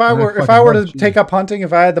 like if I were to take up hunting,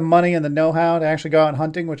 if I had the money and the know-how to actually go out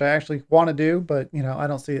hunting, which I actually want to do, but you know I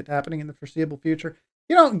don't see it happening in the foreseeable future.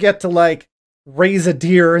 You don't get to like raise a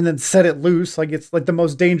deer and then set it loose like it's like the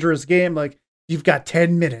most dangerous game. Like you've got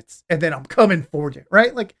 10 minutes and then I'm coming for you,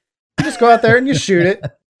 right? Like you just go out there and you shoot it.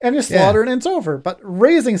 And you slaughter it and it's over. But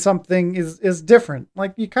raising something is different.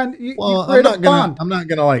 Like you create a bond. I'm not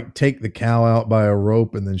gonna like take the cow out by a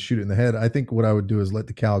rope and then shoot it in the head. I think what I would do is let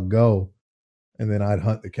the cow go, and then I'd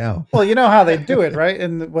hunt the cow. Well, you know how they do it, right?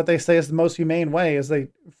 And what they say is the most humane way is they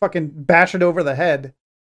fucking bash it over the head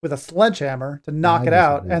with a sledgehammer to knock it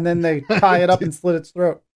out, and then they tie it up and slit its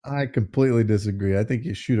throat. I completely disagree. I think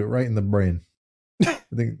you shoot it right in the brain.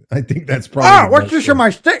 I think that's probably. What's this for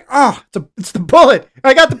my stick? It's the bullet.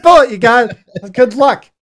 I got the bullet, you guys. Good luck.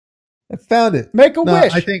 I found it. Make a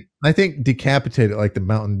wish. I think decapitate it like the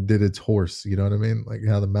mountain did its horse. You know what I mean? Like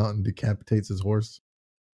how the mountain decapitates his horse.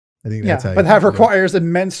 I think that's how. But that requires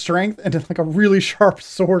immense strength and like a really sharp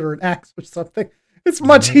sword or an axe or something. It's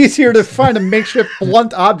much easier to find a makeshift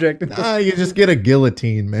blunt object. You just get a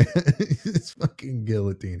guillotine, man. Just fucking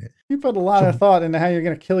guillotine it. You put a lot of thought into how you're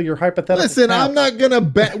going to kill your hypothetical. Listen, cow. I'm not going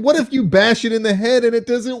to what if you bash it in the head and it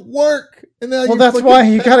doesn't work? And now that's why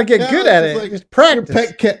you got to get good at it. Like, just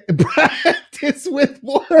practice. Practice with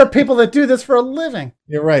what? There are people that do this for a living.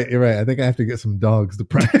 You're right. I think I have to get some dogs to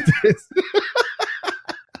practice.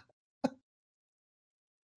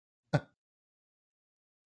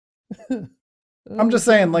 I'm just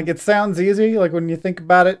saying, like, it sounds easy. Like when you think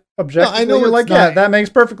about it objectively, I know you're like, that makes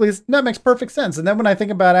perfect sense. And then when I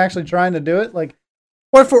think about actually trying to do it, like,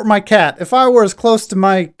 What if it were my cat? If I were as close to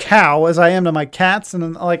my cow as I am to my cats,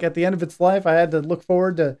 and like at the end of its life, I had to look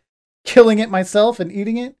forward to killing it myself and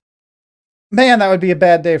eating it, man, that would be a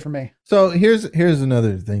bad day for me. So here's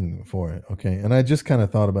another thing for it, okay? And I just kind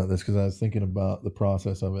of thought about this because I was thinking about the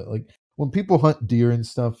process of it. Like when people hunt deer and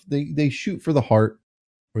stuff, they shoot for the heart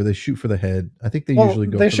or they shoot for the head. I think they usually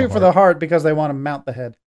go. They shoot for the heart because they want to mount the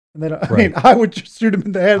head. And they don't. Right. I mean, I would just shoot him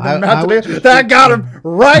in the head and then mount the head. That got him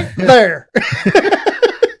right there.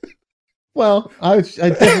 Well, I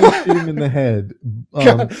definitely shoot him in the head.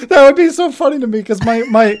 God, that would be so funny to me because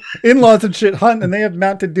my in-laws and shit hunt and they have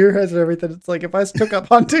mounted deer heads and everything. It's like if I took up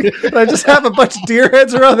hunting and I just have a bunch of deer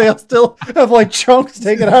heads around, they'll still have like chunks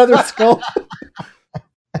taken out of their skull.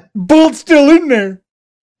 Bullet's still in there.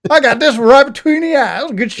 I got this one right between the eyes. That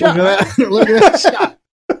was a good shot. Look at that shot.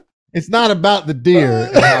 It's not about the deer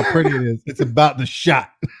and how pretty it is. It's about the shot.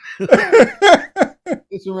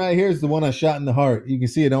 This one right here is the one I shot in the heart. You can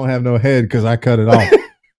see it don't have no head because I cut it off.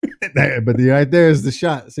 But right there is the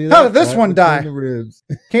shot. See that? How did this one die? The ribs.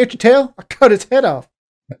 Can't you tell? I cut his head off.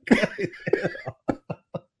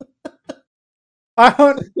 I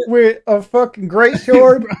hunt with a fucking great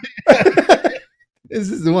sword. This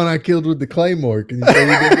is the one I killed with the claymore. Can you say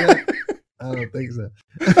you did that? I don't think so.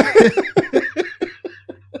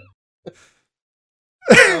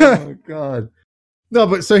 Oh God. No,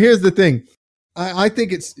 but so here's the thing. I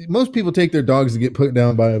think it's most people take their dogs to get put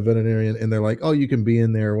down by a veterinarian and they're like, oh, you can be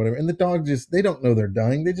in there or whatever. And the dog they don't know they're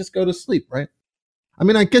dying. They just go to sleep, right? I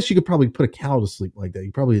mean, I guess you could probably put a cow to sleep like that.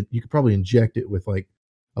 You could probably inject it with like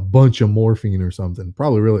a bunch of morphine or something.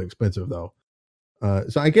 Probably really expensive though.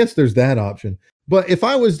 So I guess there's that option. But if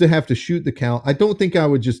I was to have to shoot the cow, I don't think I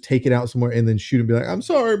would just take it out somewhere and then shoot and be like, I'm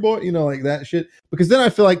sorry, boy, like that shit. Because then I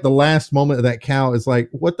feel like the last moment of that cow is like,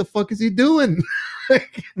 what the fuck is he doing?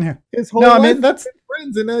 His whole life, I mean, that's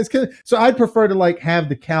friends and his kid. So I'd prefer to like have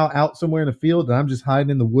the cow out somewhere in the field and I'm just hiding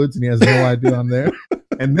in the woods and he has no idea I'm there.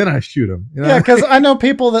 And then I shoot him. Yeah, because I know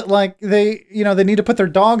people that like they need to put their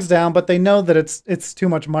dogs down, but they know that it's too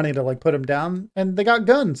much money to like put them down, and they got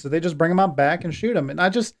guns, so they just bring them out back and shoot them. And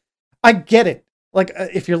I get it. Like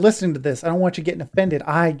if you're listening to this, I don't want you getting offended.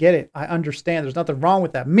 I get it. I understand. There's nothing wrong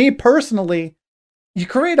with that. Me personally, you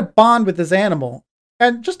create a bond with this animal,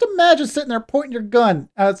 and just imagine sitting there pointing your gun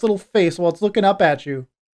at its little face while it's looking up at you.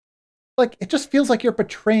 Like it just feels like you're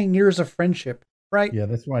betraying years of friendship. Right? Yeah,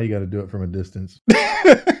 that's why you got to do it from a distance.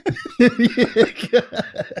 You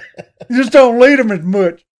just don't lead them as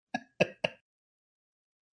much.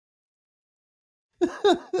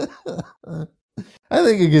 I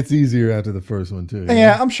think it gets easier after the first one too.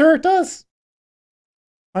 Yeah, I'm sure it does.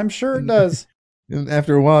 I'm sure it does. And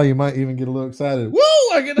after a while, you might even get a little excited.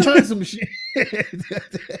 Whoa! I get to hunt some shit.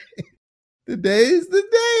 Today is the day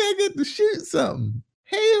I get to shoot something.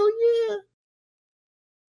 Hell yeah!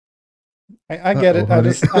 I get it.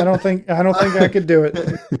 Honey. I don't think I could do it.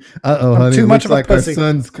 Honey. Too much of a like pussy. Our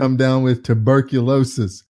son's come down with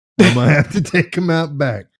tuberculosis. I might have to take him out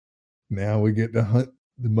back. Now we get to hunt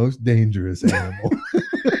the most dangerous animal.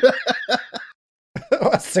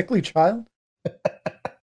 A sickly child?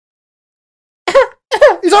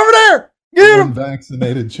 He's over there! Get him!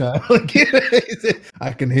 Unvaccinated child.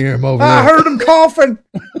 I can hear him over there. I heard him coughing.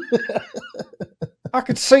 I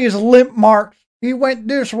could see his limp marks. He went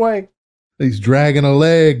this way. He's dragging a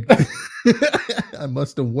leg. I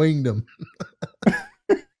must have winged him.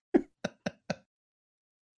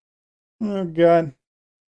 Oh, God.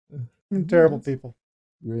 Terrible people.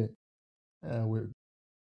 Great. Weird.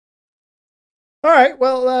 All right.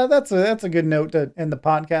 Well, that's a good note to end the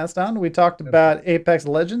podcast on. We talked about Apex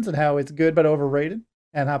Legends and how it's good but overrated,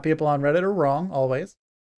 and how people on Reddit are wrong always.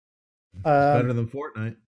 It's better than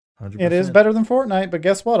Fortnite. 100%. It is better than Fortnite, but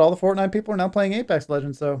guess what? All the Fortnite people are now playing Apex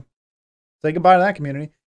Legends, so say goodbye to that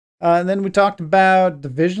community. And then we talked about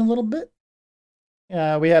Division a little bit.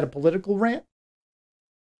 We had a political rant.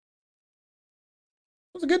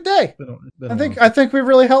 It was a good day. I think we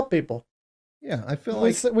really helped people. Yeah, I feel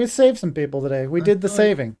like we saved some people today. We did the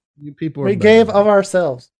saving. You people. We gave of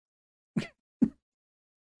ourselves.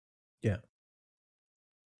 Yeah, a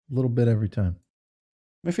little bit every time.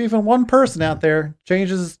 If even one person out there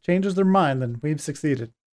changes their mind, then we've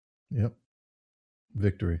succeeded. Yep.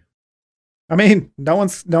 Victory. I mean, no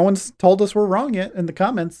one's told us we're wrong yet in the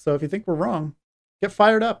comments. So if you think we're wrong, get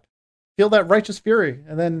fired up, feel that righteous fury,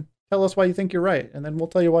 and then tell us why you think you're right, and then we'll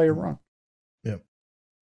tell you why you're wrong. Yep.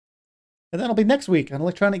 And that'll be next week on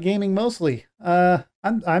Electronic Gaming mostly.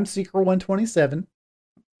 I'm Seeker 127,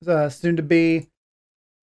 soon to be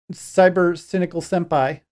Cyber Cynical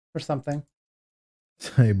Senpai or something.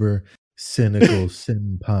 Cyber Cynical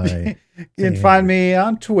senpai. You can find me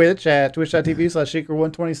on Twitch at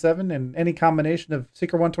twitch.tv/Seeker127 and any combination of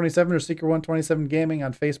Seeker127 or Seeker127 Gaming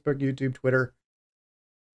on Facebook, YouTube, Twitter,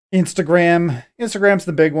 Instagram. Instagram's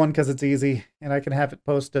the big one because it's easy and I can have it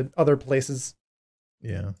posted other places.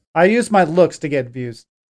 Yeah. I use my looks to get views.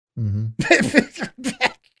 Mm-hmm.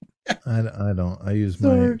 I don't. I use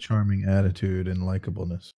my charming attitude and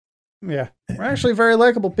likableness. Yeah. We're actually very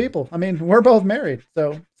likable people. I mean, we're both married,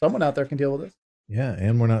 so someone out there can deal with this. Yeah,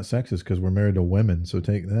 and we're not sexist because we're married to women, so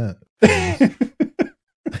take that.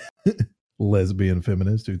 Lesbian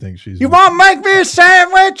feminist who thinks she's... You want to make me a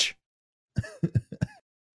sandwich?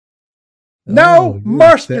 No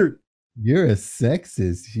mustard. You're a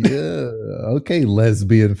sexist. Yeah. Okay,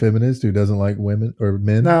 lesbian feminist who doesn't like women or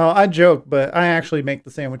men. No, I joke, but I actually make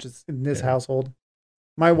the sandwiches in this household.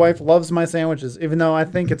 My wife loves my sandwiches, even though I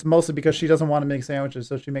think it's mostly because she doesn't want to make sandwiches,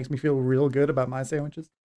 so she makes me feel real good about my sandwiches.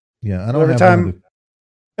 Yeah, I don't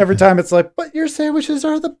every time it's like, but your sandwiches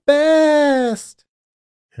are the best.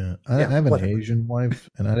 Yeah, I have an Asian wife,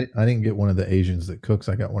 and I didn't get one of the Asians that cooks.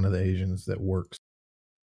 I got one of the Asians that works.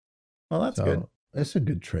 Well, that's good. It's a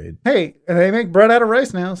good trade. Hey, they make bread out of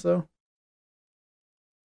rice now, so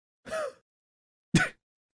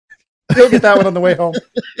you'll get that one on the way home.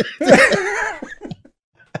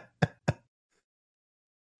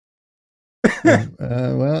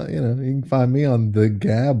 Well, you can find me on the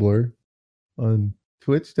Gabbler on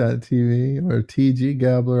twitch.tv or TG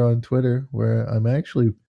Gabbler on Twitter, where I'm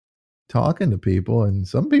actually talking to people, and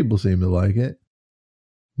some people seem to like it.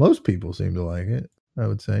 Most people seem to like it, I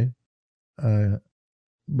would say. But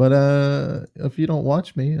if you don't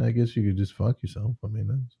watch me, I guess you could just fuck yourself. I mean,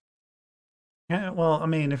 that's... Yeah, well, I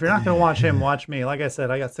mean, if you're not going to watch him, watch me. Like I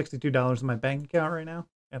said, I got $62 in my bank account right now,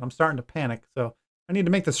 and I'm starting to panic. So I need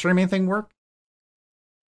to make the streaming thing work.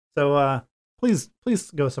 So please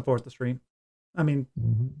go support the stream. I mean,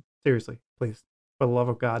 seriously, please, for the love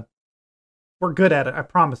of God. We're good at it. I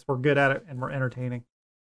promise we're good at it, and we're entertaining.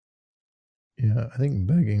 Yeah, I think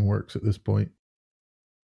begging works at this point.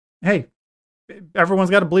 Hey, everyone's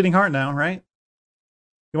got a bleeding heart now, right?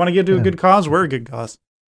 You want to give to a good cause? We're a good cause.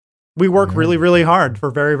 We work really, really hard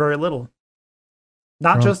for very, very little.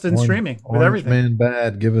 Not just in streaming, with everything. Man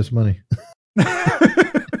bad, give us money.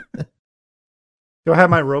 Do I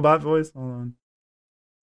have my robot voice? Hold on.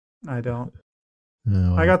 I don't.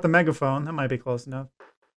 No, I got the megaphone. That might be close enough.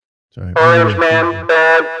 Sorry. Orange man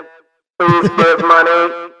bad, please give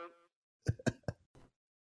money.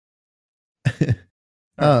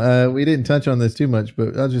 We didn't touch on this too much,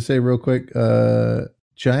 but I'll just say real quick,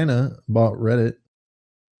 China bought Reddit,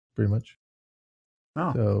 pretty much.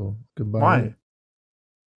 Oh. So, goodbye.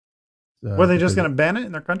 Why? Were they just going to ban it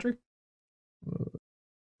in their country?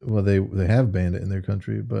 Well, they have banned it in their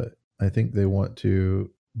country, but I think they want to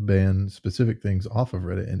ban specific things off of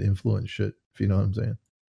Reddit and influence shit, if you know what I'm saying.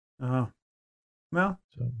 Oh. Well.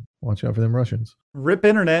 So, watch out for them Russians. Rip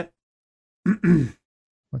internet.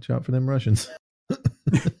 Watch out for them Russians.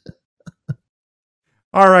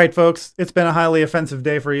 All right, folks. It's been a highly offensive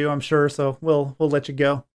day for you, I'm sure, so we'll let you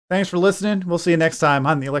go. Thanks for listening. We'll see you next time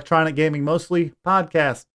on the Electronic Gaming Mostly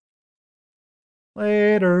podcast.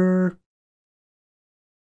 Later.